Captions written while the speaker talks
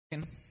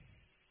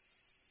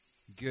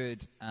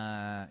Good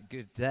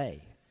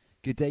day.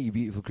 Good day, you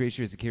beautiful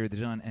creature. It's Akira the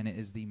Don, and it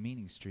is the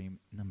meaning stream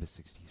number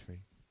 63.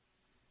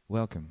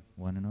 Welcome,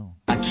 one and all.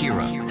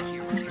 Akira.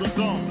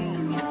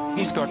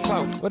 He's got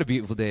clout. What a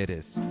beautiful day it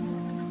is.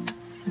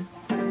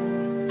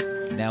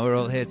 Now we're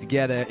all here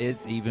together.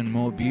 It's even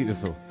more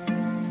beautiful.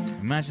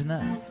 Imagine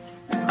that.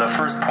 The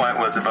first point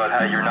was about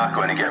how you're not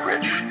going to get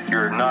rich.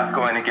 You're not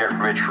going to get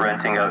rich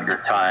renting out your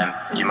time.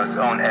 You must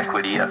own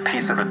equity, a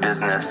piece of a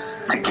business,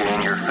 to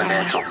gain your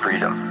financial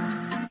freedom.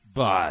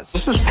 Boss.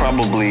 This is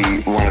probably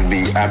one of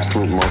the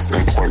absolute most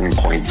important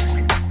points.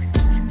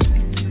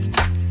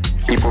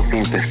 People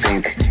seem to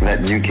think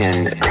that you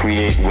can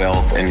create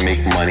wealth and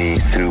make money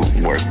through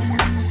work.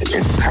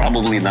 It's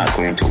probably not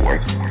going to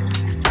work.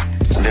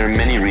 There are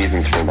many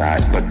reasons for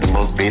that, but the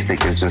most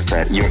basic is just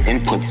that your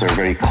inputs are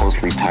very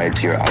closely tied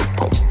to your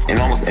output. In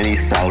almost any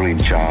salaried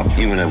job,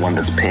 even the one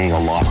that's paying a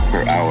lot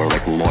per hour,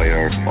 like a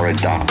lawyer or a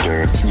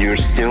doctor, you're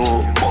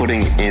still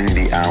putting in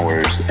the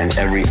hours, and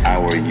every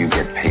hour you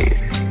get paid.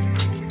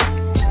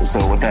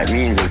 So what that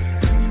means is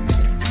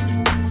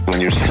when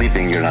you're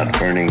sleeping, you're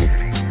not earning.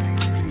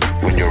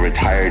 When you're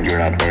retired, you're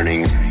not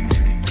earning.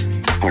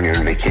 When you're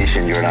on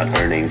vacation, you're not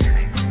earning.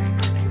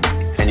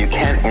 And you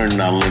can't earn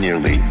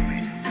non-linearly.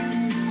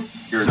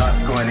 You're not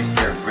going to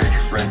get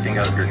rich renting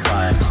out your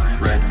time,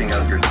 renting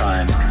out your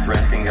time,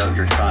 renting out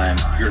your time.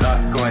 You're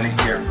not going to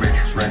get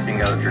rich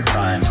renting out your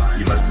time.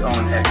 You must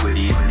own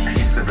equity, a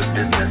piece of a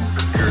business.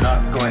 You're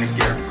not going to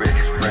get rich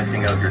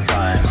renting out your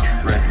time,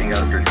 renting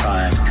out your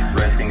time,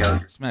 renting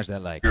out. Smash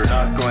that like. You're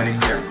not going to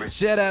get rich.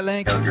 Share that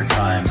link. Out your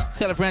time.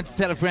 Tell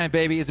a friend,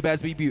 baby. It's about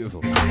to be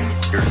beautiful.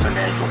 Your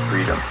financial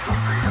freedom.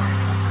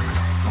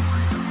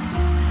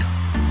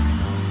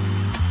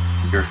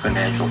 Your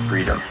financial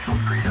freedom.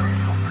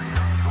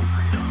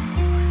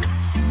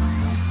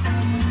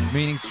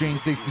 Meaning stream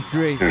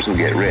 63. Who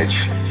get rich.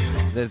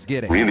 Let's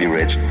get it. Really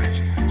rich.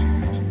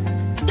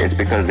 It's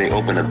because they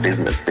open a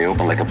business. They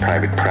open like a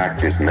private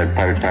practice, and that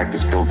private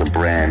practice builds a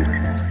brand.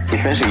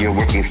 Essentially, you're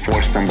working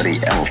for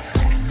somebody else.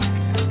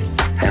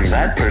 And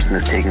that person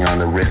is taking on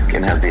the risk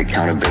and has the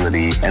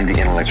accountability and the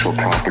intellectual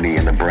property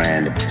and the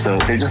brand. So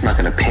they're just not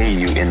going to pay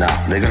you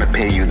enough. They're going to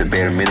pay you the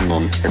bare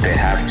minimum that they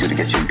have to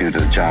get you to do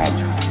the job.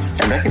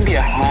 And that can be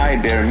a high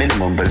bare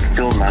minimum, but it's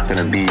still not going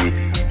to be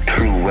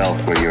true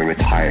wealth where you're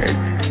retired.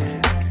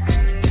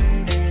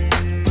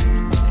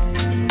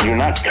 You're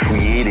not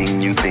creating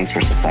new things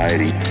for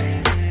society.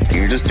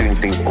 You're just doing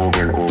things over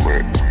and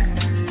over.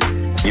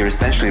 You're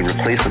essentially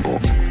replaceable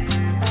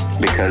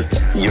because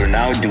you're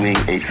now doing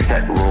a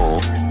set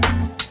role.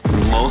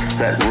 Most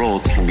set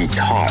roles can be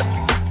taught.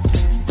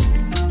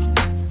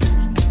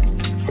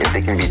 If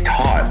they can be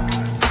taught,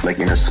 like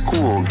in a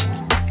school,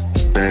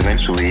 then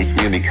eventually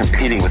you'll be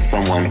competing with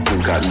someone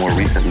who's got more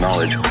recent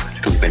knowledge,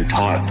 who's been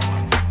taught,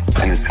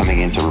 and is coming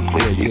in to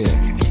replace you.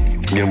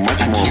 You're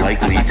much more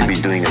likely to be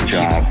doing a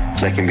job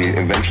that can be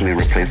eventually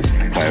replaced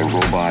by a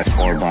robot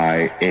or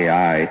by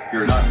AI.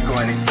 You're not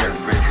going to get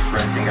rich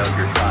renting out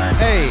your time.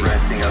 Hey.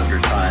 Renting out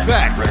your time.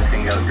 Facts.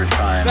 Renting out your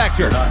time. Facts.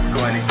 You're not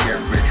going to get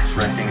rich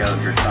renting out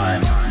your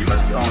time. You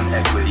must own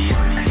equity.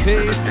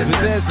 Piece of the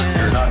business.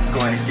 You're not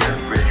going to get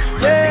rich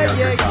renting out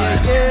your time.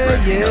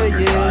 Renting out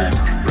your time.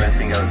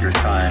 Renting out your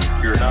time.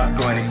 You're not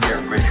going to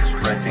get rich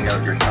renting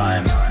out your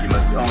time. You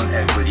must own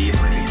equity to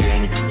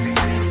gain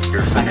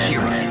your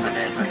financial.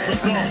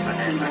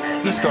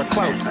 He's got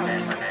clout.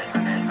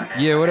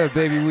 Yeah, what up,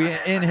 baby? We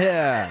in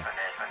here.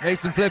 Make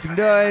some flipping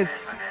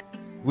noise.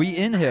 We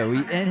in here.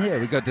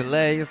 We got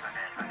delays.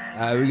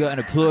 We got an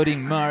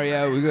applauding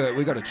Mario.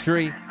 We got a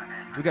tree.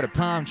 We got a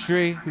palm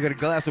tree. We got a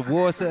glass of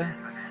water.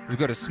 We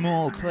got a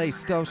small clay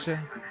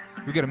sculpture.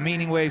 We got a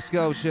meaning wave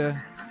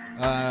sculpture.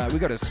 We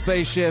got a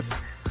spaceship.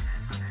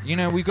 You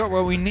know, we got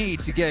what we need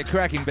to get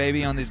cracking,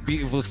 baby, on this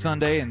beautiful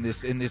Sunday in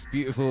this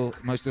beautiful,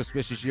 most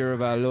auspicious year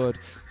of our Lord,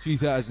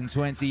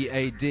 2020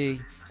 AD,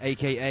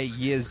 aka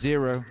Year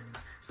Zero,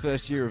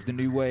 first year of the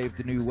new wave,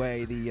 the new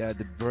way,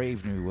 the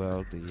brave new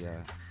world, the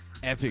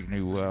epic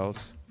new world,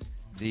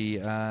 the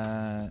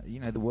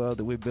world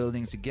that we're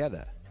building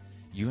together.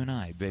 You and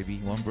I, baby,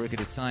 one brick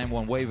at a time,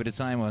 one wave at a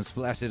time, one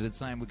splash at a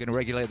time. We're going to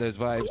regulate those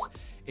vibes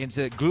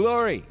into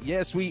glory.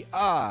 Yes, we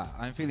are.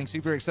 I'm feeling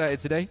super excited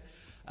today.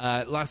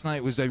 Last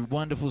night was a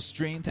wonderful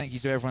stream. Thank you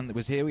to everyone that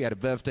was here. We had a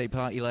birthday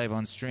party live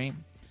on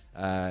stream.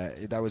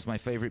 That was my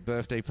favorite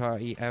birthday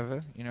party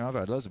ever. You know, I've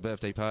had lots of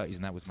birthday parties,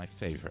 and that was my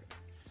favorite.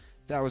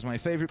 That was my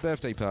favorite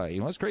birthday party.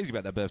 And what's crazy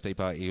about that birthday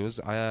party was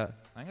I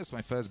think it's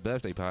my first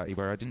birthday party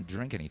where I didn't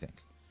drink anything.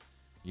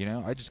 You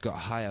know, I just got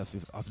high off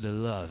the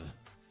love.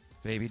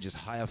 Baby, just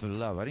high off of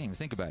love. I didn't even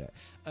think about it.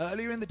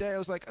 Earlier in the day, I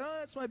was like, oh,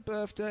 it's my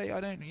birthday. I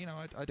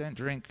don't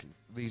drink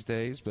these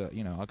days, but,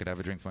 you know, I could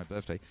have a drink for my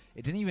birthday.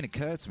 It didn't even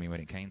occur to me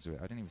when it came to it.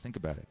 I didn't even think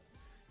about it.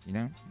 You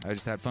know, I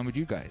just had fun with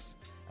you guys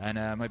and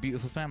my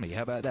beautiful family.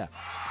 How about that?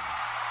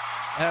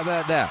 How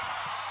about that?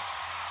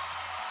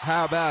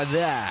 How about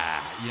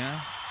that? You know?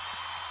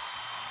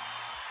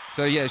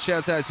 So, yeah,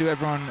 shouts out to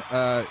everyone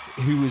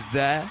who was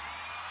there.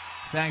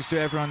 Thanks to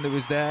everyone that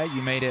was there.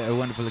 You made it a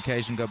wonderful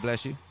occasion. God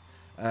bless you.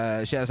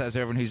 Shouts out to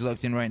everyone who's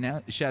locked in right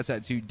now. Shouts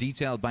out to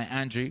Detailed by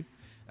Andrew.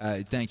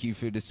 Thank you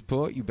for the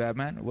support, you bad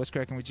man. What's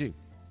cracking with you?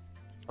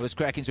 What's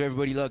cracking to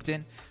everybody locked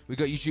in? We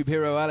got YouTube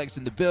Hero Alex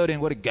in the building.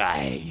 What a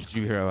guy.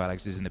 YouTube Hero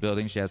Alex is in the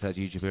building. Shouts out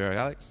to YouTube Hero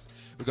Alex.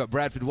 We've got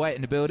Bradford White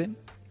in the building.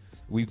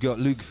 We've got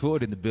Luke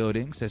Ford in the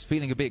building. Says,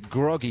 feeling a bit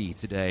groggy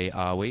today,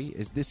 are we?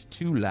 Is this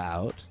too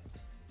loud?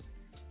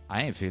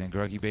 I ain't feeling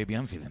groggy, baby.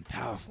 I'm feeling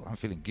powerful. I'm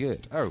feeling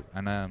good. Oh,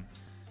 and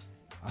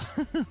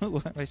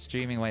why am I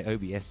streaming my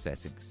OBS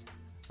settings?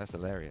 That's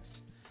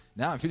hilarious.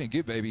 Now I'm feeling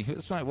good, baby. It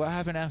was fine. What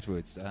happened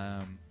afterwards?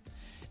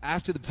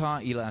 After the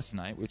party last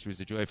night, which was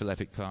a joyful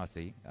epic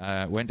party,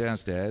 went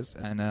downstairs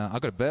and I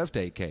got a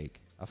birthday cake.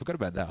 I forgot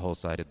about that whole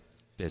side of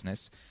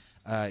business.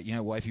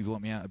 Wifey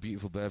bought me out a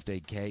beautiful birthday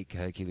cake.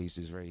 Hercules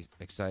was very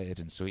excited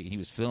and sweet. He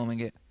was filming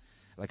it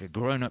like a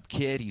grown-up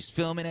kid. He's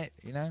filming it,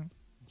 you know.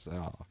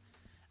 So,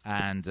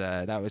 and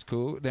that was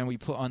cool. Then we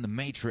put on The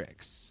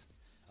Matrix.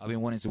 I've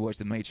been wanting to watch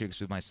The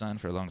Matrix with my son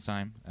for a long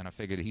time, and I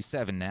figured he's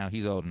 7 now.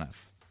 He's old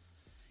enough.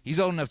 He's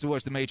old enough to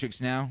watch The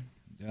Matrix now.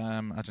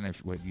 I don't know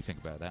what you think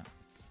about that.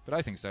 But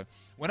I think so.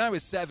 When I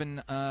was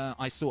 7,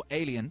 I saw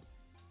Alien.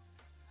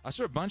 I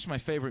saw a bunch of my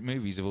favorite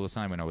movies of all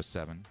time when I was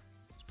 7.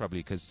 It's probably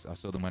because I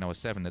saw them when I was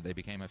 7 that they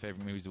became my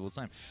favorite movies of all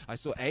time. I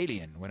saw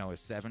Alien when I was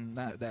 7.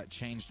 That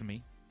changed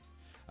me.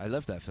 I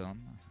loved that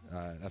film.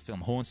 That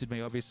film haunted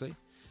me, obviously.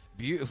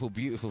 Beautiful,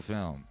 beautiful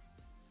film.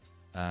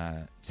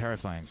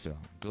 Terrifying film.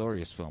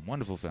 Glorious film.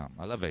 Wonderful film.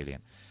 I love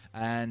Alien.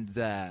 And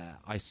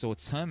I saw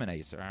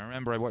Terminator. I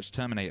remember I watched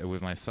Terminator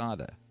with my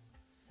father.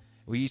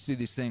 We used to do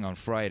this thing on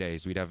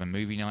Fridays. We'd have a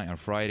movie night on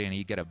Friday, and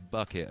he'd get a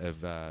bucket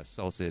of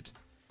salted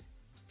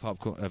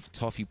popcorn, of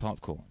toffee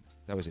popcorn.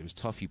 That was it. It was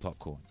toffee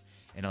popcorn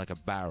in like a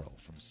barrel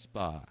from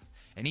Spa.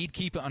 And he'd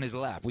keep it on his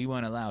lap. We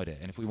weren't allowed it.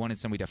 And if we wanted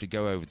some, we'd have to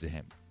go over to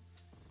him.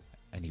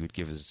 And he would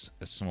give us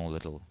a small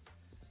little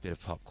bit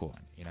of popcorn,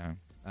 you know.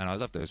 And I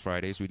loved those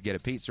Fridays. We'd get a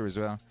pizza as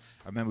well.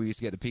 I remember we used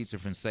to get the pizza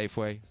from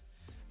Safeway.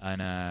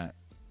 And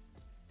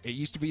it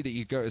used to be that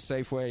you'd go to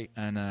Safeway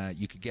and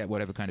you could get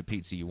whatever kind of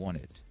pizza you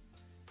wanted.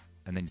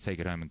 And then you take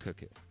it home and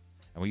cook it.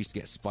 And we used to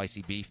get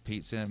spicy beef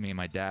pizza, me and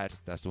my dad.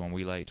 That's the one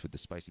we liked with the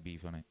spicy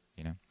beef on it,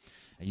 you know.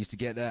 I used to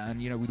get that,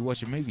 and, you know, we'd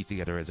watch a movie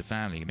together as a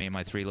family. Me and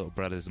my 3 little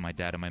brothers and my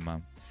dad and my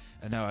mum.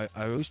 And no,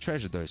 I always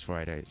treasured those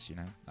Fridays, you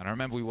know. And I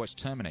remember we watched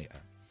Terminator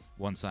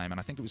one time, and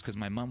I think it was because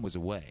my mum was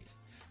away.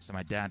 So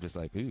my dad was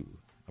like, ooh,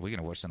 are we going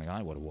to watch something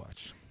I want to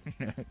watch?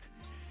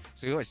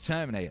 So we watched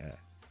Terminator.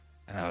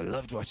 And I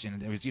loved watching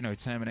it. It was, you know,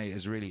 Terminator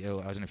is really ill.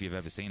 I don't know if you've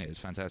ever seen it. It's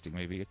a fantastic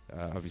movie,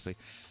 obviously.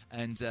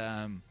 And,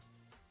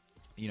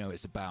 you know,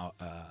 it's about,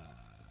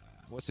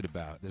 what's it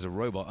about? There's a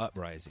robot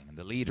uprising, and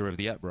the leader of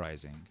the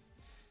uprising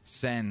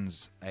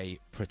sends a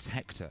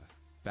protector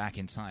back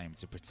in time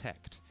to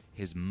protect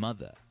his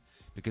mother,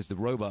 because the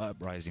robot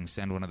uprising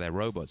send one of their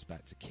robots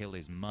back to kill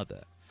his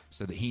mother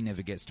so that he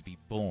never gets to be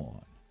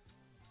born,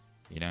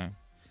 you know?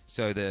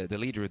 So the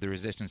leader of the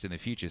resistance in the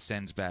future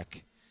sends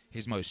back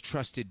his most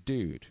trusted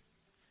dude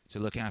to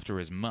look after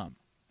his mum.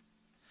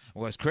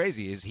 What's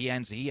crazy is he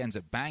ends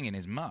up banging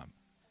his mum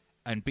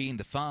and being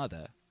the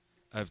father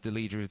of the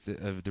leader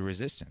of the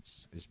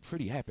resistance. Is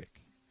pretty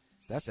epic.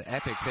 That's an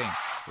epic thing.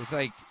 It's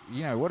like,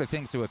 you know, what a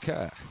thing to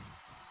occur.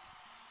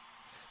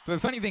 But the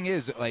funny thing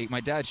is, like,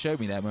 my dad showed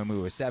me that when we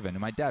were 7, and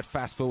my dad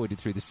fast-forwarded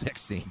through the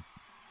sex scene.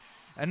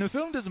 And the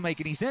film doesn't make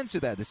any sense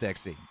without the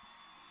sex scene.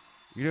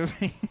 You know what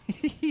I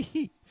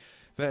mean?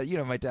 But, you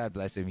know, my dad,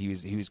 bless him,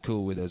 he was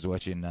cool with us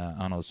watching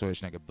Arnold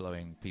Schwarzenegger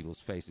blowing people's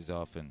faces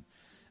off and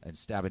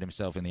stabbing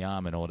himself in the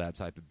arm and all that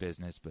type of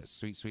business. But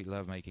sweet, sweet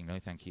love making, no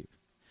thank you.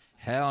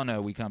 Hell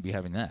no, we can't be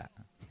having that.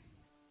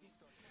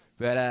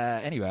 But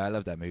anyway, I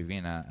love that movie,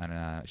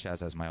 and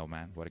shouts out to my old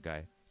man. What a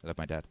guy. I love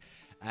my dad.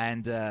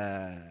 And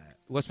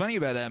what's funny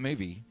about that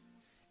movie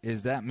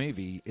is the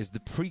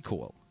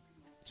prequel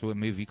to a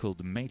movie called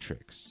The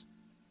Matrix,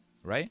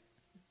 right?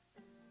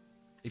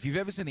 If you've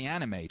ever seen The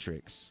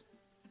Animatrix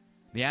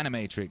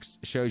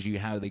shows you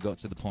how they got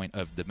to the point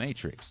of The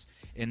Matrix.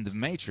 In The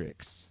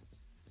Matrix,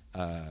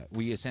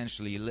 we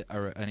essentially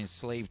are an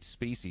enslaved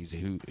species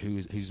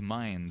whose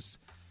minds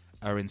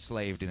are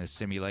enslaved in a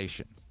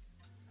simulation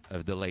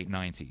of the late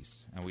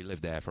 90s, and we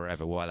live there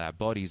forever while our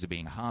bodies are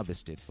being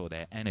harvested for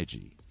their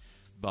energy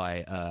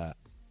by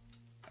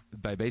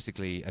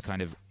basically a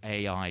kind of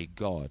AI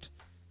god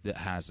that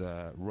has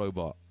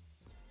robot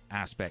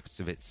aspects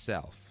of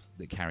itself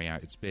that carry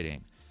out its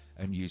bidding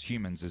and use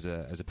humans as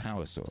a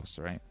power source,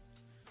 right?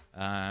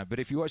 But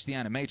if you watch The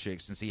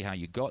Animatrix and see how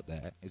you got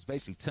there, it's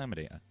basically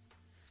Terminator.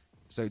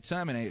 So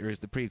Terminator is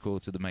the prequel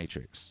to The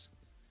Matrix.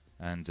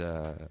 And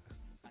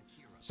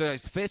so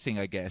it's fitting,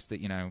 I guess,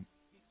 that, you know,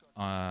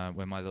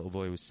 when my little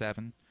boy was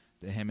 7,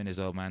 that him and his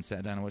old man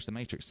sat down and watched The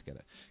Matrix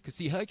together. Because,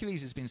 see,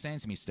 Hercules has been saying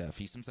to me stuff.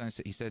 He said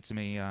to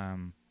me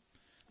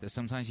that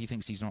sometimes he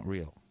thinks he's not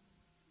real.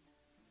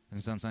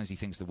 And sometimes he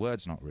thinks the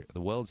world's not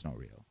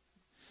real.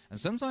 And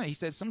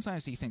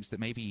sometimes he thinks that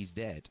maybe he's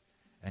dead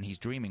and he's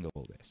dreaming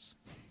all this,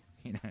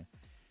 you know.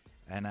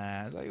 And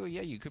I was like, well,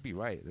 yeah, you could be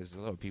right. There's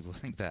a lot of people who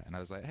think that. And I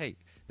was like, hey,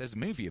 there's a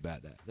movie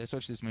about that. Let's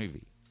watch this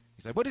movie.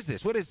 He's like, what is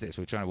this? What is this?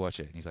 We're trying to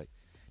watch it. And he's like,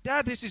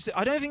 Dad,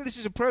 I don't think this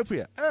is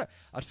appropriate.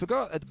 I'd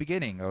forgot at the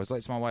beginning. I was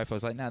like to my wife, I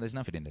was like, no, there's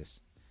nothing in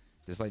this.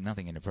 There's like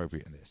nothing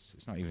inappropriate in this.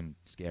 It's not even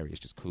scary. It's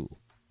just cool.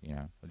 You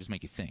know, it'll just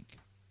make you think.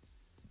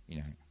 You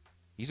know,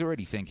 he's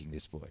already thinking,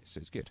 this boy, so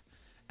it's good.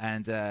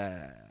 And,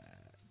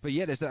 but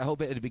yeah, there's that whole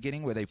bit at the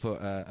beginning where they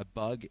put a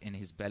bug in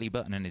his belly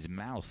button and his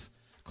mouth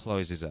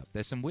closes up.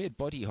 There's some weird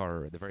body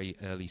horror at the very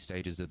early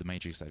stages of the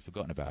Matrix I'd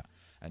forgotten about.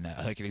 And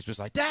Hercules was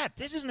like, Dad,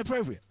 this isn't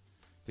appropriate.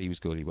 But he was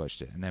cool, he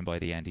watched it. And then by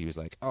the end, he was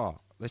like, oh,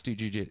 let's do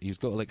jiu-jitsu. He was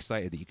got all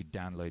excited that you could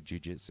download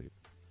jiu-jitsu.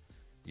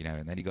 You know,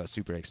 and then he got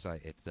super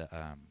excited that,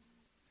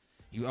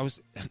 he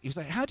was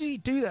like, how did he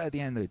do that at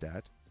the end though,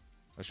 Dad?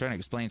 I was trying to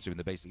explain to him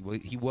that basically, well,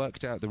 he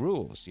worked out the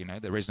rules, you know,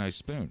 there is no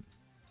spoon.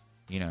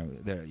 You know,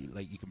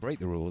 like you can break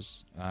the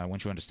rules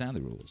once you understand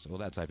the rules, all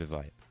that type of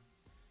vibe.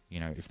 You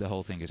know, if the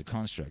whole thing is a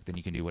construct, then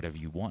you can do whatever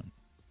you want.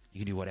 You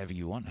can do whatever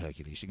you want,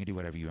 Hercules. You can do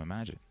whatever you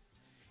imagine.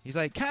 He's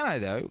like, can I,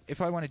 though?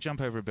 If I want to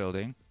jump over a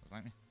building? I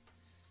was like,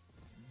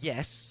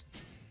 yes.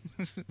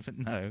 But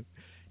no.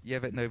 Yeah,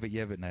 but no, but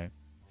yeah, but no.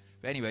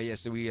 But anyway, yeah,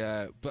 so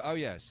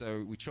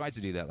so we tried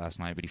to do that last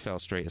night, but he fell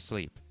straight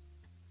asleep.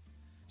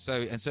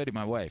 So did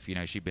my wife. You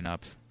know, she'd been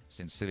up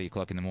since 3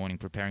 o'clock in the morning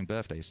preparing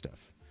birthday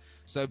stuff.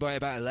 So by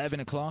about 11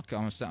 o'clock,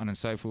 I was sat on the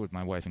sofa with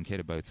my wife and kid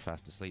are both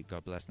fast asleep,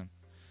 God bless them.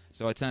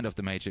 So I turned off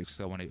The Matrix,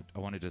 so I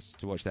wanted us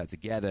to watch that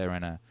together,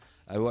 and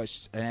I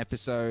watched an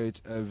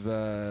episode of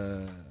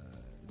The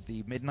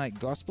Midnight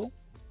Gospel,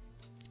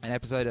 an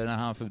episode and a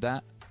half of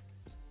that,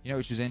 you know,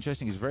 which was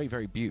interesting. It's very,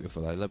 very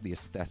beautiful. I love the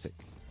aesthetic.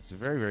 It's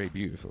very, very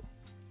beautiful.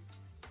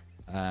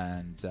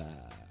 And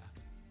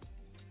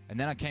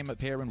then I came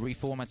up here and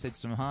reformatted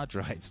some hard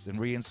drives and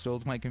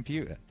reinstalled my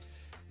computer,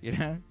 you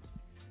know?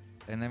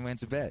 And then went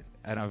to bed.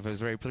 And I was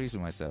very pleased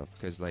with myself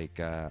because, like,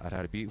 I'd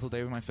had a beautiful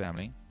day with my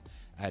family.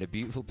 I had a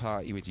beautiful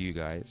party with you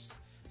guys.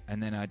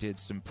 And then I did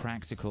some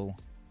practical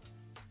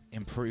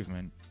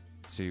improvement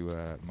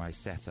to my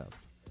setup.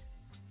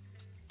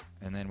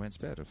 And then went to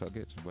bed. I felt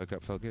good. Woke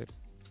up, felt good.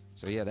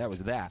 So, yeah, that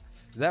was that.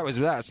 That was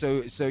that.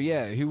 So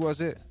yeah, who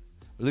was it?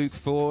 Luke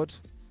Ford.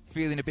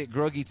 Feeling a bit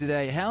groggy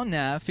today. Hell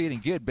nah.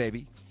 Feeling good,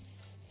 baby.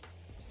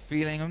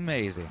 Feeling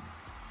amazing.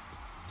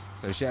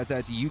 So shouts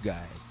out to you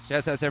guys.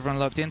 Shouts out to everyone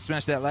locked in.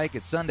 Smash that like.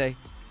 It's Sunday.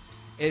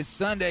 It's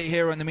Sunday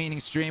here on the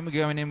Meaning Stream. We're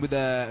going in with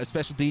a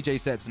special DJ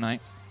set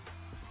tonight.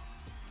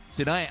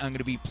 Tonight I'm going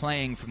to be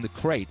playing from the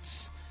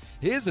crates.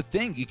 Here's a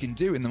thing you can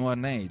do in the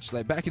modern age.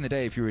 Like back in the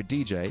day, if you were a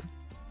DJ,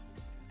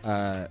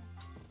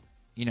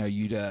 you know,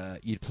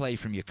 you'd play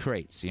from your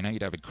crates. You know,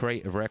 you'd have a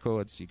crate of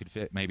records. You could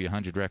fit maybe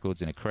 100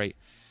 records in a crate,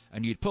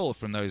 and you'd pull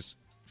from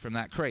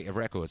that crate of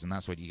records, and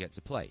that's what you get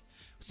to play.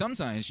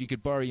 Sometimes you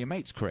could borrow your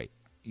mate's crate.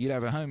 You'd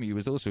have a homie who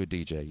was also a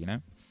DJ, you know?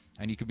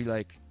 And you could be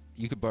like,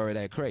 you could borrow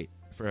their crate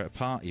for a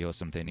party or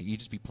something. You'd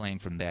just be playing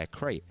from their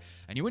crate.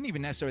 And you wouldn't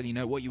even necessarily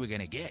know what you were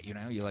going to get, you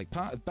know? You're like,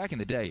 back in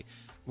the day,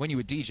 when you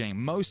were DJing,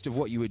 most of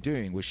what you were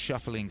doing was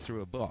shuffling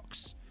through a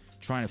box,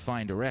 trying to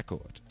find a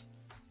record.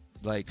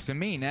 Like, for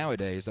me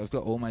nowadays, I've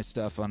got all my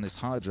stuff on this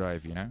hard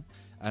drive, you know?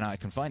 And I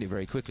can find it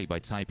very quickly by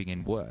typing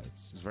in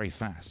words. It's very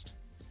fast.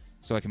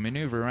 So I can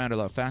maneuver around a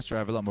lot faster. I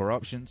have a lot more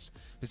options.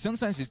 But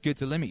sometimes it's good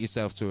to limit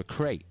yourself to a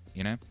crate,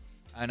 you know?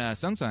 And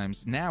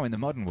sometimes, now in the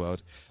modern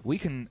world, we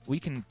can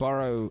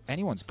borrow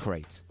anyone's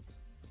crate.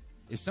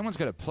 If someone's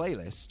got a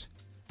playlist,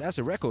 that's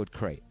a record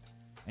crate.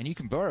 And you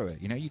can borrow it,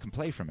 you know, you can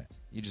play from it.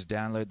 You just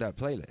download that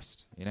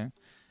playlist, you know.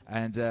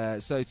 And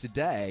so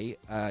today,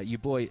 your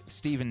boy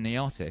Stephen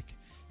Neotic,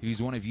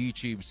 who's one of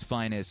YouTube's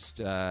finest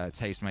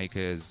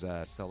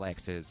tastemakers,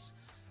 selectors,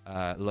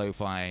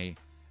 lo-fi,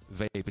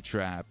 vapor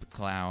trap,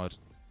 cloud,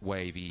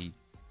 wavy,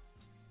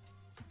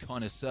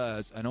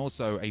 connoisseurs, and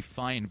also a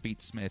fine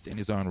beatsmith in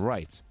his own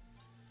right,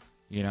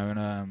 you know,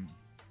 and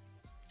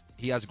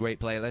he has a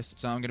great playlist,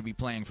 so I'm going to be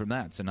playing from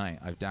that tonight.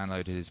 I've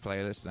downloaded his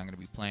playlist, and I'm going to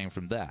be playing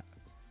from that.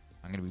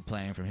 I'm going to be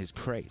playing from his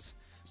crate.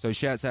 So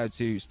shouts out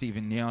to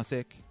Stephen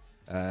Neotic.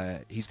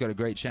 He's got a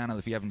great channel.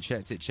 If you haven't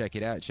checked it, check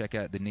it out. Check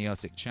out the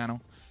Neotic channel.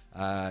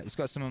 It's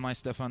got some of my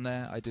stuff on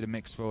there. I did a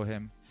mix for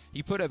him.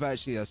 He put up,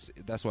 actually,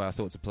 that's why I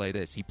thought to play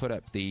this. He put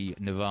up the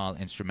Naval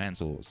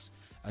instrumentals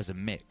as a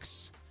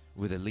mix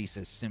with a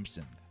Lisa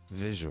Simpson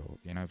visual,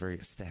 you know, very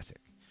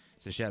aesthetic.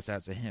 So shouts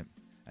out to him.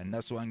 And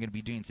that's what I'm going to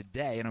be doing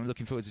today, and I'm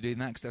looking forward to doing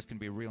that because that's going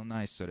to be a real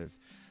nice sort of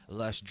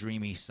lush,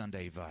 dreamy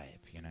Sunday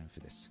vibe, you know,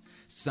 for this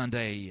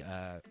Sunday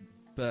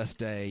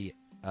birthday.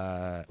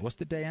 What's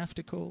the day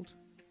after called?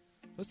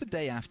 What's the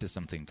day after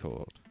something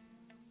called?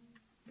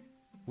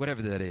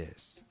 Whatever that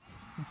is.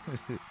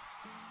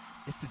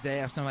 It's the day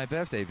after my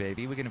birthday,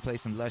 baby. We're going to play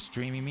some lush,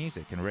 dreamy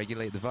music and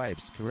regulate the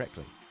vibes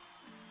correctly.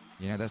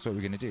 You know, that's what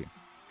we're going to do.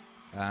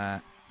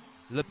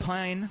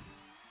 Lepine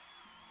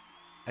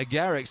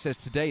Agaric says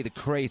today the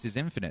crate is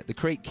infinite. The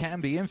crate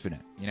can be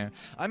infinite, you know.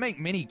 I make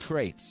mini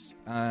crates.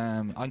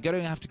 I'm going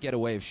to have to get a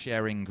way of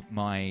sharing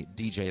my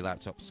DJ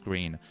laptop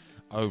screen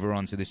over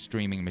onto this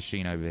streaming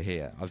machine over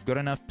here. I've got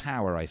enough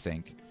power, I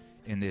think,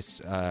 in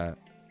this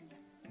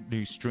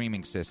new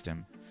streaming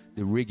system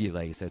the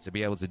regulator to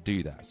be able to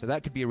do that. So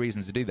that could be a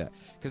reason to do that.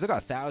 Because I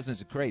got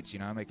thousands of crates, you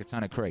know, I make a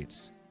ton of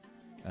crates.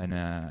 And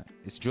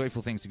it's a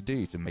joyful thing to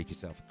do to make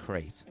yourself a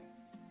crate,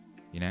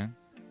 you know?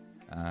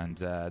 And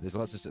there's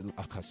lots of...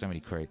 I've got so many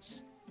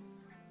crates.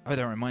 Oh,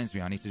 that reminds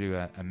me, I need to do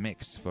a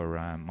mix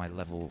for my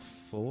level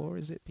 4,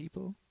 is it,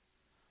 people?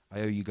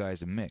 I owe you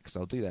guys a mix.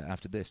 I'll do that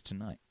after this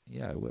tonight.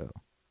 Yeah, I will.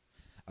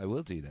 I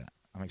will do that.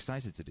 I'm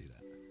excited to do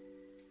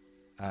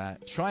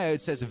that. Triode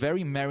says, a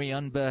very merry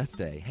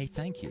unbirthday. Hey,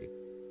 thank you.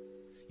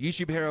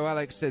 YouTube hero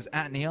Alex says,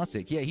 at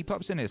Neotic. Yeah, he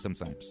pops in here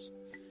sometimes.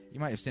 You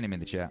might have seen him in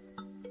the chat.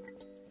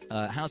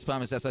 House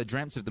Farmer says, I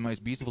dreamt of the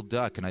most beautiful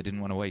duck and I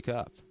didn't want to wake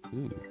up.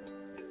 Ooh,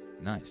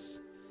 nice.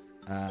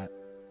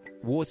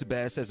 Water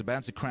Bear says,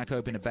 about to crack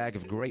open a bag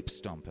of grape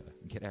stomper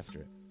and get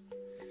after it.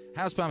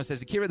 House Farmer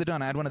says, Akira the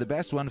Don, I had one of the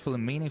best, wonderful,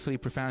 and meaningfully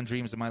profound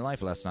dreams of my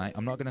life last night.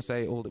 I'm not going to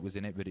say all that was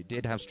in it, but it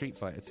did have Street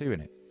Fighter 2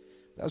 in it.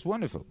 That was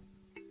wonderful.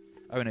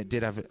 Oh, and it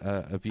did have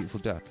a beautiful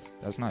duck.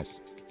 That's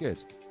nice.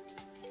 Good.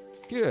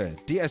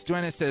 Good. DS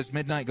Duenas says,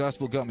 Midnight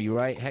Gospel got me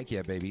right. Heck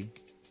yeah, baby.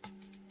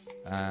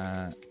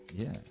 Yeah.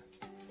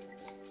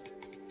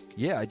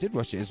 Yeah, I did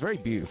watch it. It's very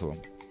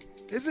beautiful.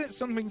 Is it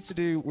something to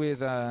do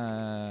with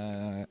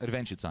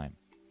Adventure Time?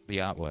 The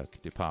artwork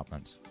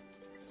department.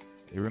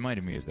 It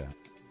reminded me of that.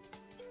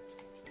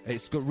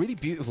 It's got really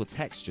beautiful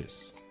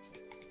textures.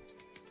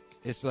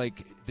 It's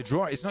like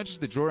it's not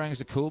just the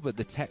drawings are cool, but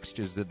the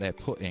textures that they're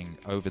putting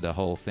over the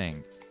whole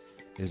thing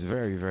is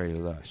very, very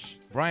lush.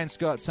 Brian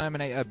Scott,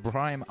 Terminator,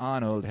 Prime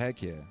Arnold,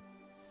 heck yeah.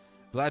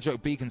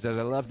 Blackjock Beacon says,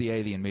 I love the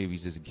Alien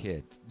movies as a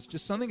kid. It's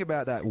just something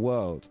about that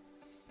world.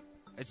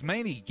 It's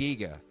mainly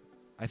Giga.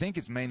 I think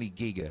it's mainly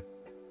Giga.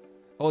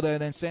 Although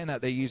then saying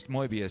that, they used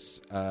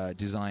Moebius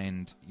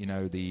designed, you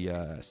know,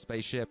 the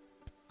spaceship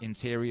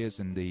interiors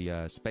and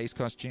the space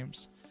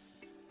costumes.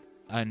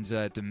 And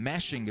the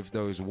meshing of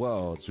those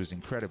worlds was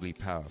incredibly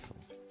powerful.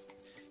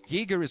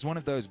 Giga is one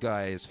of those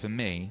guys, for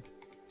me,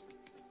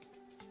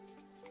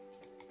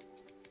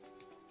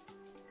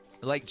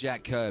 like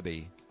Jack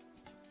Kirby.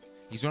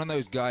 He's one of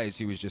those guys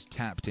who was just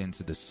tapped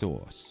into the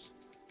source.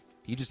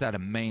 He just had a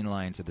main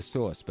line to the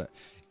source. But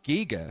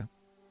Giga,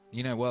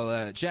 you know,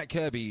 well, Jack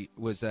Kirby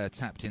was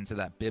tapped into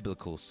that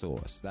biblical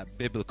source, that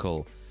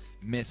biblical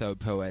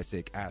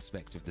mythopoetic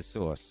aspect of the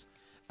source.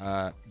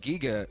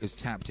 Giga is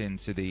tapped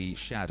into the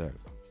shadow.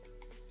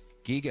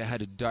 Giga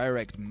had a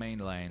direct main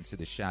line to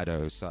the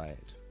shadow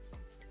side.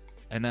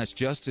 And that's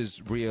just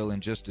as real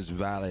and just as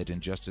valid and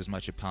just as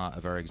much a part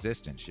of our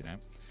existence, you know?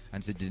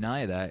 And to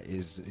deny that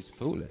is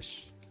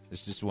foolish.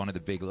 It's just one of the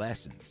big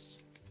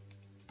lessons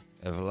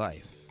of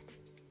life.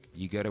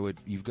 You've got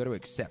to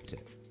accept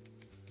it.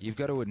 You've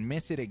got to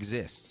admit it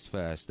exists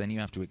first, then you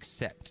have to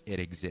accept it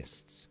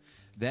exists.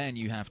 Then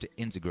you have to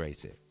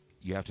integrate it.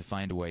 You have to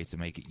find a way to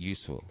make it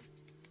useful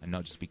and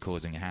not just be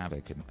causing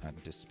havoc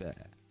and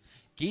despair.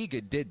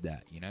 Giga did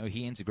that, you know.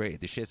 He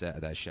integrated the shit out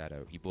of that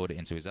shadow. He brought it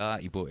into his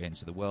art. He brought it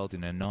into the world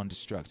in a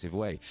non-destructive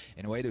way,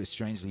 in a way that was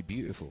strangely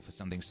beautiful for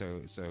something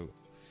so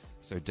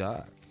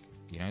dark,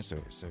 you know, so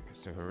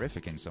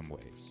horrific in some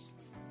ways.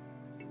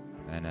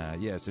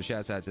 And yeah, so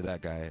shouts out to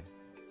that guy.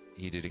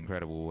 He did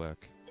incredible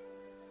work.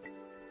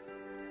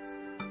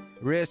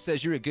 Rhea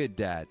says, you're a good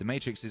dad. The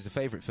Matrix is a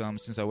favorite film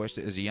since I watched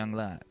it as a young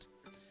lad.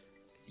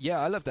 Yeah,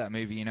 I love that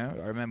movie, you know.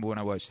 I remember when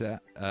I watched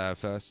that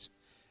first.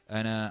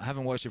 And I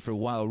haven't watched it for a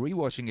while.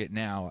 Rewatching it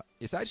now,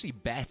 it's actually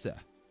better.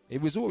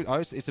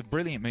 It's a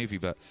brilliant movie,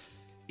 but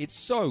it's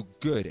so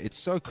good. It's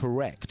so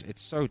correct.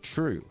 It's so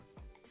true.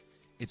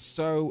 It's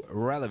so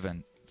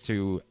relevant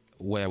to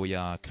where we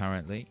are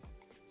currently.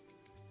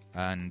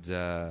 And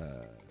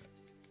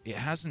it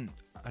hasn't...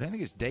 I don't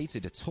think it's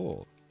dated at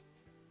all.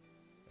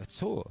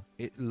 At all.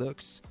 It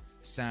looks,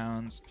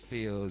 sounds,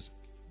 feels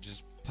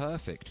just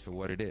perfect for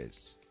what it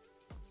is.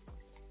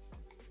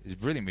 It's a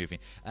brilliant movie.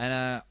 And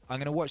I'm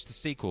going to watch the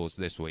sequels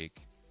this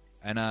week.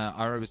 And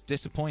I was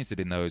disappointed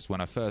in those when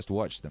I first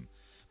watched them.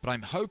 But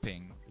I'm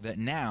hoping that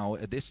now,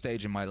 at this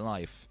stage in my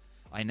life,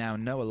 I now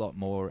know a lot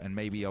more, and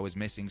maybe I was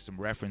missing some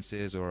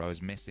references, or I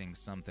was missing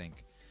something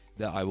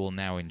that I will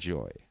now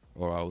enjoy,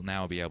 or I will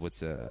now be able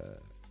to,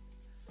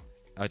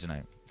 I don't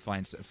know,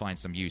 find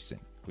some use in.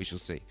 We shall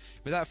see.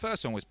 But that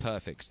first one was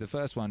perfect. The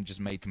first one just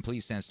made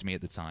complete sense to me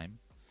at the time,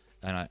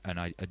 and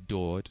I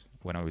adored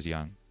when I was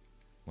young,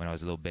 when I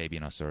was a little baby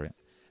and I saw it.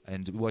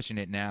 And watching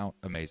it now,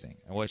 amazing.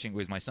 And watching it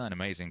with my son,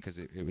 amazing, because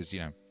it was, you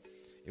know,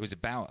 it was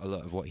about a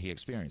lot of what he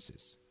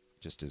experiences,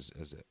 just as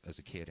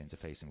a kid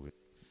interfacing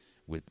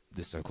with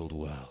the so-called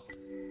world.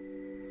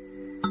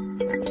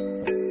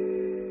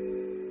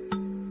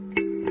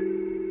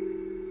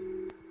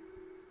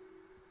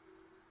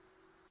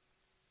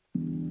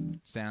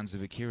 Sounds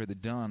of Akira the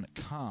Don,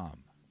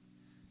 Calm,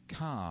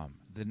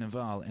 the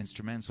Naval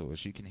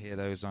instrumentals. You can hear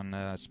those on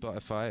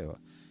Spotify or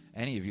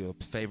any of your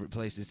favorite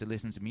places to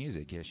listen to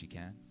music. Yes, you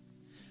can.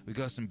 We've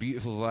got some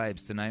beautiful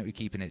vibes tonight. We're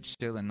keeping it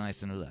chill and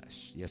nice and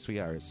lush. Yes, we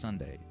are. It's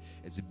Sunday.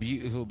 It's a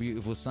beautiful,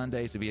 beautiful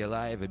Sunday to be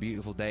alive, a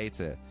beautiful day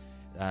to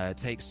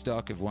take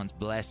stock of one's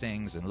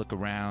blessings and look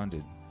around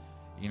and,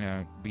 you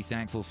know, be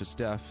thankful for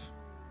stuff.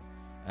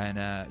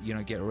 and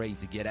get ready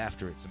to get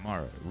after it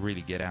tomorrow.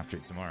 Really get after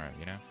it tomorrow.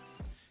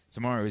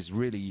 Tomorrow is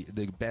really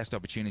the best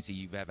opportunity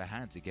you've ever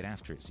had to get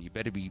after it. So you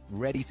better be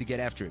ready to get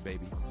after it,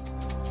 baby.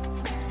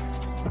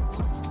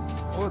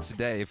 Or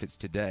today, if it's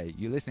today.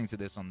 You're listening to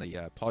this on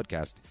the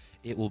podcast.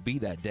 It will be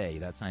that day,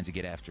 that time to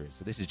get after it.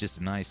 So this is just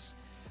a nice,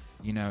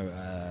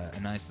 a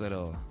nice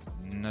little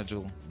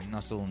nudgel,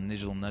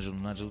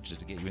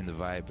 just to get you in the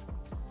vibe.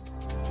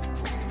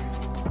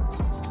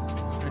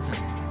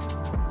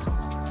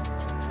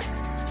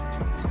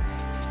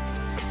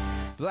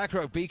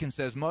 Blackrock Beacon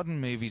says modern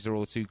movies are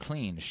all too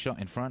clean, shot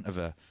in front of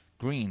a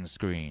green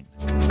screen.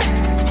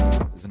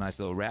 There's a nice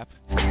little rap.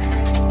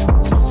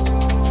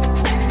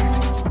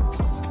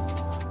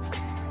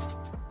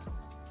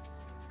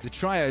 The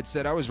Triad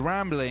said, I was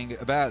rambling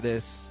about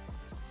this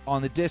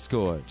on the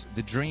Discord,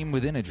 the dream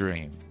within a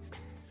dream.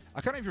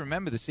 I can't even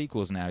remember the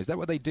sequels now. Is that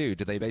what they do?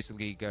 Do they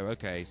basically go,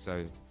 okay,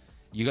 so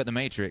you got the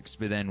Matrix,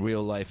 but then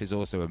real life is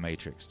also a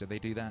Matrix? Do they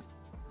do that?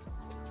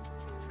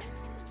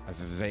 I have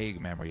a vague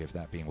memory of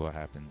that being what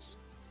happens.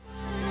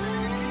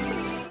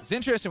 It's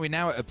interesting, we're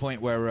now at a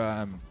point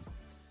where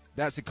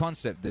that's a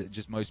concept that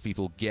just most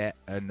people get,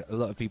 and a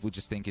lot of people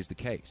just think is the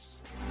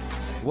case.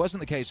 It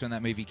wasn't the case when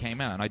that movie came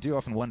out, and I do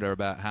often wonder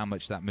about how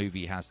much that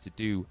movie has to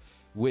do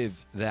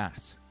with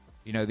that.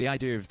 The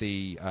idea of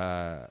the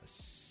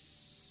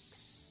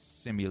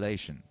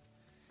simulation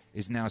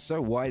is now so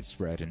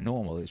widespread and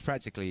normal, it's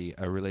practically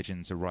a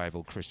religion to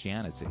rival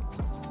Christianity.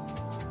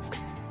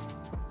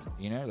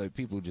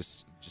 People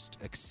just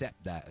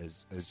accept that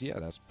as yeah,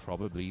 that's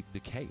probably the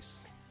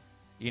case.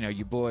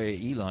 Your boy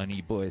Elon,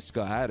 your boy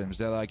Scott Adams,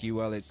 they're like,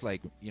 well, it's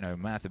like,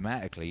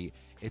 mathematically,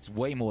 it's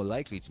way more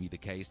likely to be the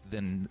case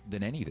than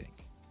anything.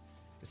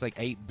 It's like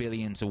 8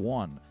 billion to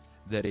 1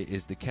 that it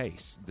is the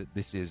case, that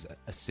this is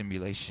a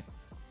simulation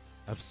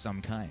of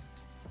some kind.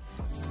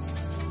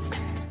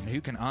 And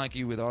who can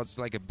argue with odds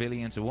like 1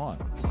 billion to 1?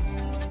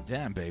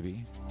 Damn,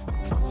 baby.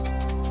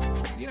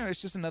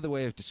 It's just another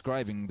way of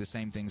describing the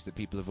same things that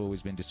people have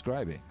always been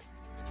describing.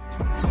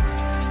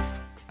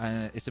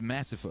 It's a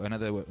metaphor,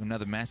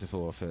 another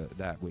metaphor for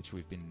that which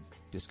we've been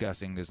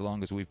discussing as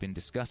long as we've been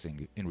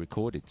discussing in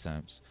recorded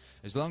terms.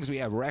 As long as we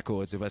have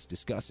records of us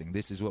discussing,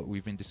 this is what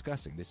we've been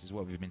discussing. This is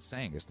what we've been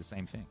saying. It's the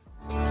same thing.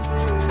 It's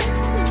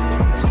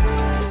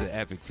an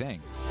epic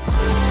thing.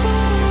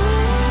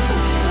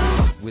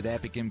 With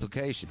epic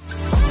implication.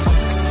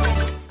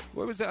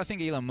 What was it? I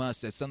think Elon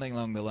Musk said something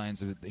along the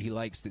lines of he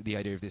likes the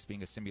idea of this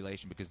being a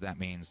simulation because that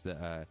means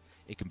that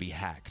it can be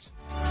hacked.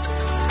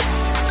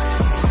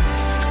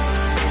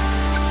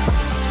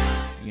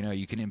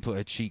 You can input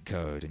a cheat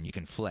code and you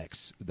can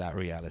flex that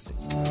reality.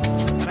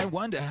 And I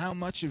wonder how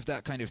much of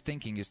that kind of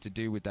thinking is to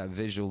do with that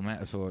visual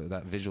metaphor,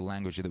 that visual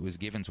language that was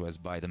given to us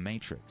by the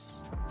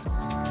Matrix.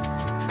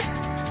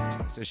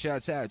 So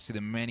shouts out to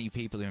the many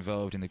people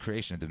involved in the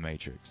creation of the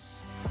Matrix.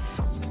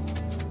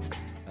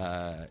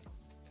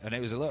 And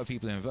there was a lot of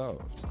people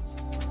involved.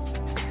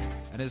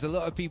 And there's a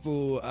lot of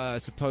people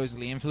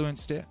supposedly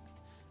influenced it.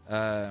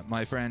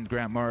 My friend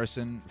Grant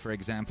Morrison, for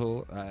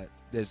example,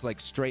 there's like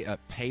straight up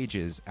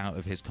pages out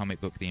of his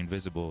comic book, The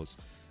Invisibles,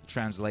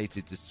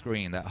 translated to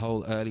screen. That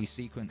whole early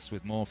sequence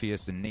with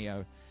Morpheus and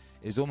Neo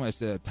is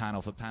almost a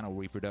panel-for-panel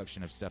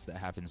reproduction of stuff that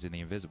happens in The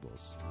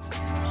Invisibles.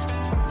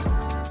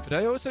 But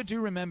I also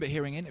do remember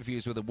hearing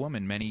interviews with a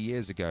woman many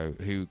years ago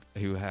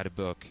who had a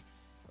book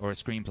or a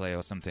screenplay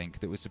or something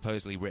that was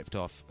supposedly ripped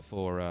off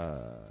for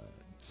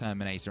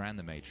Terminator and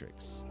The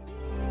Matrix.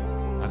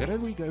 I gotta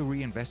go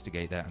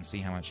reinvestigate that and see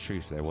how much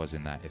truth there was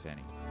in that, if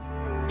any.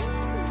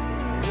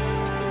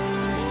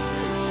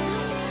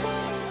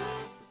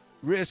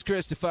 Riz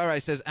Christopher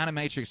says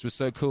Animatrix was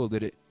so cool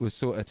that it was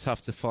sort of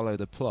tough to follow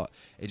the plot.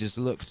 It just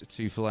looked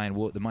too fly and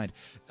warped the mind.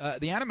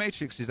 The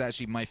Animatrix is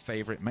actually my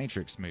favorite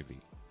Matrix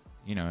movie.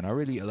 And I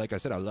really, like I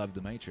said, I love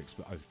the Matrix,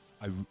 but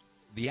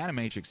the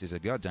Animatrix is a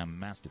goddamn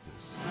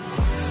masterpiece.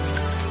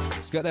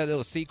 It's got that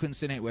little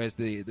sequence in it where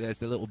there's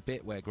the little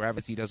bit where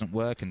gravity doesn't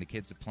work and the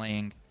kids are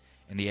playing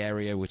in the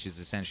area, which is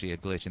essentially a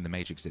glitch in the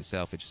Matrix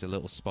itself. It's just a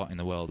little spot in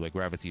the world where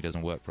gravity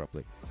doesn't work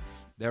properly.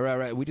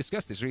 We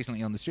discussed this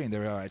recently on the stream.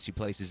 There are actually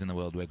places in the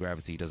world where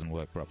gravity doesn't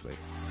work properly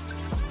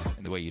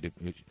in the way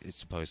it's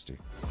supposed to.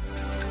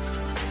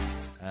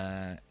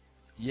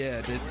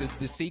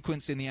 The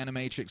sequence in the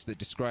Animatrix that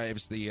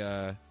describes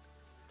the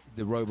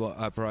robot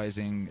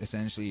uprising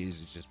essentially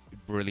is just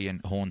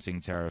brilliant, haunting,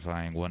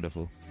 terrifying,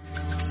 wonderful.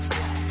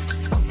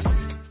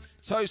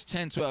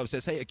 Toast1012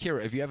 says, hey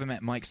Akira, have you ever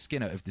met Mike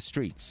Skinner of The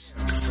Streets?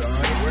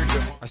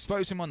 I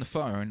spoke to him on the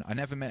phone. I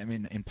never met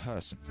him in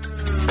person.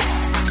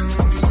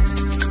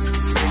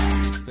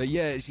 But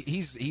yeah,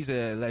 he's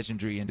a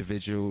legendary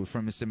individual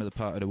from a similar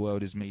part of the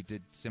world as me,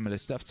 did similar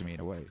stuff to me in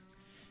a way.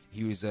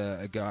 He was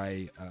a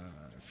guy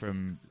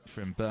from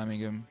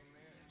Birmingham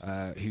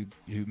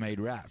who made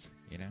rap,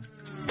 Yeah.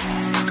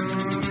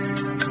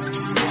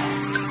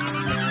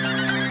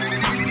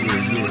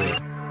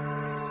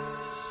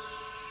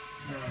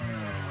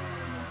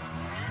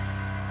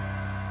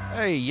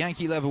 Hey,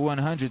 Yankee Level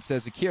 100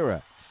 says,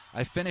 Akira,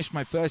 I finished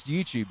my first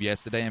YouTube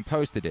yesterday and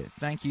posted it.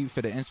 Thank you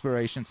for the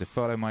inspiration to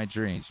follow my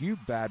dreams. You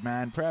bad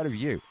man. Proud of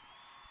you.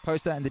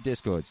 Post that in the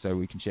Discord so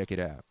we can check it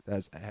out.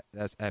 That's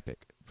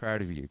epic.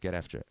 Proud of you. Get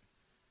after it.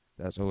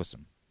 That's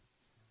awesome.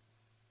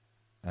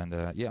 And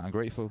yeah, I'm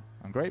grateful.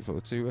 I'm grateful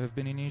to have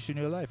been in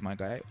your life, my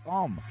guy.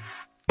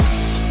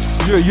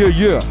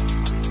 Yeah.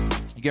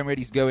 You getting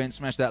ready to go in,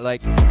 smash that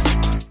like.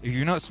 If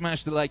you've not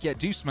smashed the like yet,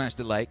 do smash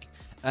the like.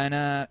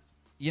 And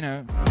you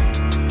know,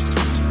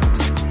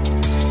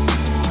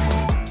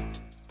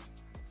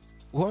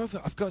 well,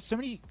 I've got so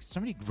many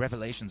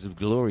revelations of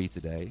glory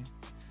today.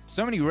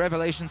 So many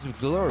revelations of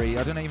glory.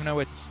 I don't even know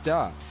where to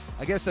start.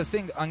 I guess what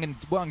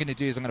I'm gonna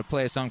do is I'm gonna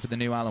play a song for the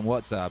new Alan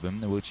Watts album,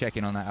 and we'll check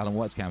in on that Alan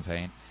Watts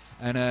campaign.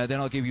 And then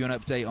I'll give you an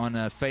update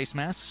on face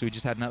masks. We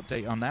just had an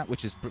update on that,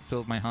 which has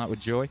filled my heart with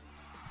joy.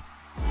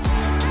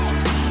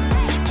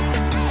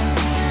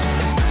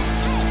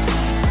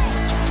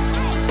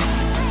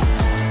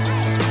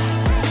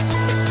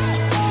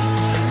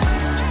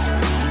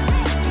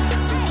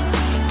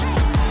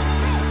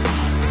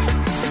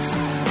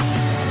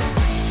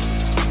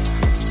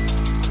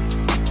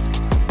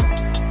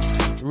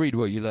 Read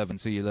what you love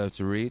until you love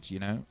to read, you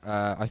know.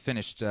 I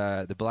finished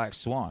The Black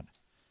Swan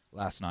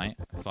last night,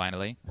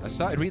 finally. I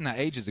started reading that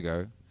ages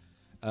ago.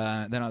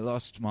 Then I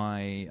lost my...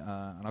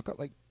 and I got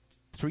like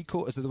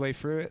 3/4 of the way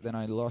through it. Then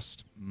I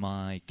lost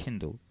my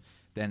Kindle.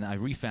 Then I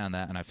refound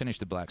that and I finished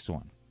The Black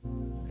Swan.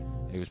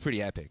 It was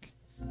pretty epic.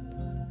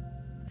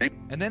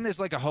 And then there's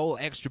like a whole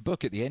extra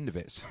book at the end of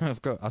it. So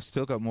I've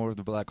still got more of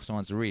The Black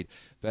Swan to read.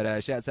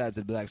 But shouts out to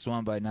The Black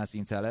Swan by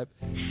Nassim Taleb.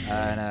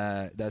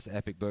 And that's an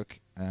epic book.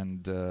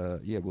 And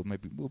yeah,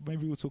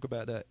 maybe we'll talk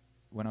about that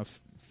when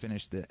I've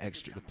finished the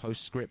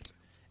postscript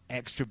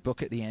extra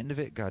book at the end of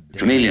it. God damn.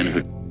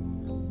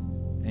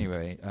 Chameleon.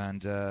 Anyway,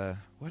 and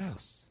what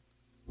else?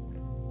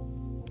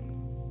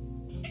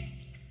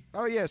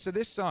 Oh yeah, so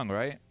this song,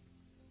 right?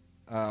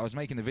 I was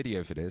making the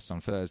video for this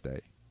on Thursday.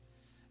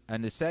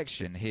 And the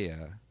section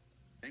here...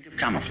 Think of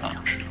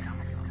camouflage.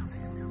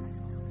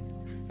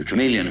 The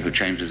chameleon who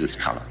changes its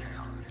color.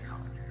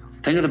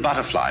 Think of the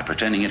butterfly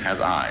pretending it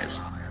has eyes.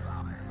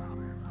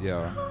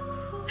 Yeah.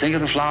 Think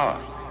of the flower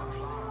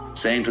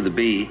saying to the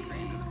bee,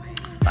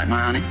 like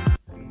my honey.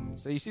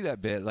 So you see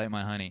that bit, like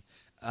my honey.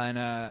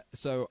 And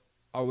so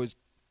I was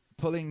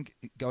getting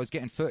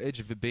footage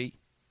of a bee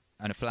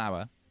and a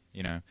flower,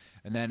 you know.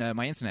 And then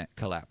my internet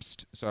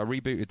collapsed. So I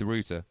rebooted the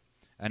router.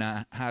 And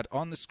I had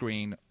on the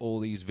screen all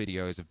these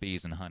videos of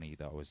bees and honey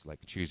that I was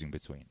like choosing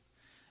between.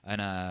 And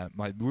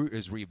my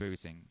router's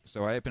rebooting.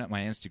 So I open up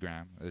my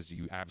Instagram, as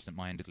you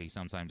absent-mindedly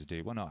sometimes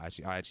do. Well, not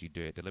actually. I actually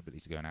do it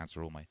deliberately to go and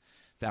answer all my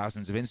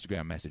thousands of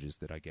Instagram messages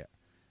that I get.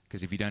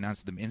 Because if you don't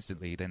answer them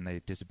instantly, then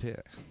they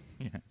disappear.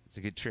 You know, it's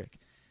a good trick.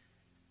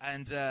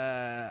 And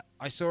I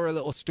saw a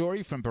little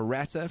story from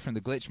Beretta from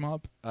the Glitch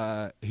Mob,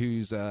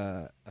 who's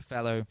a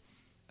fellow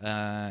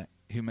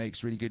who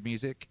makes really good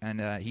music.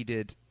 And he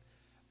did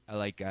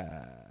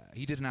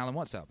an Alan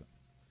Watts album,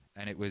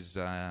 and it was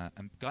a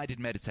guided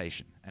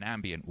meditation, an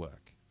ambient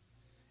work.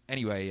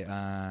 Anyway,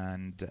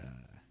 and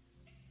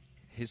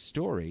his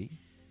story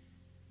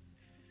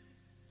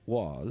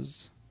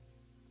was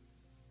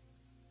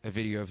a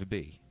video of a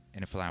bee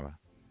in a flower.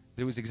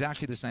 It was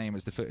exactly the same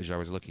as the footage I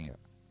was looking at.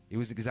 It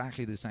was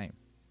exactly the same,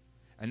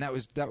 and I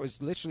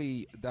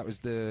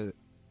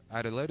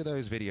had a load of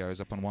those videos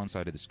up on one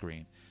side of the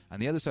screen,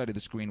 and the other side of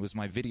the screen was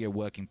my video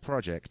working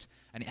project,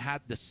 and it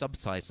had the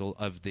subtitle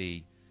of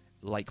the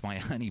like my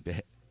honey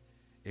bit.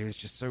 It was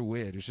just so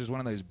weird. It was just one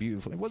of those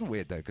beautiful... It wasn't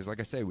weird, though, because like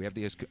I say, we have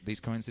these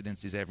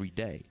coincidences every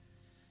day.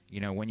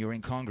 You know, when you're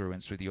in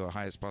congruence with your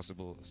highest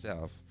possible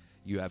self,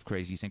 you have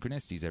crazy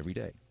synchronicities every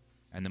day.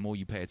 And the more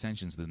you pay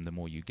attention to them, the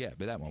more you get.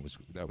 But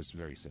that was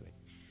very silly.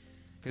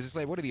 Because it's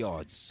like, what are the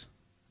odds?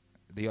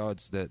 The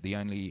odds that the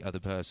only other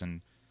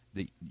person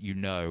that you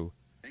know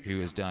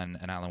who has done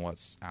an Alan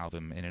Watts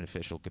album in an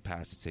official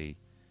capacity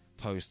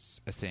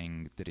posts a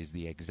thing that is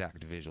the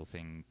exact visual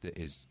thing that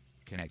is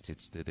connected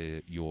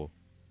to your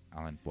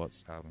Alan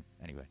Watts album.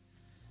 Anyway,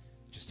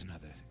 just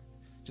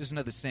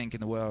another sync in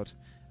the world.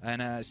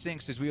 And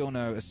syncs, as we all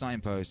know, are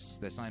signposts.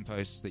 They're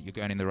signposts that you're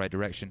going in the right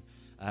direction.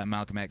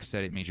 Malcolm X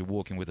said it means you're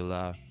walking with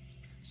Allah.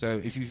 So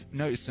if you've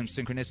noticed some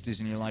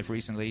synchronicities in your life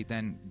recently,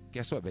 then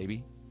guess what,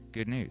 baby?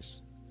 Good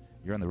news.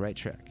 You're on the right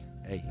track.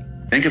 Hey.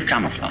 Think of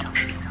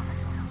camouflage.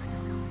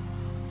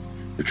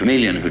 The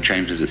chameleon who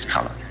changes its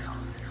color.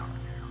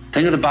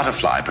 Think of the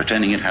butterfly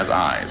pretending it has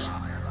eyes.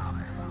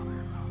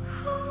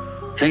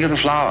 Think of the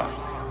flower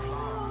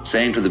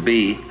saying to the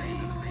bee,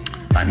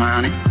 like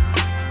my honey.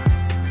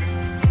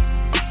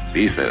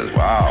 Bee says,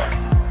 wow.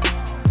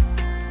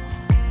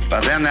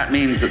 But then that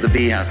means that the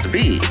bee has to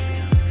be.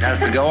 It has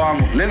to go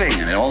on living,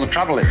 and all the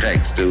trouble it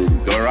takes to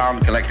go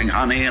around collecting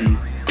honey and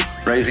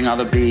raising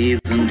other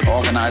bees and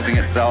organizing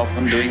itself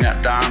and doing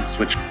that dance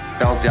which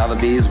tells the other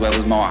bees where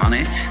there's more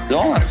honey. There's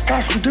all that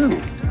stuff to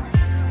do.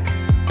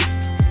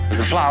 But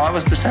the flower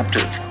was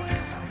deceptive.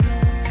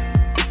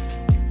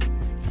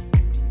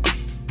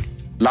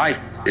 Life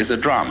is a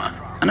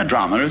drama, and a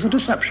drama is a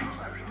deception.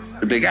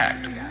 A big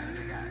act.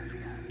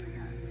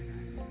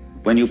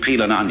 When you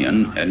peel an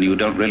onion and you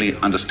don't really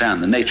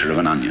understand the nature of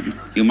an onion,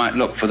 you might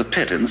look for the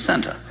pit in the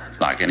center,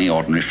 like any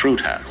ordinary fruit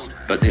has.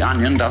 But the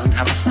onion doesn't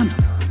have a center.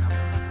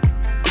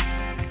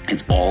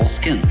 It's all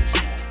skins.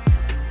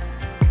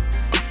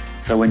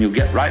 So when you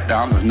get right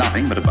down, there's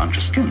nothing but a bunch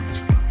of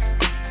skins.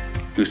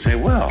 You say,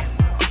 well,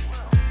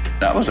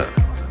 that was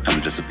kind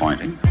of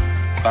disappointing.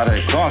 But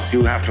of course,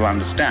 you have to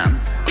understand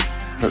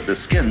that the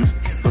skins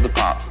are the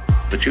part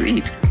that you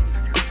eat.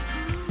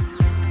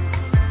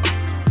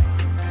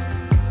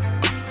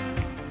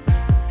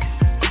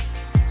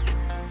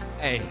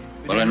 Hey.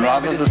 Well, in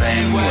rather the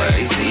same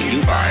way, see,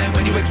 you find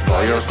when you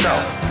explore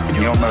yourself and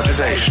your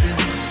motivation,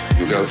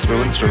 you go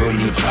through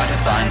and you try to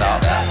find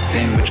out that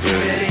thing which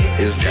really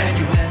is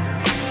genuine.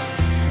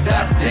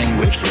 That thing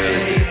which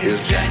really is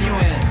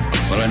genuine.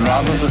 Well, in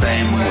rather the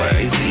same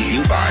way, see,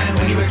 you find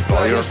when you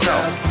explore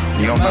yourself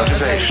and your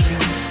motivation,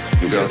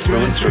 you go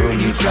through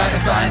and you try to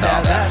find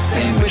out that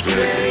thing which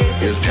really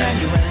is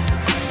genuine.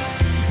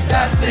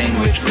 That thing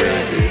which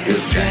really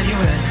is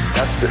genuine.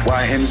 That's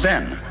why in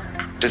Zen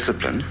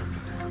discipline,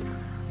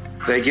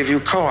 they give you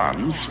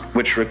koans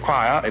which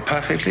require a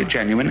perfectly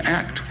genuine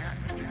act.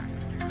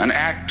 An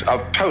act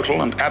of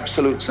total and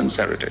absolute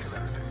sincerity.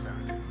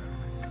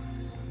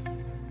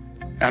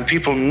 And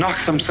people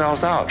knock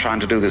themselves out trying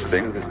to do this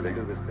thing.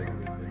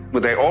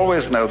 But they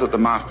always know that the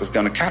master's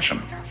going to catch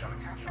them.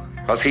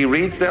 Because he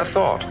reads their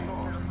thought.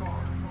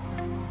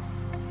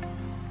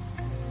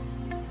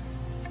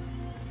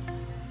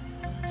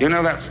 You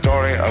know that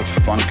story of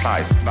von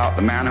Kleist about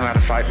the man who had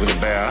a fight with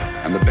a bear,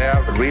 and the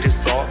bear would read his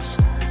thoughts?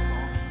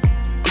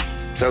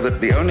 So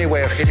that the only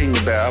way of hitting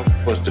the bear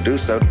was to do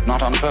so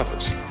not on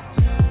purpose.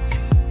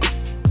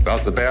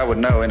 Because the bear would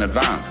know in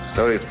advance.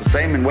 So it's the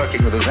same in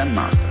working with a Zen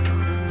master.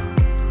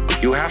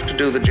 You have to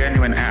do the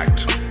genuine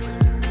act,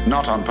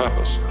 not on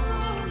purpose.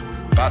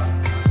 But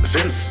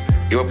since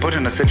you're put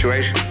in a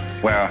situation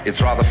where it's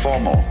rather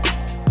formal,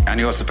 and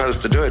you're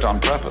supposed to do it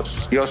on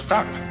purpose, you're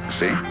stuck,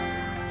 see?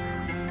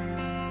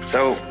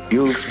 So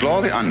you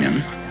explore the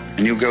onion,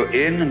 and you go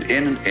in and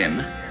in and in,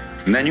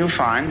 and then you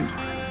find,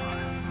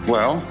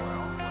 well,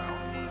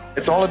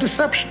 it's all a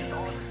deception.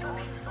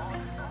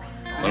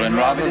 Well, in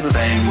rather the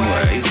same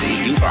way,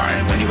 see, you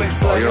find when you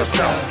explore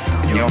yourself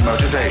and your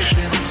motivation,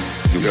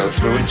 you go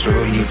through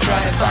and you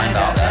try to find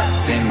out that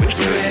thing which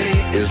really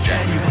is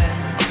genuine.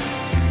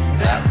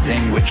 That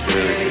thing which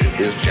really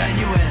is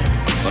genuine.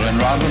 Well, in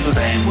rather the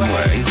same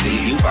way,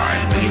 see, you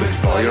find when you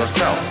explore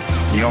yourself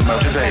and your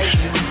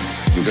motivation,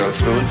 you go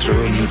through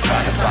and you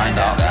try to find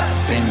out that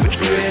thing which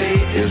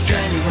really is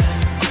genuine.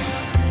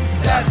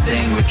 That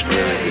thing which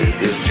really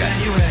is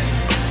genuine.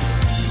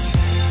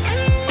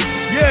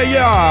 Yeah,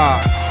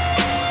 yeah.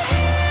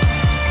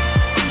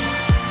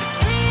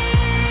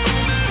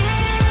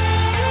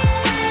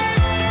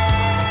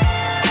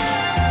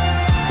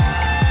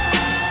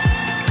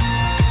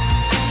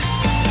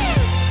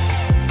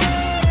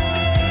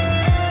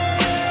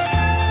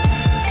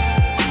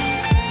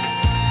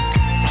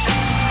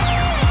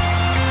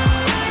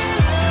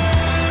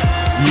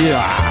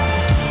 Yeah.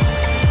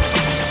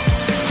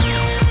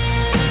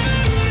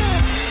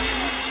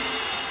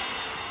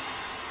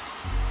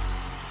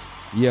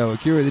 Yo,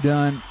 Akira the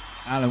Don,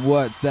 Alan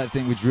Watts, That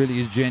Thing Which Really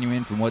Is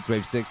Genuine from What's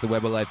Wave 6, The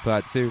Web of Life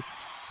Part 2.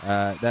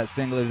 That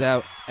single is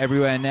out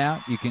everywhere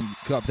now. You can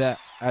cop that,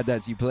 add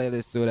that to your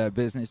playlist, sort out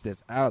business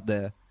that's out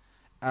there,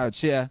 out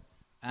here.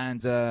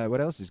 And what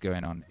else is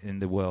going on in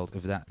the world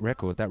of that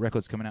record? That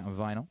record's coming out on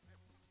vinyl.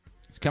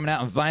 It's coming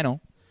out on vinyl.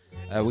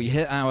 We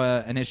hit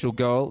our initial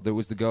goal. That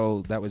was the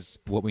goal. That was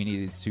what we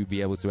needed to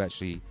be able to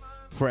actually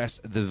press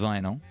the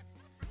vinyl,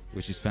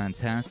 which is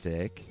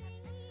fantastic.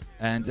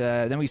 And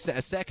then we set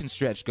a second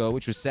stretch goal,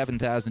 which was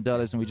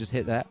 $7,000, and we just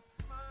hit that,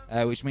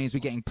 which means we're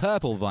getting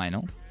purple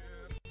vinyl.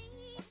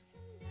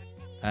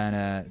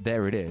 And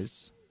there it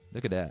is.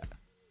 Look at that.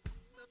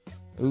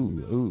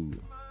 Ooh.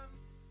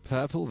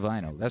 Purple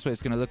vinyl. That's what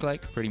it's going to look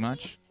like, pretty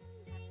much.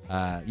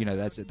 You know,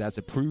 that's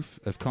a proof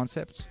of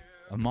concept,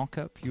 a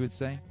mock-up, you would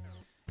say.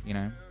 You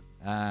know.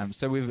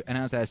 So we've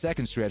announced our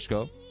second stretch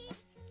goal.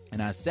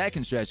 And our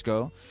second stretch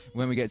goal,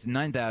 when we get to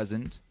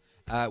 9,000...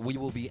 we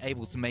will be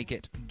able to make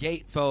it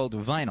gatefold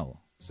vinyl.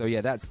 So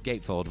yeah, that's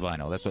gatefold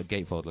vinyl. That's what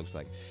gatefold looks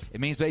like.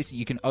 It means basically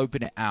you can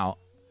open it out,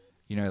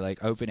 you know,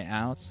 like open it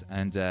out,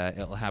 and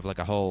it'll have like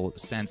a whole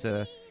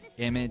center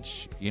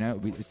image. You know,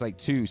 it's like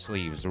two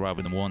sleeves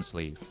rather than one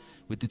sleeve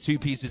with the two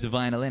pieces of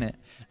vinyl in it.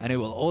 And it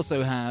will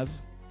also have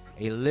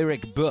a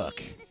lyric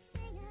book.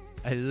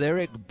 A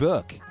lyric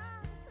book.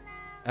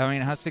 I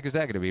mean, how sick is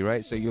that going to be,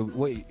 right? So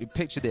you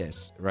picture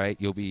this, right?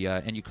 You'll be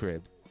in your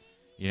crib.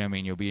 You know what I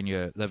mean? You'll be in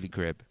your lovely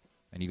crib.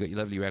 And you got your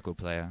lovely record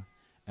player,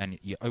 and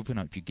you open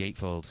up your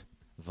gatefold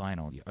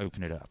vinyl. You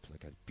open it up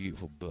like a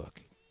beautiful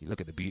book. You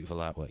look at the beautiful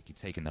artwork. You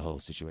take in the whole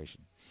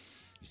situation.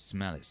 You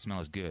smell it. It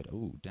smells good.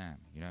 Oh, damn.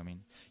 You know what I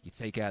mean? You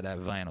take out that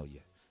vinyl. You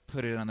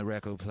put it on the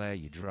record player.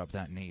 You drop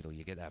that needle.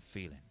 You get that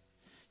feeling.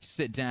 You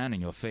sit down in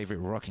your favorite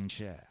rocking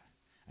chair,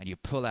 and you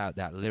pull out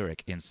that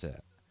lyric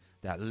insert,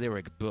 that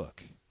lyric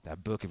book,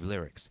 that book of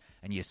lyrics,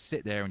 and you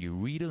sit there and you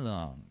read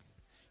along.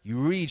 You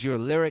read your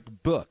lyric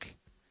book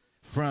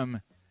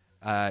from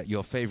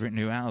your favorite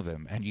new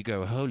album, and you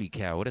go, holy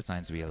cow, what a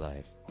time to be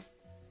alive.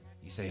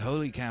 You say,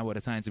 holy cow, what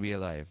a time to be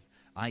alive.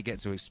 I get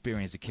to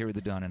experience Akira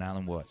the Don and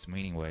Alan Watts'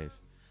 Meaning Wave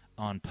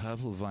on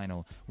purple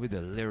vinyl with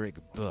a lyric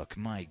book.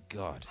 My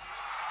God.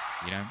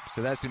 You know,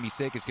 so that's going to be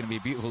sick. It's going to be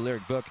a beautiful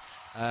lyric book.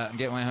 I'm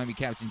getting my homie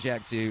Captain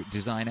Jack to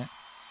design it.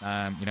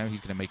 You know,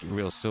 he's going to make it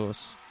real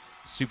sauce.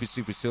 Super,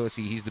 super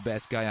saucy. He's the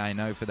best guy I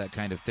know for that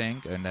kind of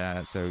thing.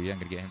 And so, yeah, I'm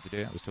going to get him to do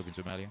it. I was talking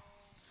to him earlier.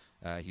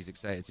 He's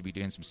excited to be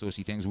doing some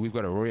saucy things. We've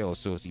got a real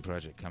saucy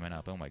project coming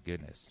up. Oh, my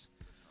goodness.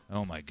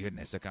 Oh, my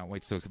goodness. I can't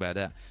wait to talk about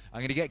that. I'm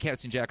going to get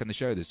Captain Jack on the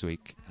show this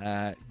week.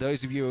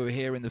 Those of you who were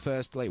here in the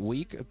first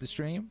week of the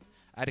stream,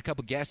 I had a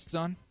couple guests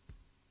on.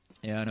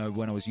 Yeah, I know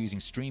when I was using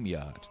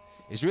StreamYard.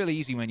 It's really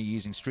easy when you're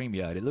using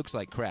StreamYard. It looks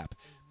like crap,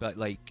 but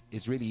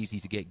it's really easy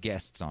to get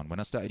guests on. When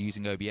I started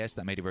using OBS,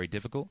 that made it very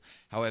difficult.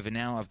 However,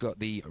 now I've got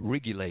the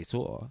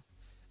regulator.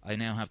 I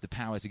now have the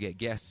power to get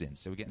guests in.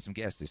 So we're getting some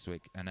guests this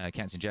week, and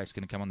Captain Jack's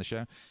going to come on the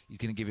show. He's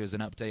going to give us an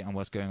update on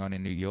what's going on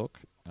in New York.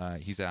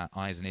 He's our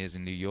eyes and ears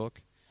in New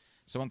York.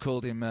 Someone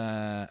called him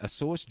a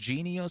sauce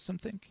genie or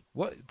something.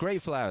 What?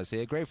 Great Flowers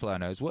here. Great Flower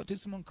knows. What did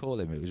someone call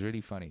him? It was really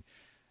funny.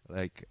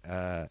 Anyway,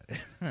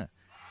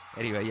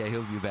 yeah,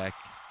 he'll be back.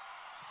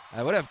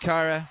 What up,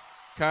 Cara?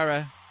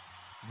 Cara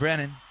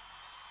Brennan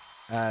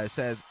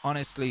says,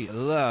 honestly,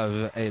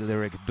 love a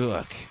lyric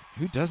book.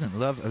 Who doesn't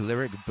love a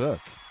lyric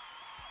book?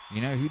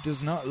 You know, who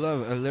does not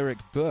love a lyric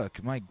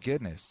book? My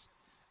goodness.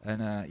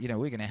 And, you know,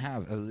 we're going to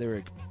have a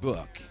lyric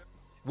book.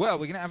 Well,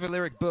 we're going to have a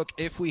lyric book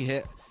if we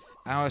hit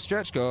our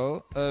stretch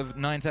goal of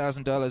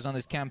 $9,000 on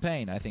this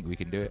campaign. I think we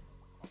can do it.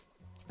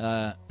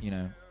 You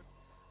know,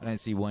 I don't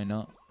see why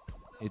not.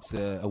 It's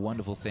a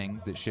wonderful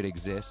thing that should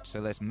exist, so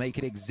let's make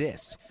it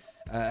exist.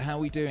 How are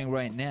we doing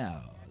right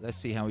now? Let's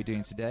see how we're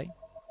doing today.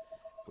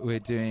 We're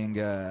doing,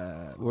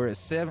 we're at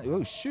 7,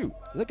 oh shoot,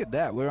 look at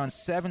that. We're on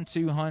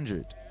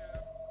 7,200.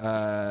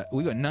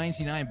 We got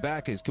 99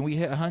 backers. Can we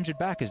hit 100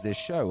 backers this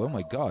show? Oh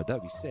my God,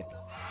 that'd be sick.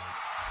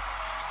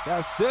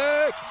 That's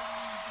sick.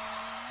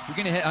 If we're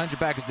going to hit 100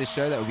 backers this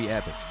show, that would be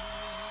epic.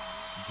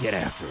 Get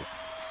after it.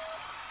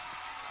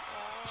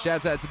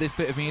 Shouts out to this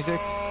bit of music.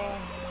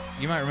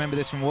 You might remember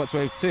this from What's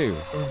Wave 2.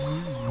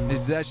 This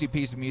is actually a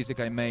piece of music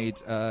I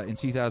made in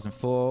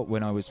 2004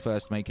 when I was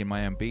first making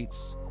my own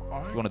beats.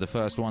 It's one of the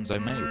first ones I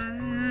made.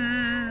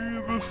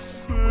 The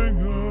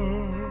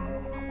singer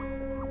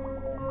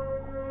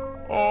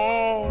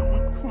of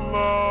the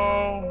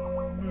clown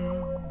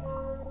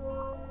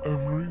in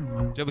every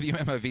room.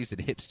 WMOV said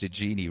hipster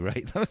genie,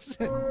 right? That was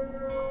it.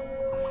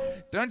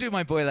 Don't do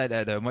my boy like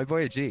that, though. My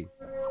boy a G.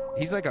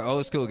 He's like an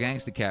old school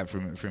gangster cat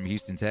from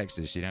Houston,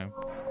 Texas, you know?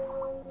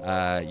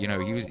 You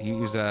know, he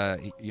was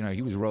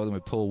rolling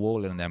with Paul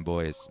Wall and them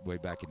boys way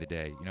back in the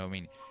day. You know what I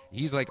mean?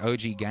 He's like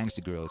OG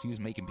gangster grills. He was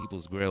making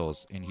people's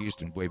grills in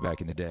Houston way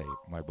back in the day,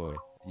 my boy.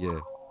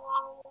 Yeah.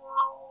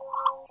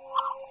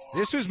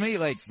 This was me,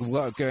 like,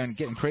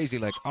 getting crazy,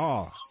 like,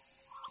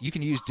 you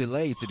can use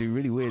delay to do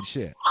really weird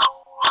shit.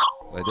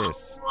 Like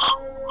this.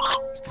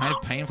 It's kind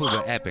of painful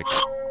but epic.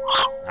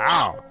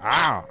 Ow,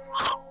 ow.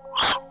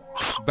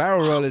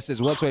 Barrel Roller says,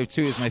 What's Wave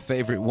 2 is my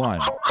favorite one.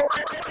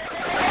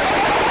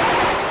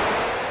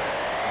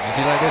 Did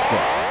you like this bit?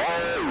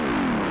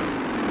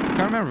 I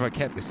can't remember if I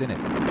kept this in it.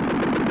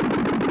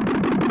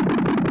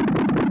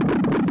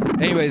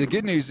 Anyway, the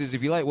good news is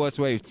if you like What's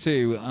Wave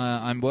 2,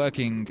 I'm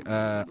working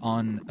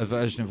on a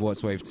version of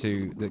What's Wave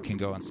 2 that can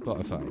go on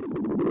Spotify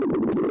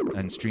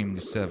and streaming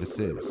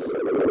services.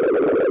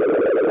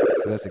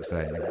 So that's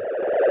exciting.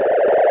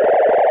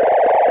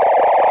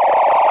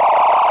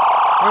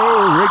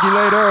 Oh,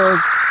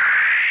 regulators!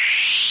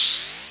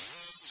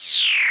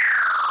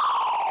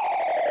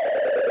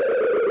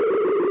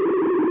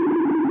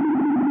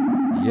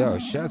 Yo,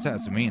 shouts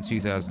out to me in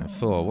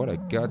 2004. What a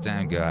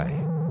goddamn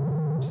guy.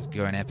 Just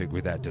going epic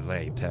with that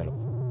delay pedal.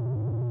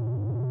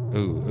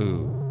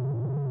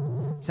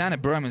 Ooh. Tanner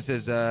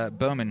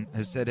Bowman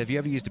has said, have you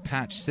ever used a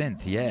patch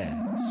synth?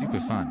 Yeah, super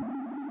fun.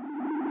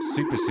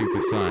 Super,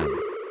 super fun.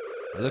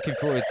 Looking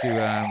forward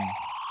to,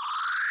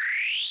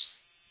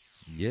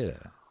 yeah.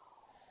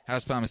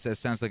 House Palmer says,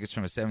 sounds like it's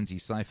from a 70s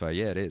sci-fi.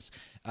 Yeah, it is.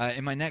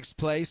 In my next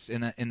place, in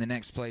the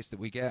next place that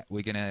we get,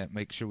 we're going to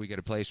make sure we get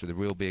a place with a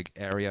real big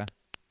area.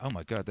 Oh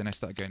my God, then I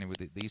start going in with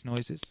these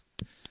noises.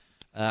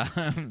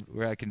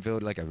 Where I can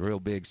build like a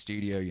real big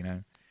studio, you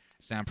know,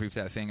 soundproof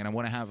that thing. And I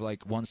want to have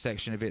like one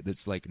section of it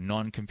that's like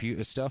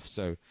non-computer stuff.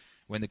 So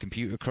when the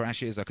computer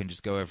crashes, I can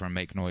just go over and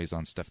make noise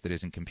on stuff that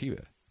isn't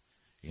computer,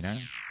 you know?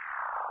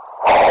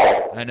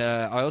 And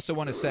I also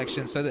want a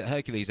section so that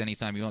Hercules,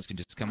 anytime he wants, can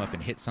just come up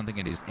and hit something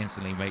and it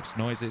instantly makes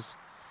noises.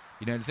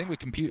 You know, the thing with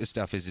computer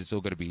stuff is it's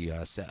all got to be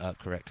set up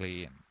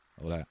correctly and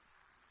all that.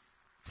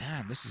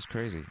 Damn, this is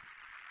crazy.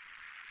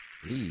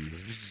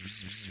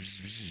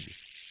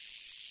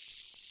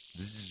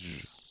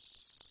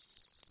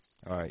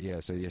 Alright, yeah,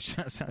 so yeah,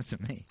 shouts out to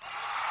me.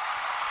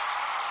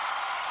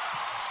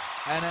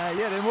 And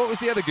yeah, then what was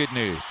the other good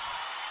news?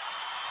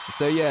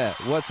 So yeah,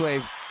 What's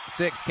Wave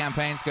 6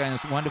 campaign's going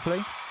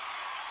wonderfully.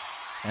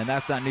 And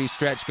that's that new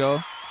stretch goal.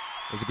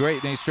 It's a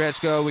great new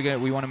stretch goal.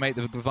 We want to make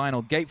the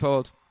vinyl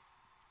gatefold,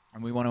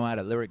 and we want to add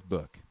a lyric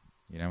book,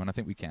 you know, and I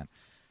think we can.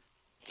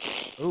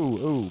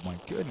 Oh, my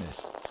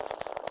goodness.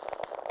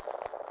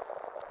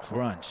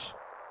 Crunch.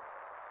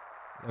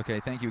 Okay,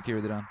 thank you,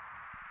 Akira the Don.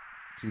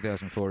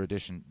 2004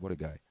 edition. What a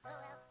guy.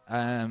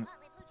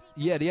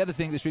 Yeah, the other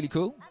thing that's really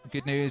cool,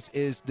 good news,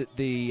 is that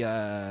the,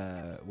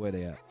 where are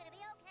they at?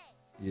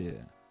 Yeah.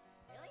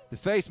 The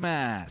face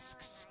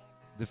masks.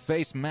 The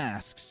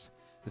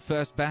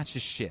first batch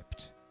is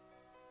shipped.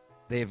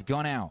 They have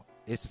gone out.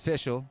 It's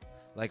official,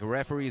 like a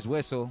referee's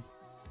whistle.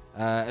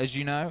 As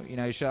you know,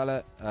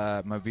 Charlotte,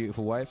 my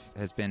beautiful wife,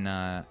 has been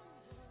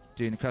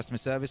doing the customer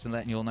service and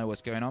letting you all know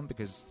what's going on,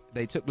 because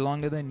they took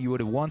longer than you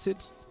would have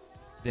wanted,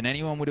 than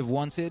anyone would have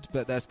wanted,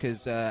 but that's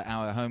because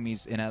our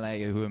homies in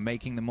LA who are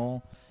making them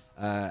all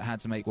had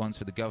to make ones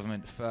for the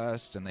government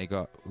first, and they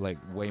got like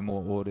way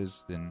more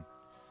orders than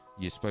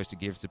you're supposed to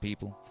give to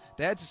people.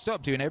 They had to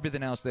stop doing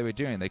everything else they were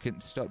doing. They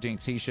couldn't stop doing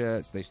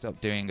T-shirts. They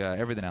stopped doing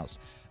everything else.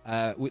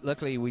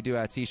 Luckily, we do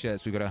our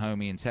T-shirts. We've got a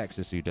homie in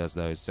Texas who does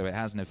those, so it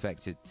hasn't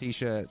affected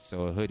T-shirts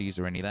or hoodies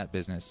or any of that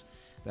business.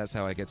 That's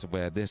how I get to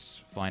wear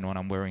this fine one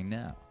I'm wearing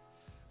now.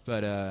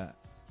 But,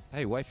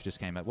 hey, wife just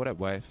came up. What up,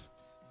 wife?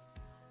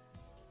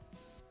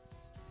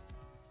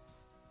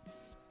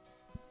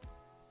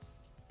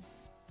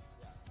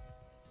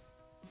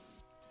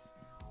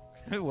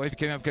 Wife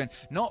came up going,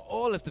 not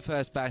all of the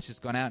first batch has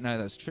gone out. No,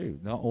 that's true.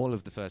 Not all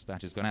of the first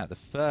batch has gone out. But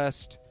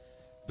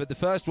the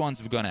first ones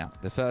have gone out.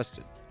 The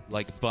first,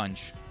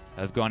 bunch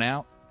have gone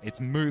out. It's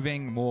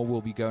moving. More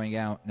will be going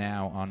out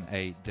now on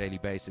a daily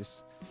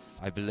basis,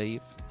 I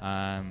believe,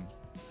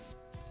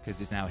 because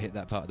it's now hit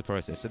that part of the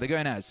process. So they're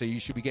going out, so you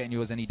should be getting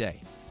yours any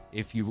day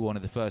if you were one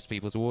of the first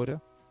people to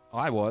order.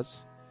 I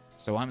was,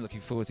 so I'm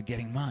looking forward to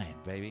getting mine,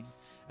 baby.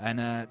 And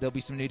there'll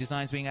be some new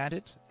designs being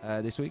added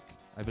this week,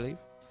 I believe.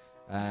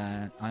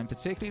 I'm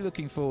particularly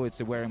looking forward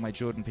to wearing my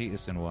Jordan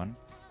Peterson one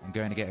and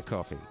going to get a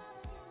coffee.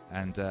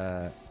 And,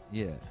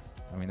 yeah,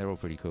 I mean, they're all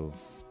pretty cool.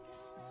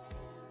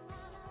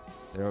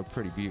 They're all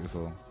pretty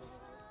beautiful.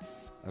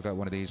 I've got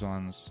one of these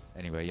ones.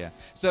 Anyway, yeah.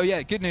 So,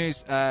 yeah, good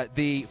news.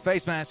 The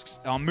face masks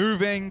are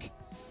moving.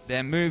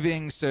 They're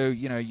moving, so,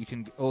 you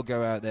can all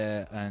go out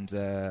there and,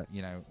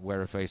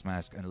 wear a face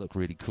mask and look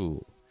really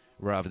cool,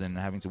 rather than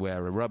having to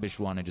wear a rubbish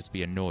one and just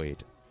be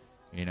annoyed,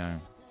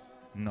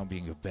 Not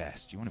being your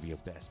best. You want to be your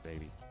best,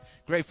 baby.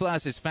 Great Flower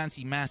says,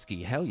 fancy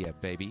masky. Hell yeah,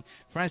 baby.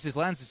 Francis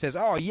Lancer says,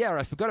 oh, yeah,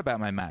 I forgot about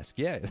my mask.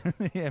 Yeah,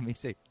 yeah, me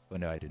too. Well,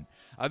 no, I didn't.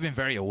 I've been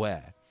very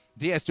aware.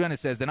 DS Joanna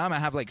says, then I'm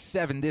going to have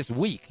 7 this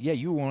week. Yeah,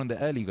 you were one of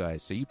the early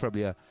guys, so you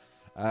probably are.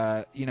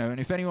 And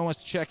if anyone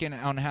wants to check in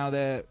on how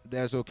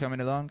theirs all coming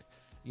along,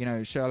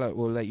 Charlotte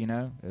will let you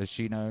know, as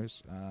she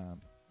knows.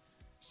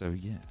 So,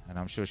 yeah, and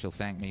I'm sure she'll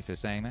thank me for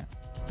saying that.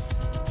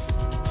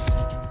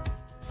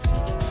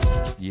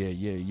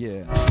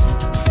 Yeah.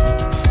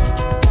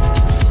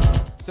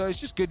 So it's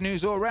just good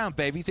news all around,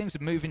 baby. Things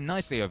are moving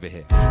nicely over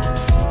here.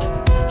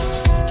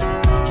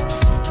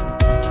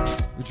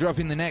 We're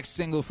dropping the next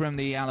single from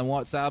the Alan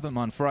Watts album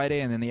on Friday,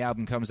 and then the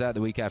album comes out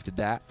the week after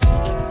that.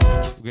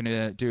 We're going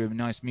to do a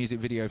nice music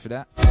video for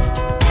that.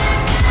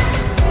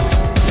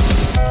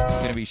 We're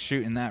going to be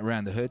shooting that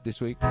around the hood this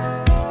week.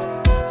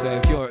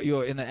 So if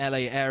you're in the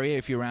LA area,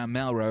 if you're around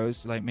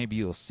Melrose, maybe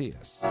you'll see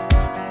us.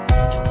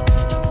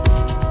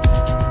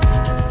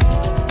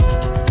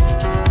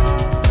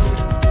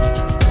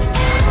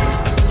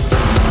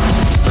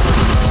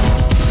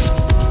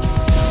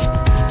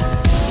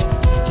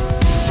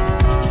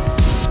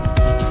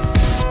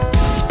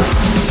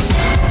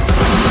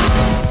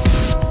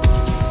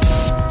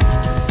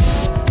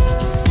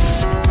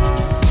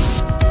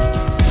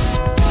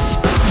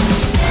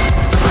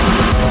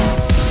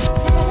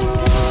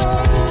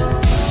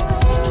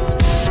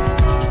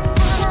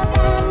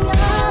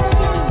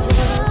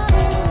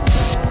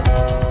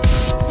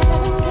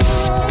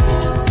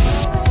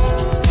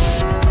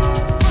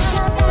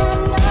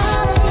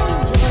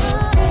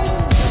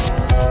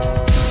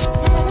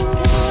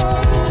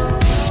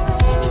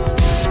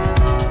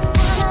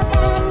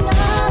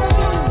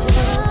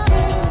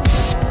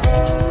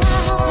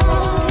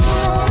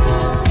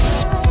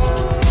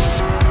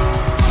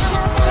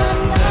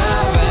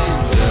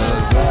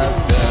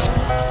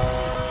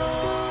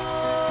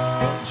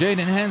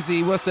 Jaden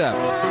Hensley, what's up?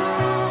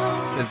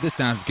 Says, this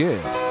sounds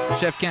good.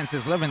 Chef Kent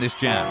says, loving this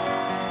jam.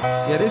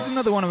 Yeah, this is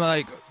another one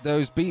of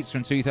those beats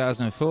from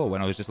 2004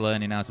 when I was just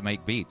learning how to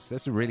make beats.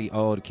 That's a really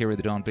old Akira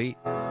the Don beat.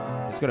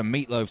 It's got a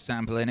Meatloaf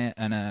sample in it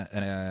and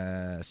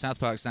a South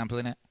Park sample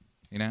in it,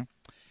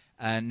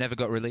 and never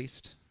got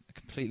released.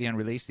 Completely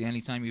unreleased. The only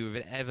time you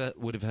ever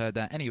would have heard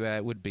that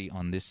anywhere would be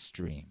on this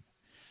stream.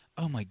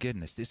 Oh my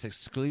goodness, this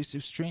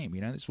exclusive stream.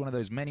 It's one of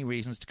those many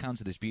reasons to come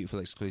to this beautiful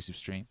exclusive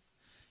stream.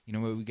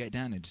 Where we get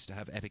down and just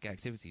have epic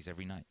activities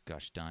every night.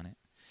 Gosh darn it.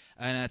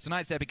 And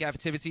tonight's epic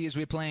activity is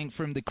we're playing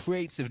from the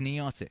crates of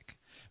Neotic.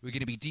 We're going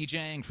to be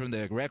DJing from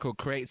the record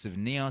crates of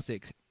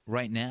Neotic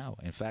right now.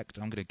 In fact,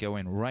 I'm going to go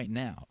in right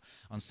now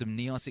on some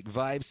Neotic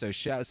vibes. So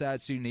shouts out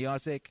to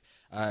Neotic,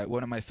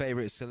 one of my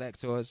favorite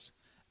selectors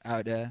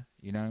out there.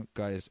 You know,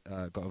 guys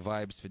got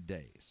vibes for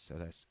days. So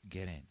let's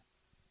get in.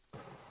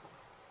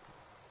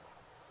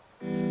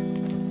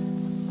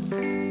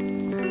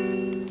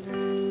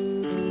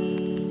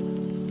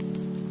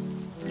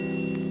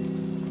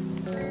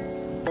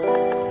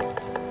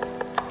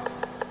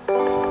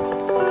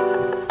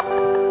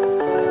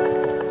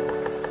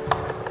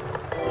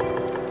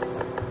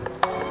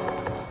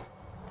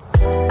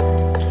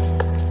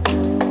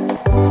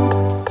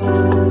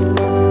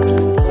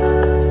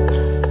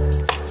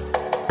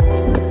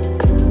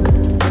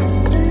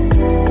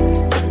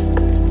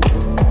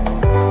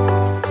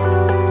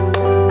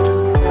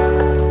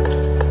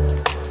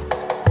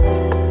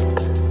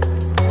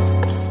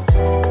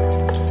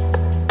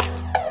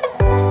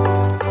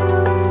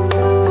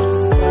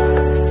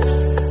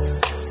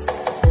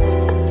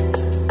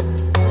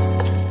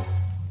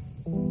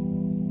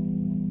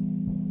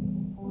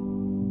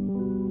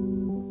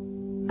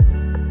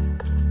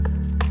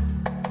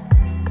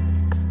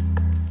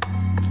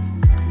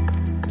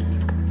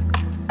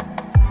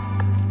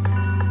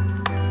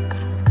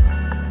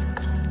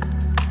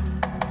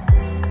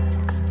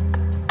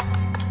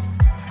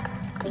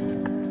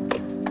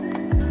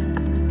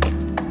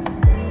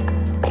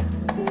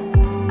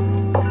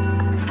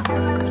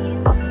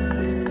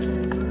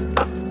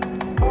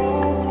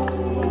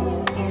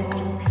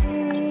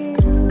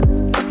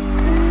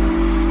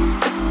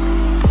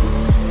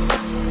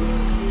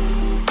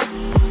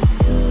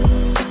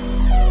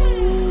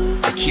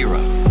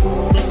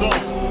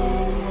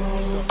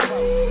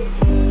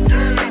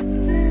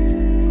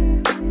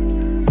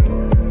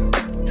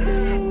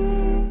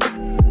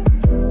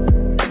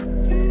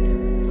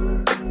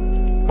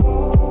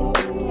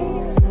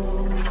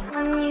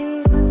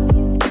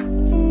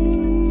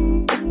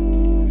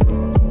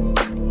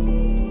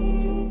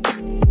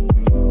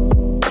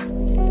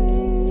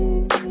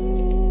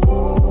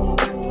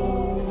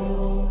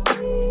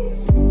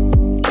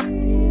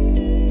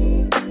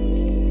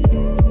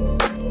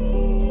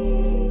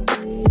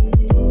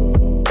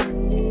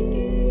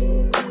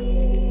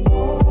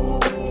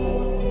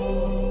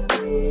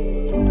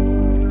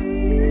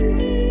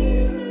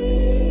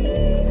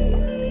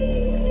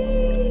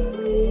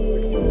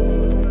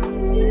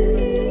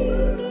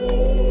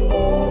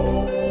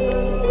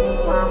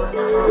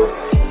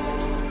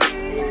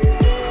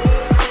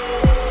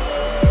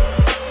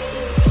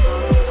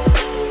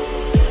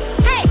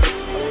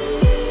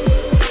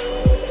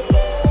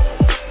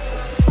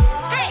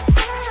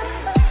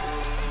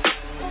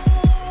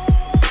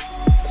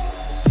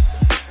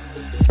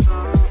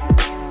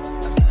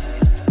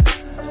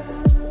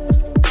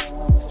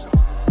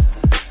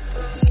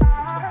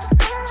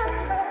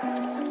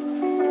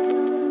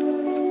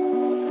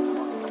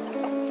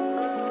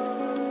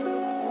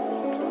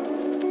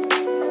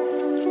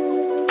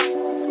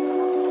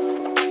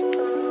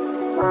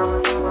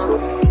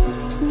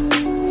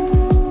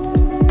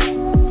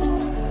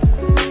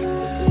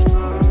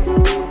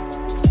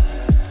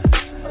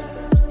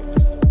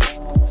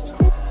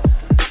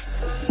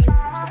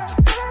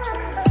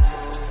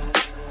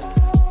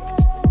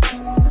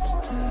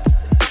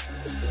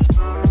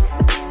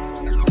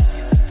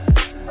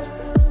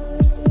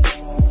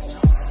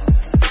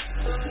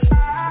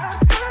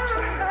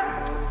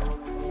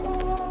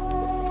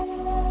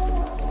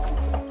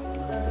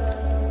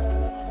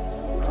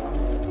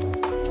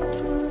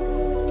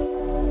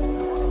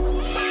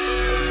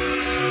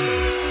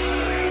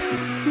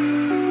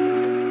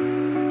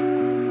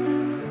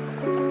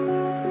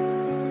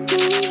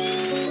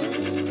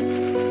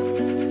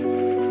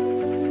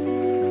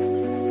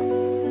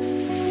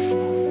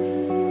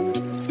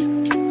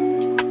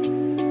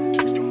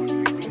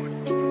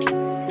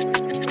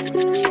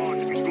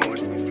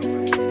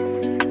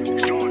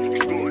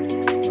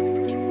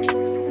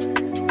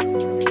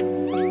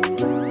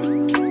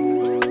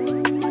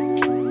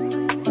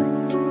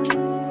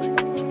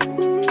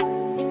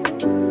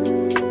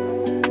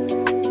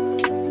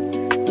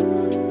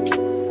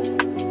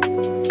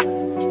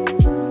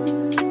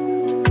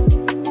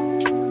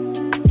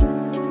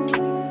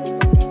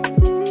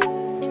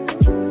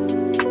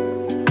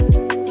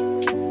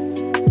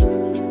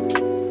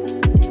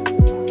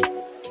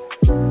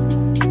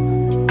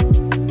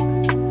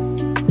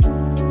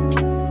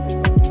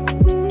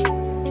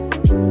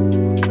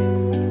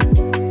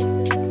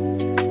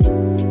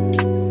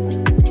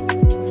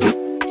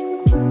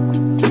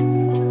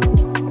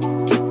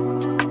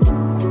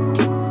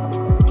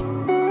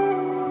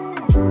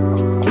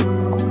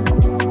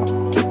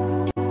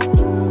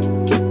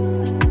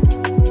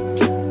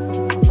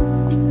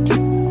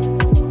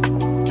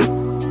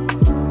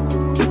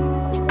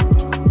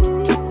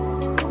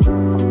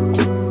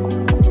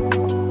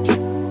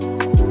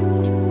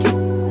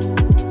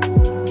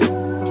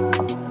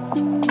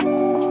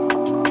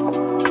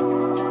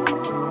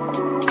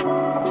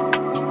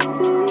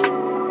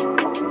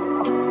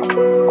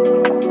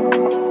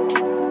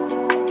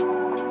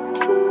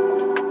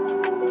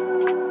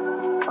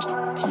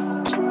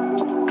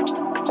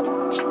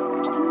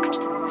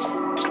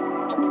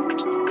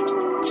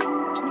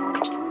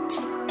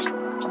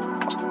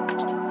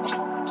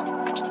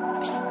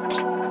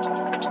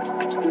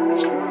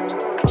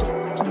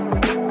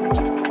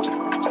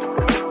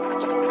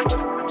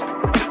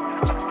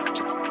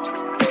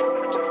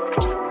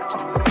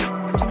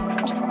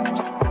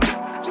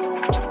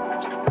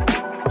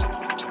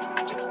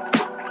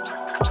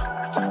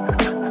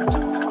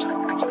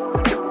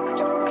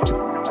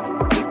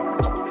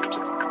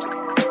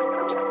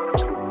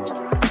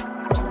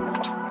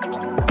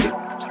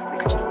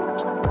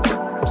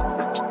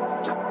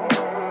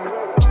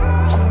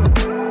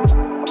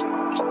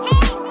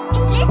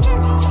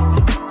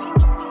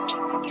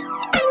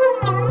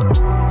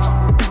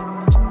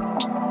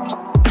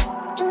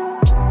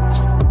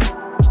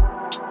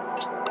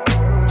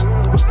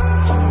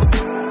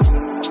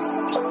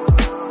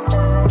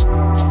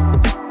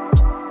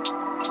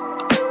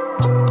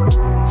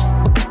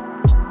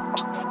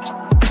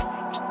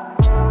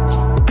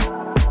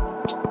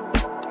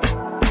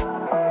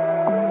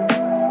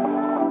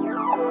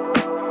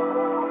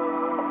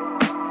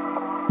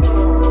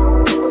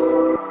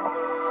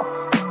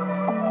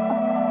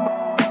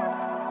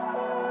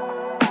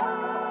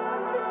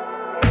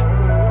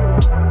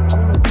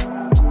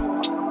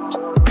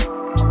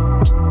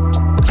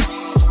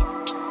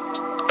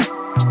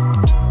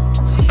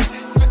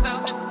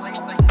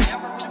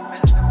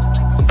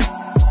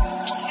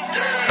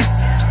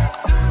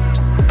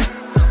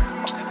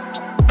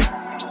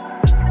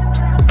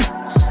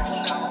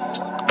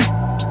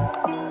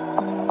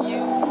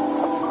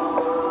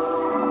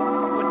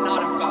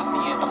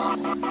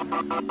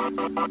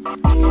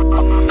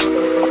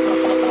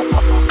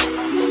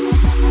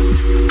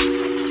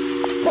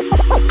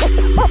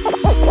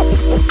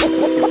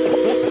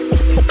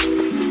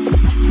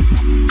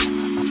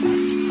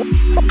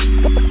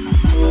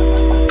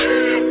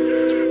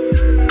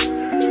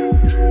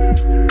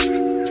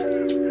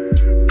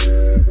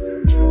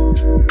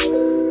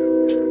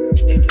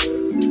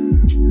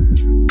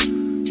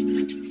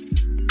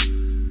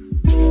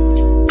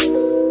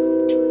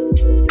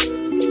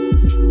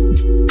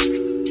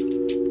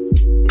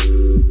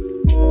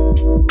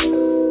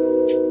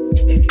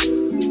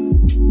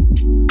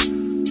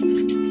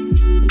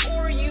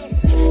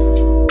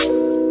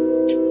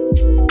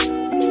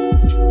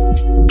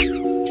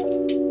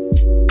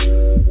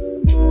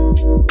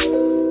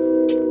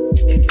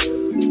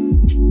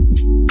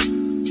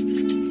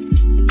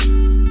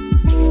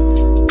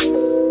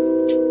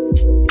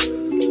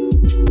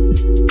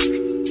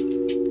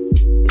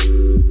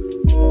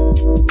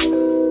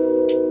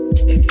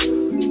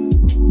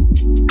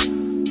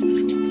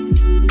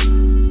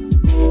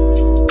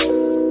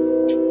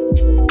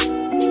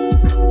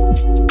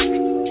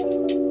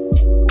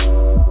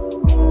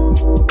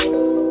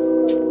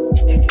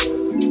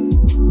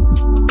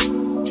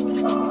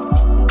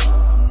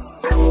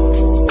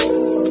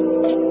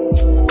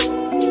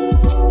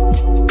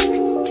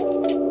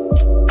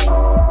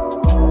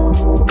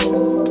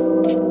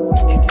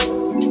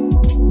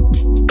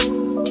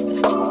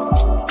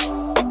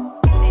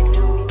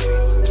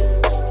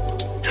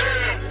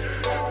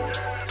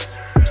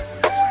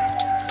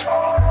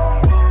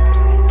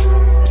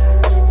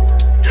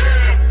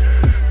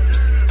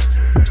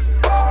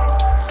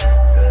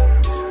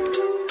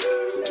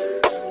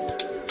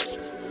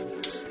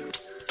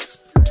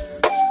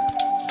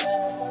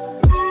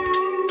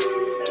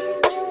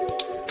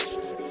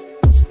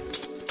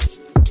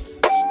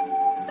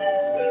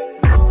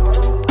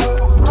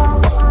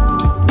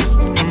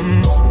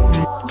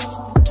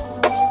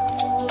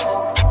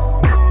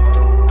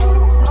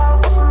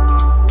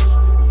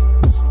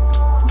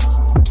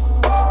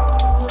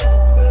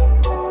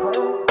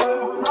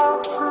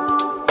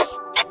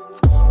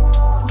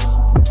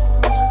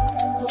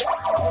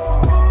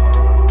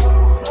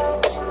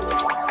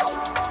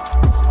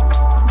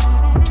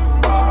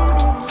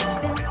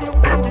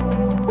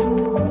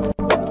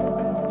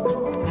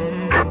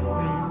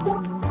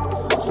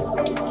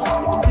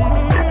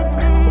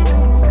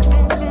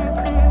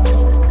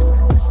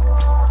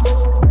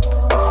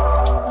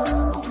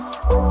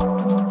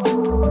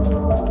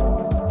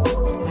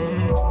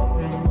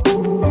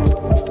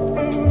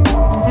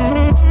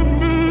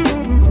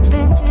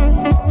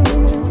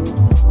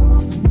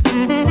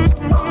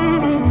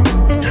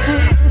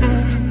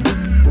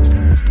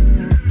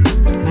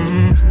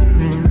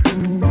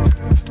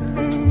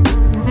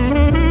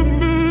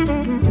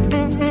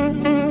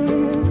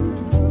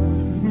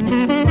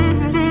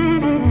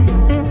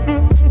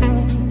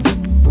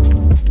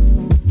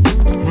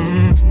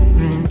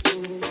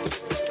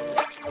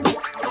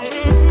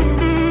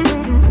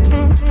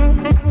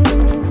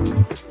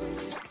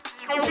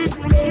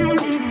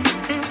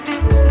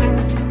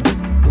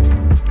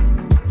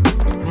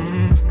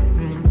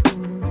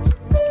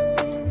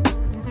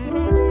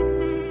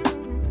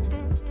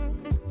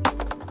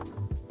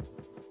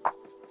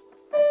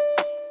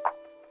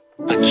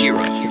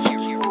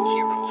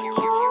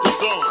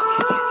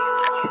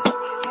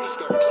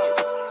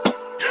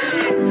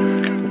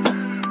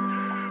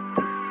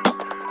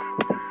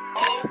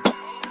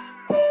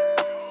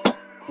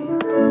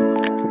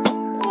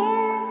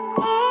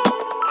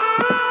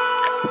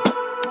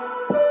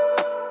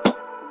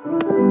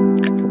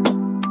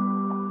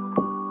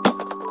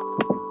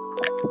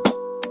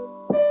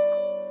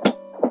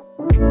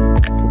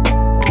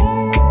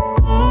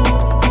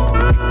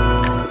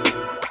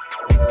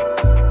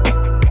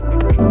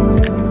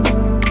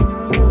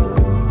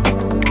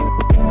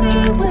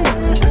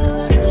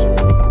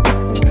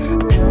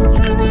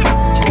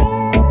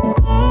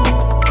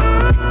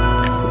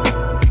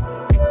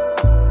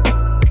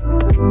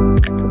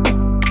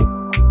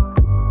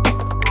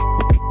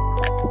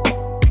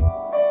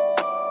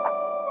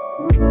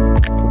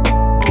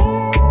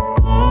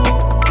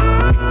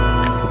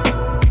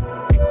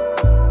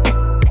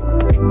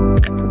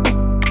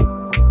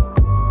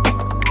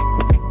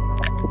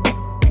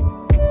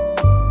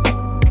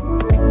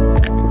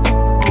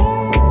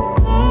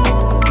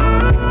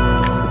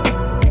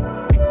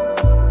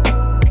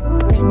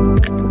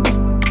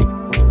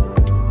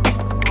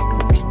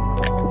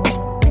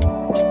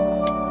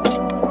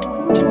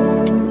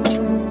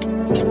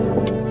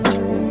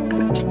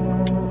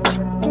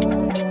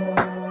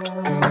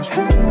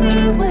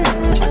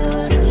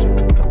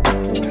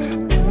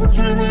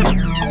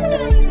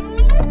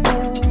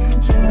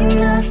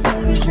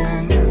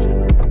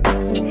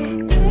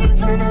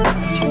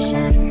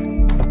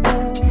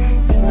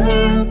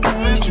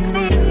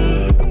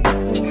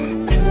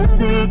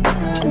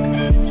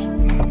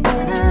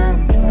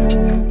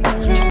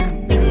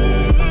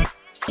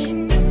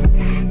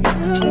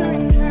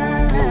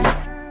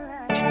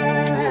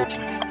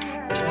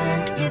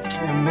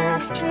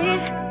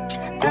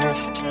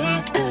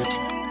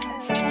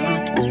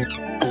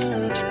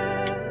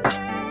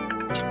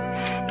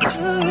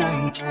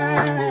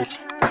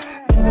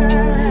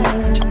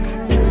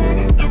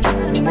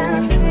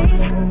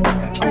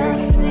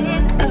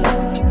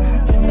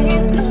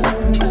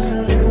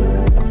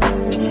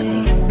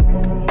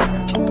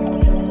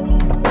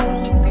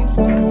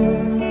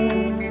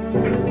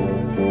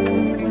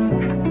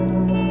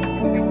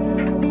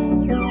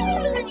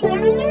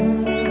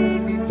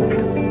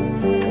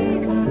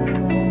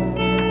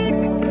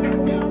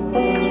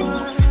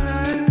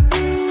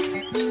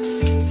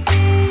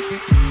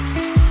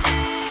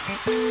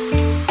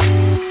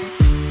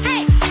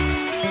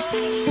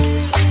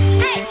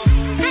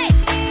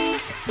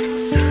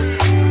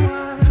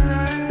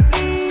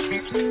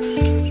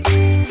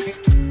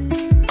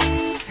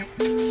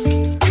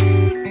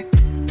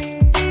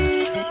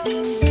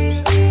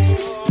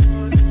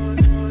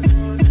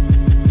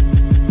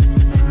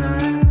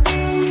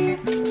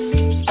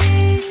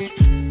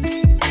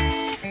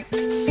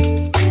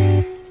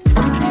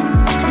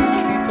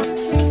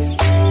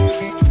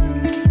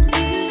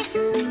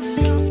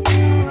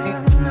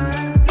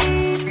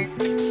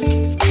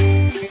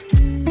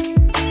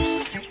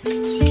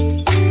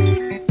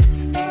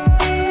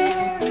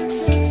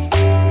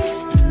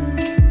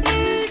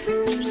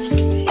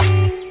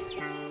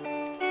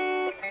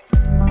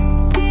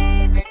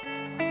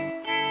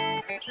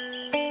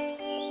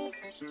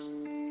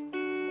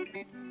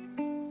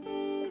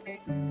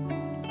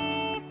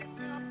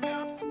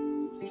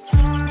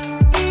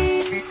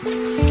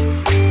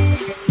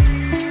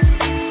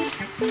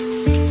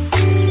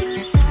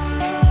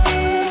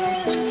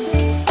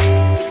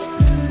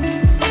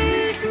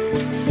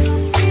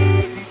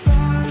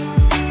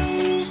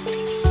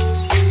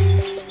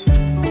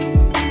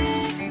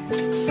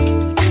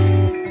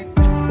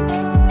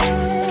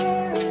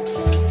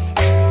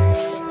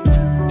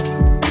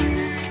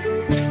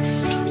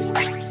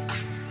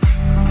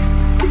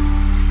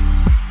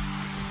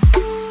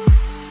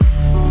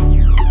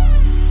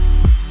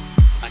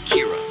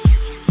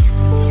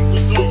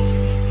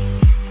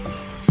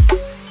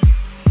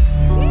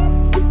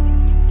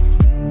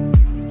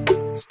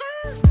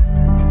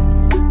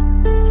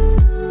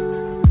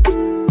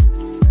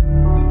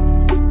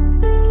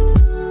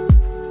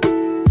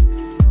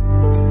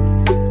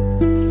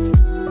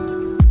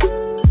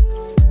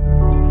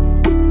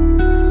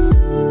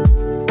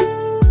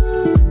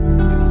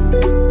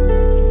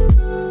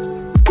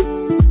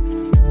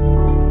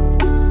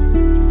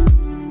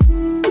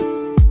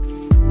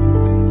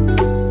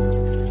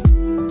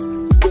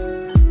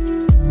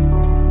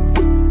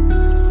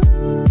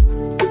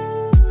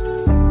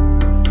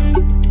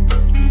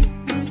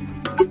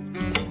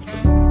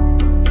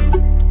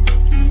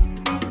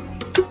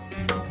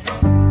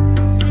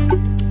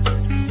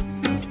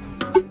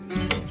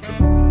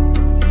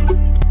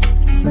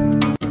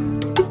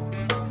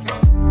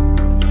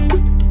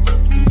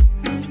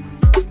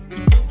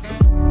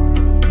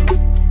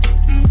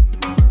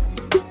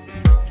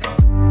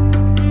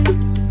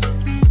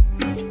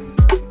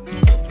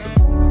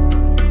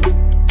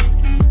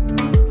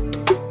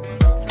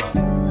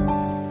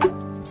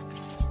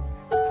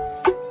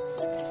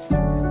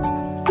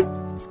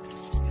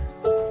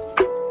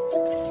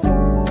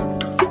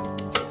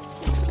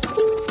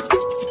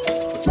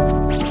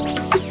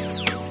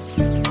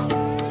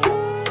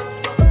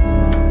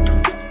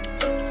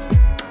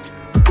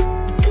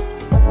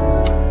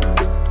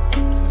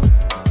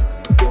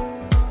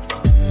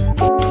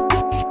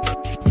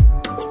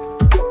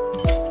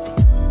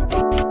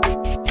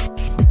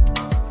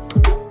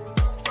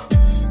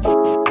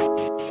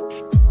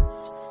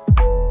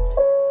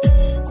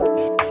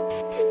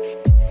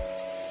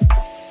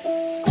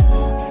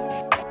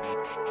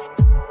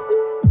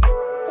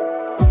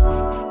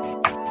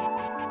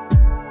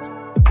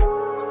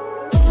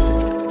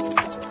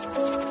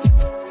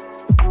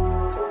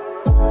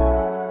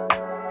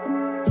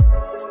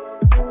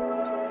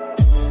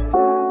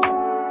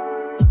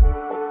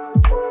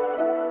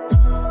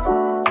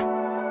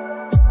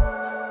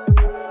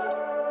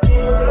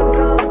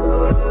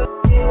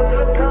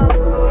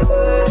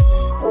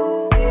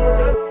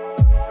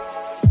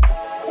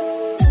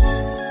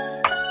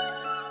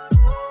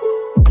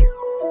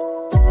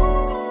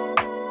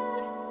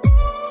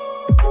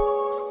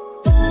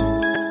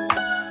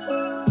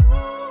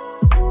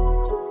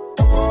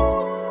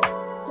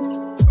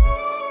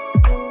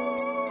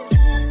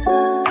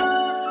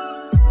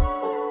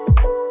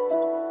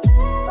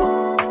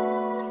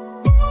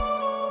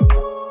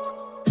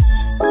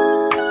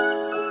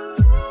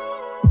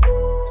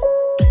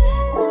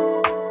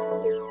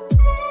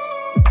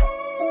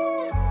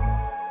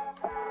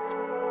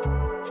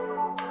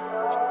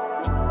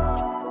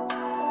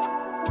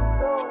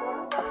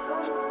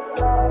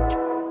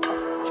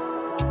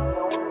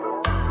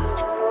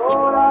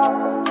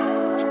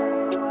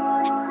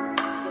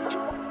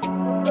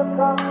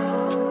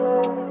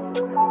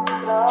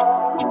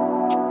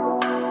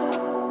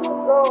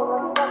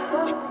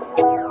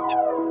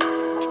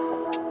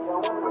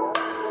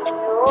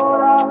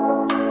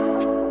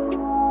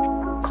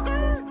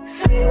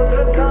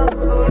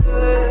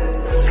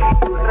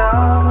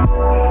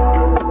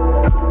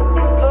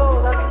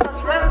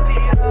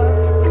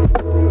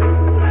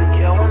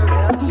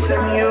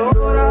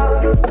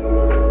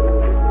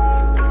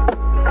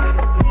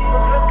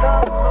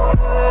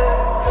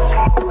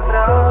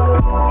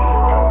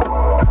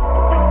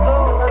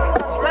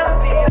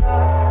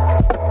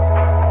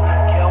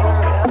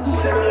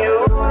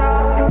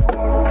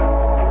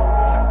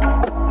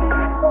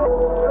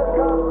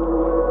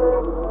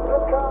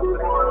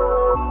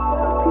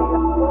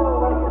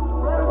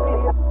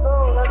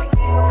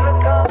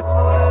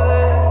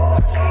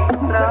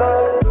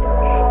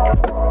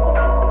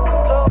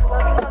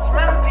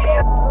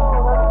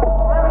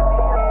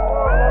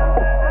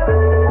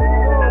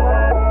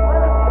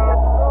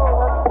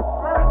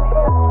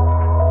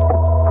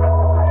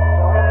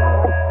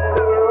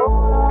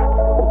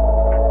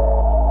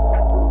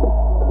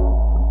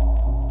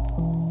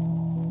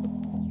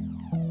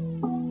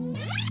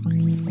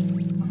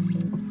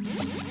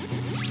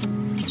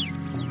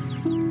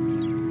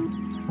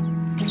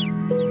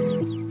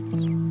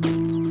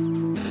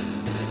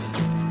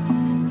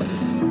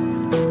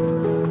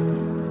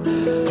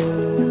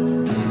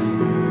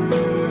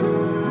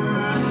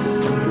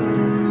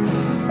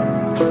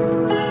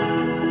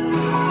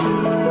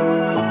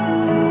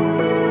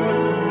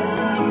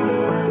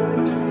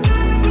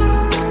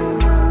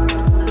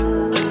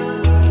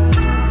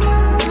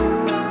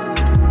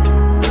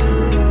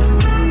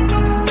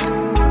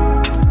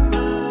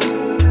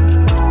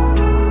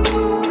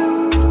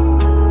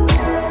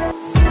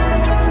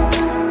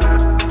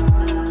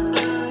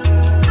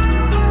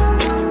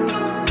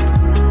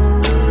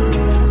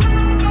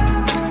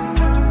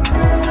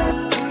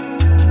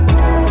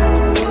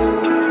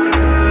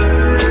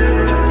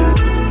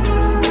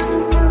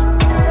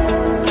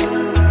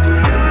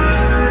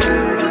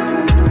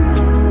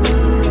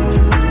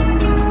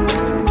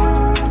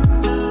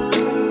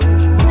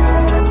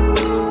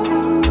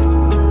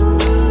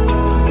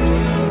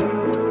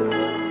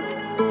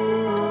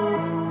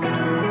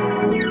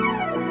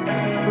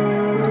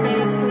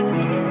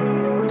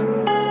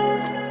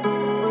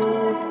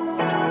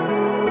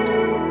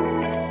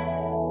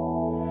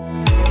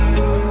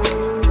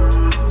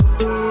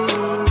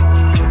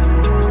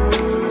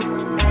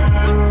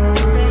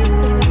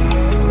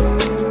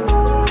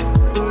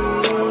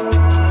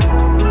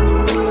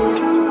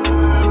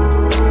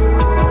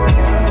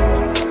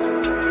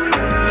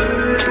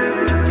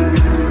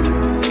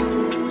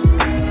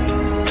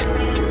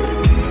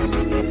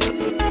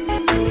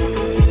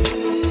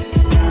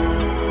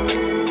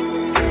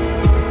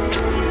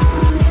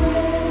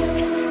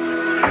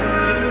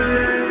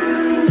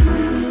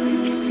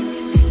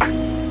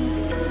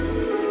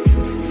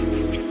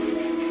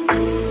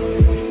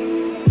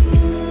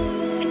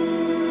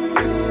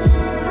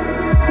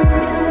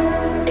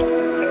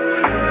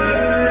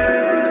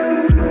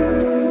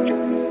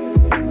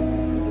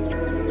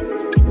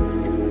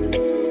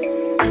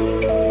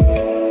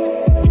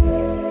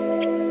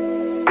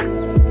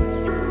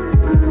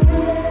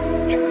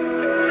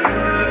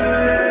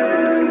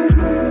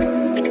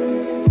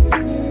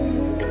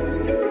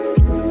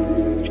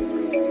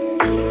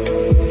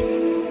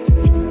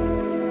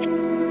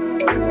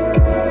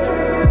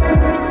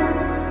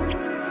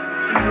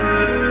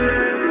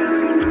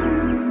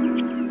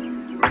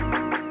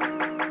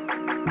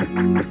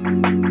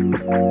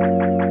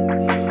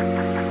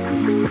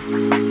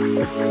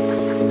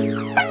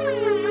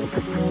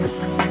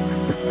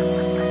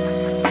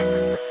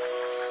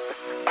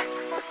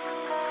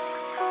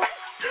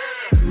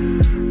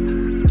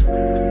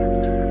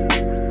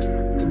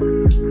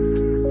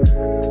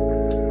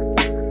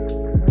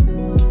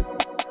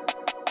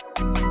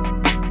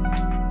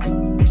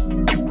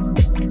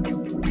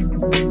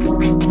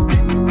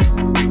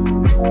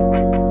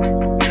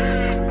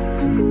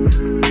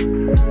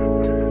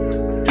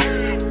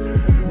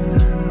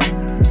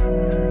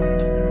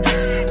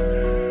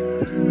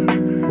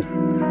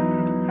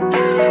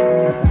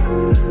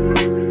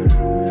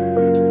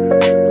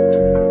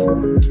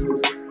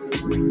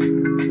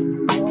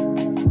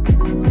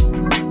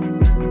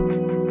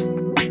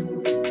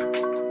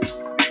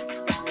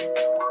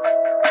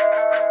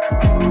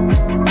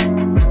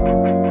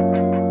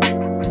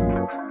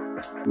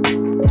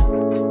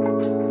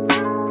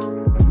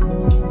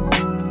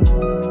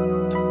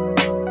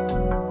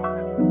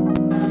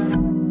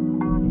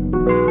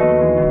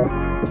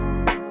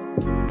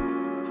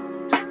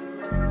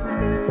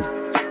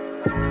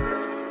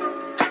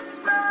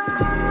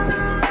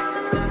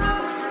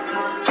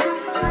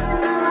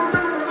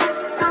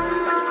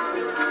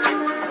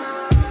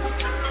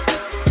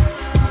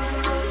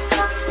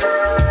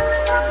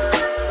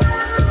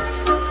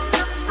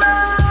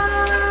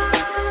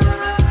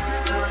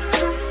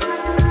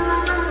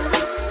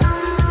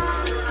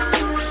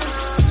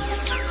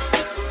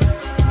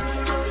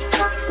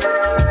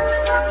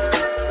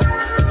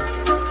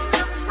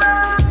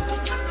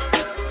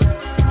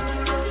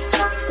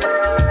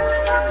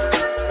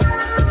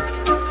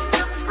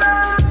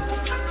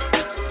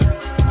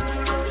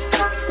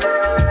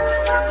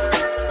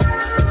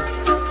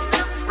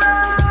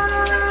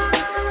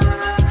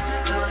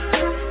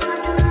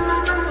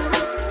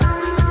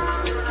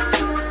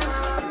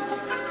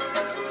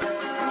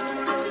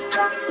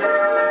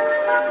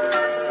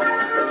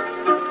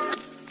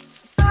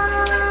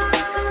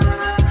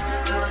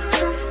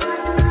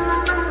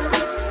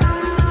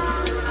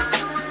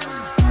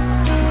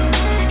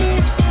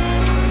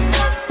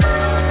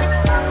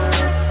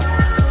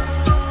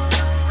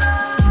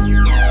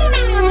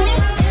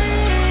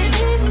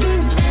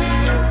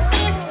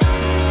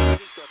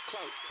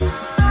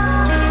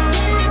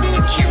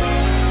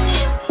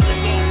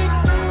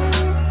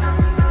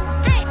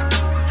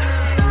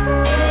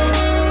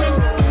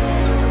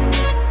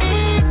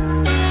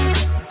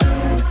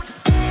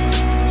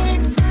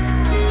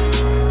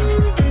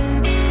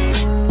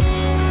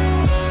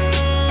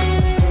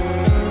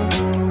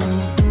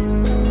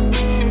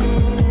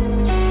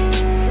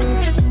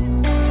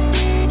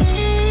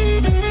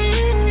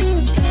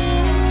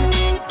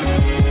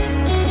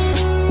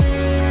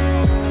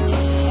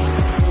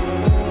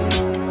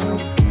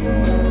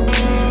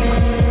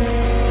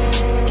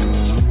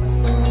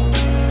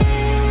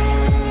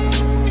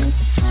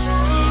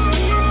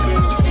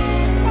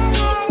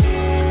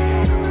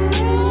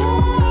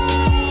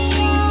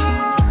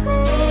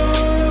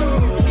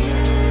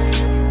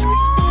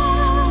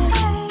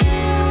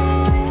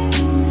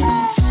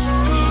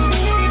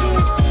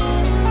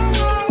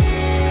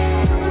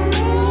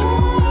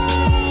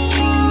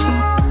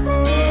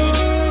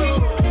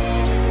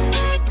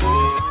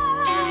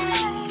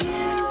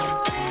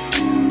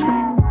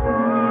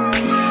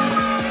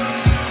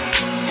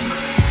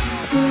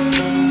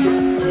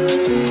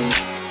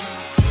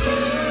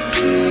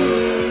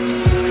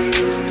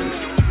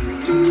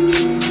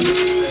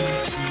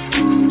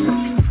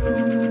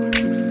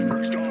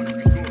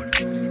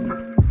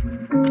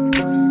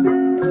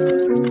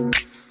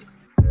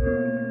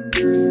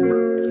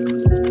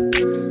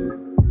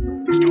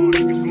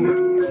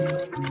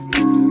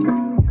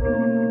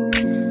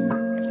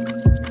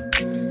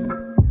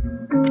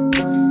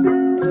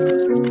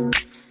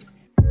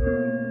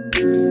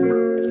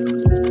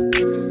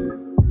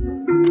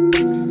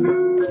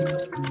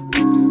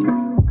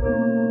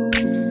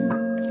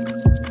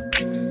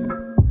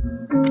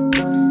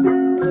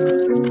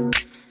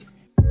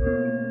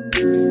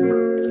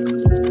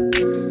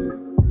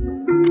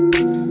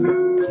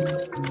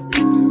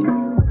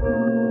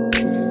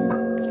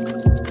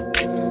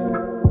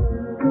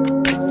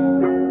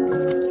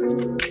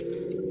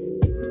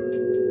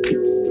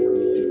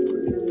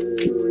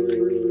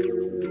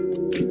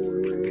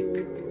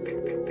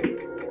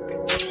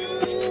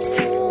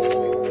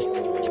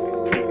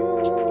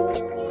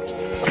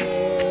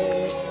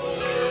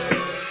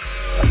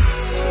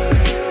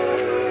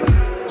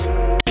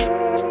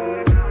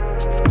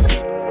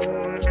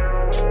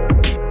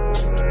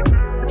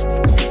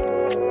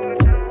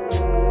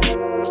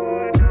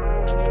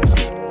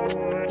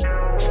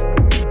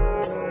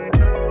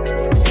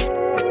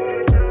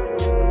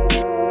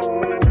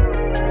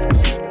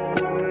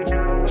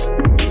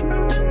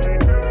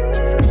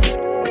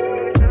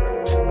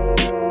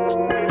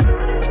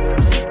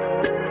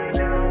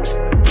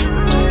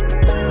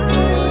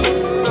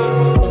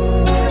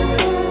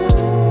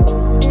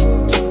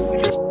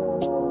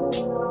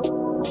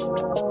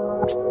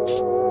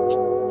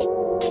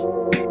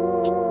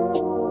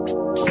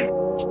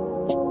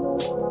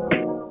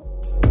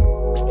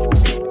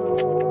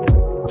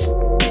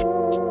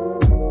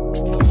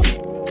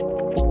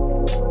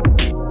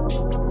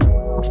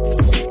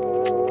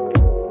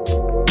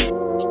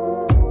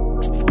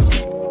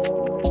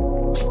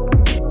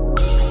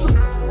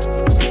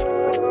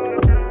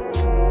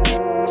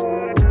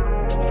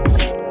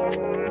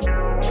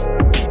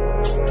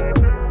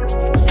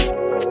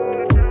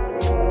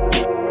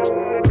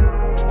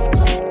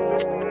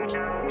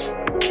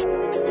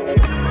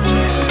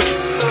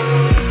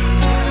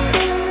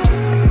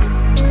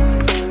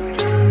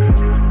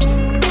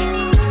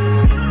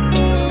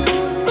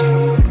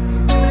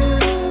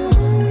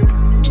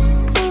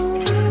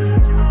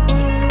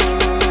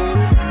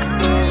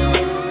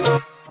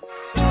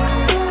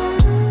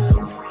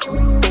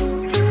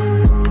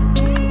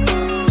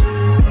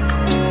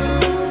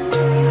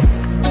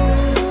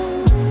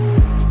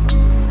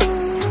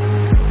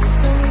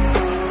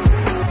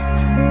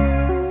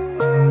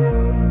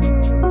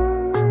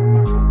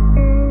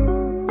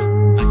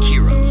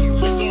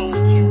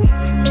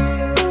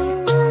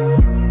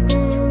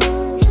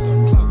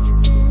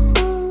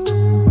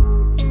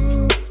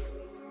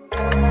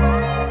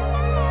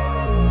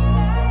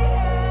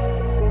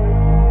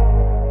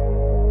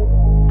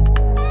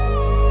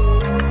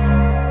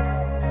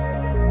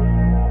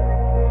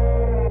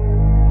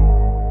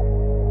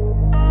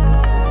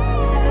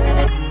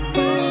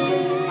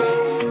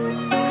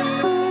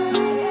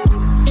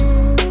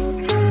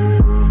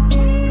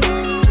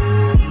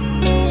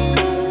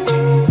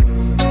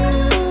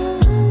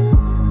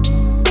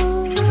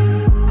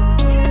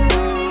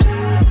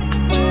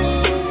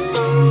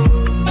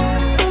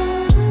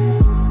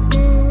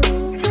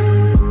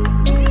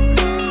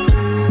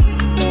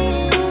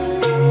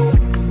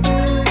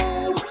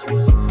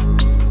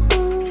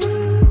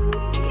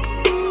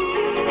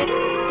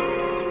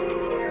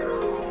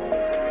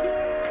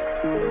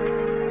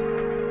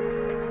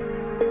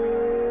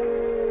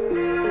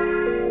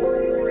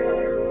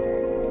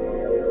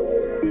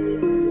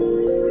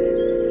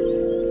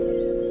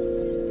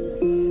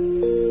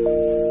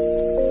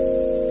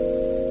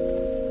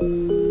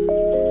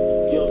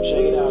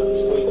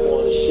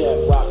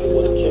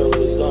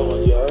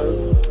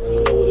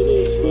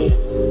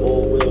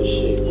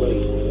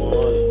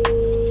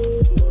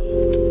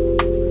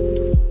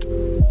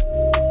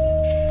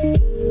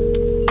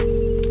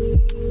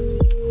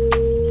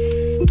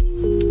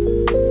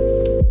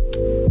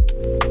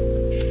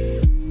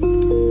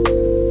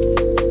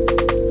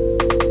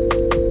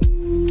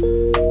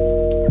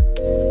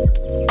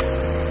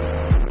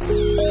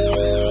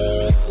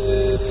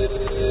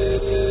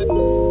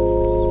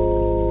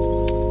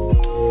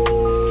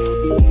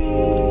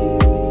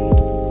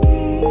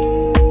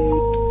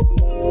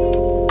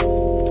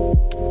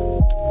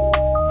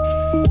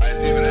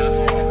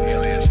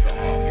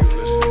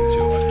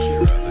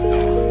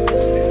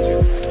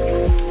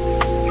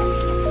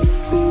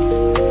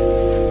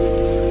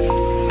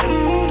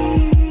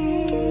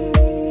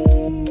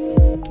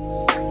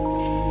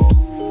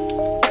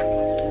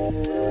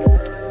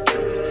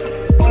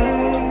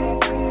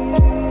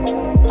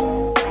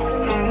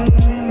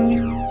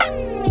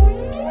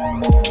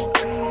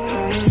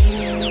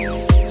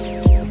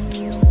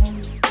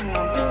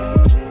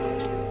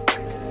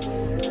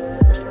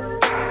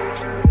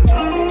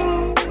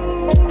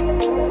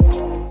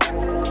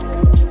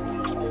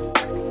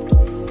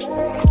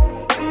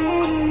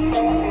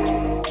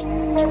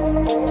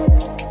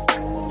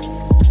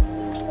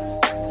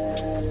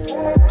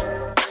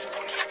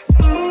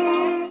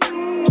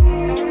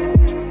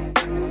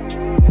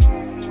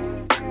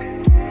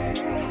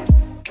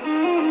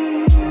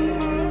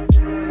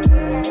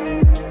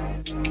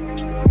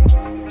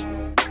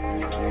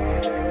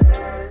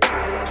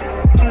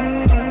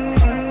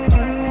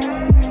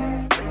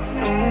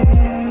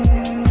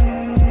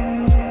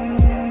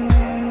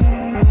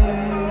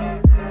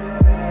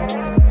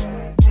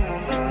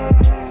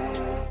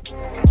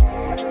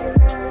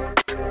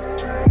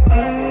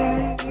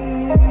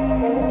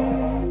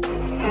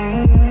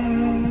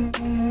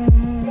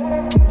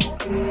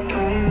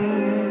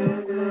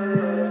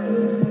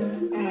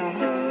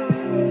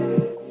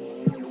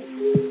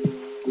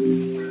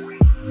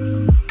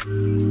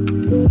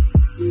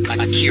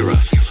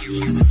 Akira.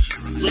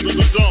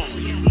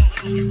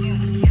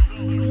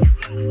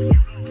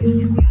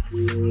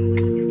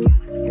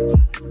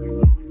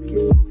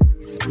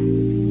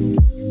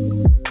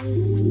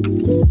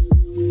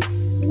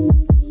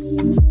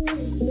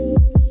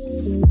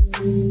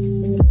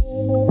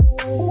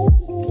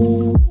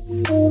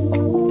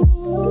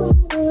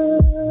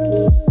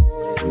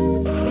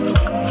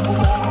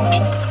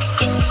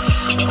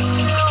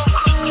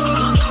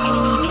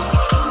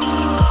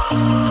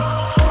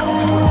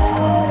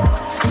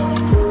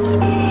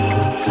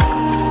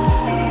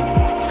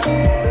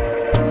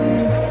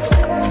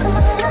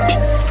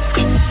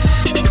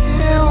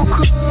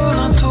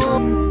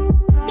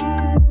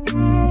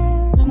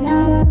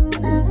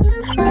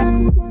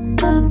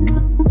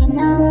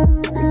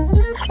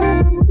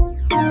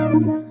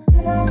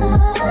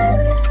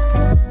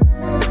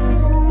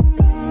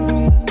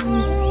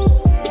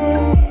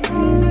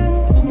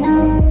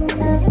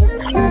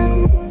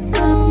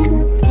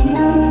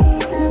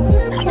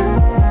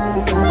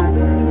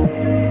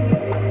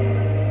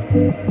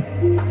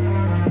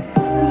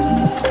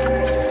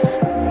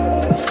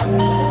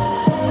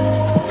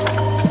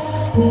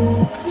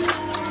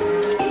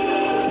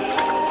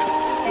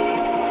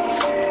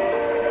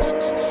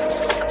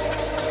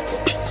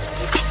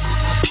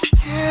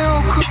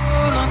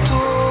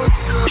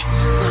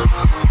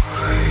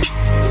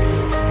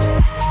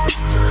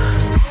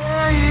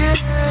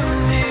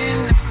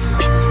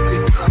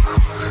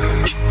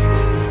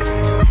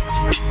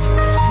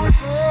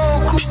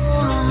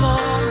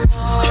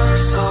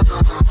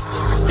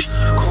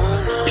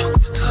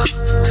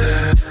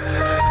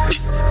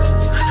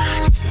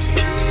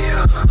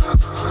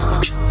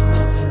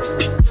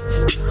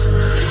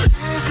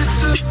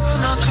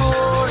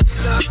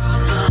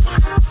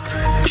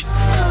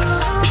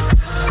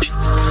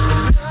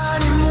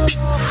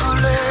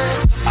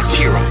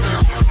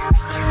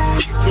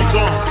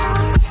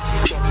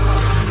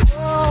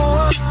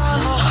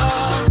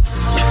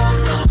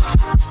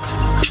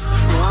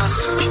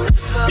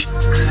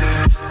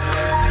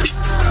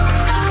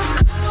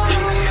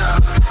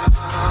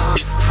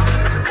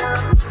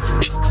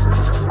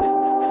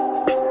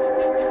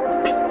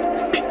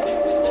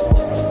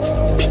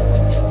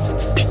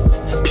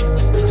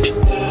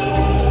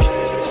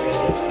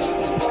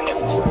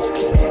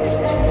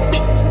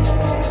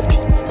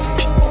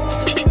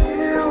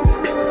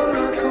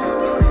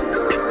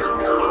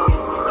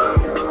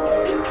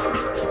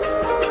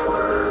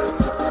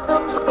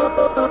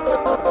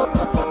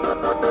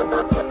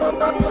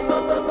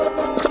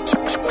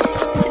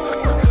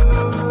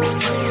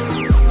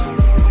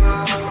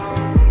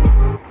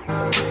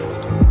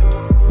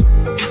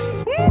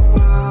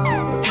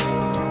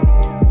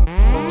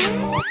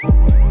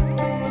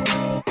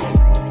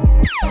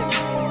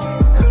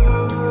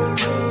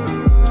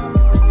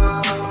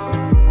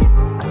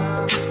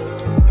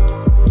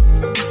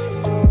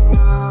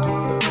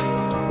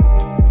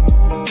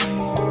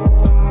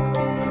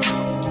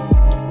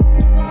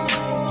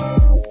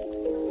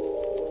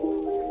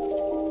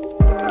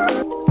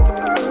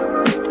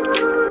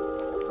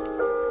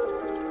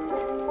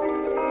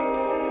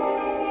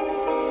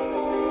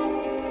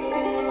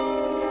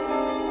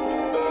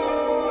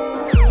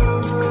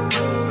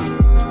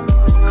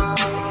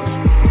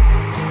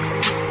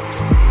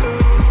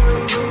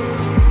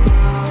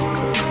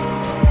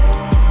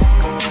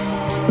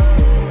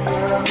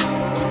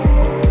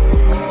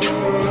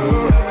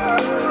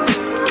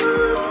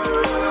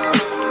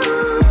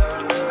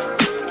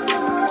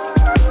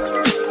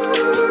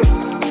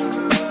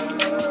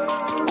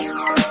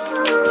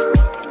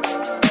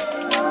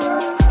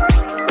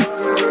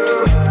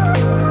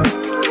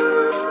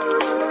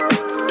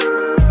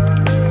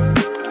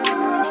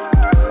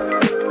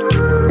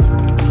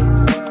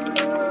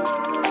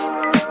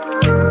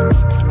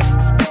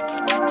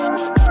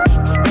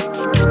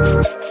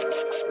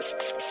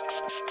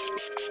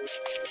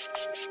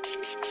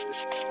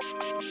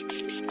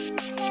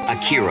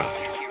 Akira.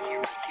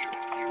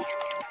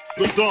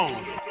 The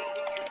Dawn.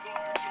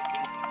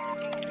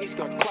 He's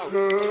got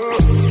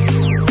clout.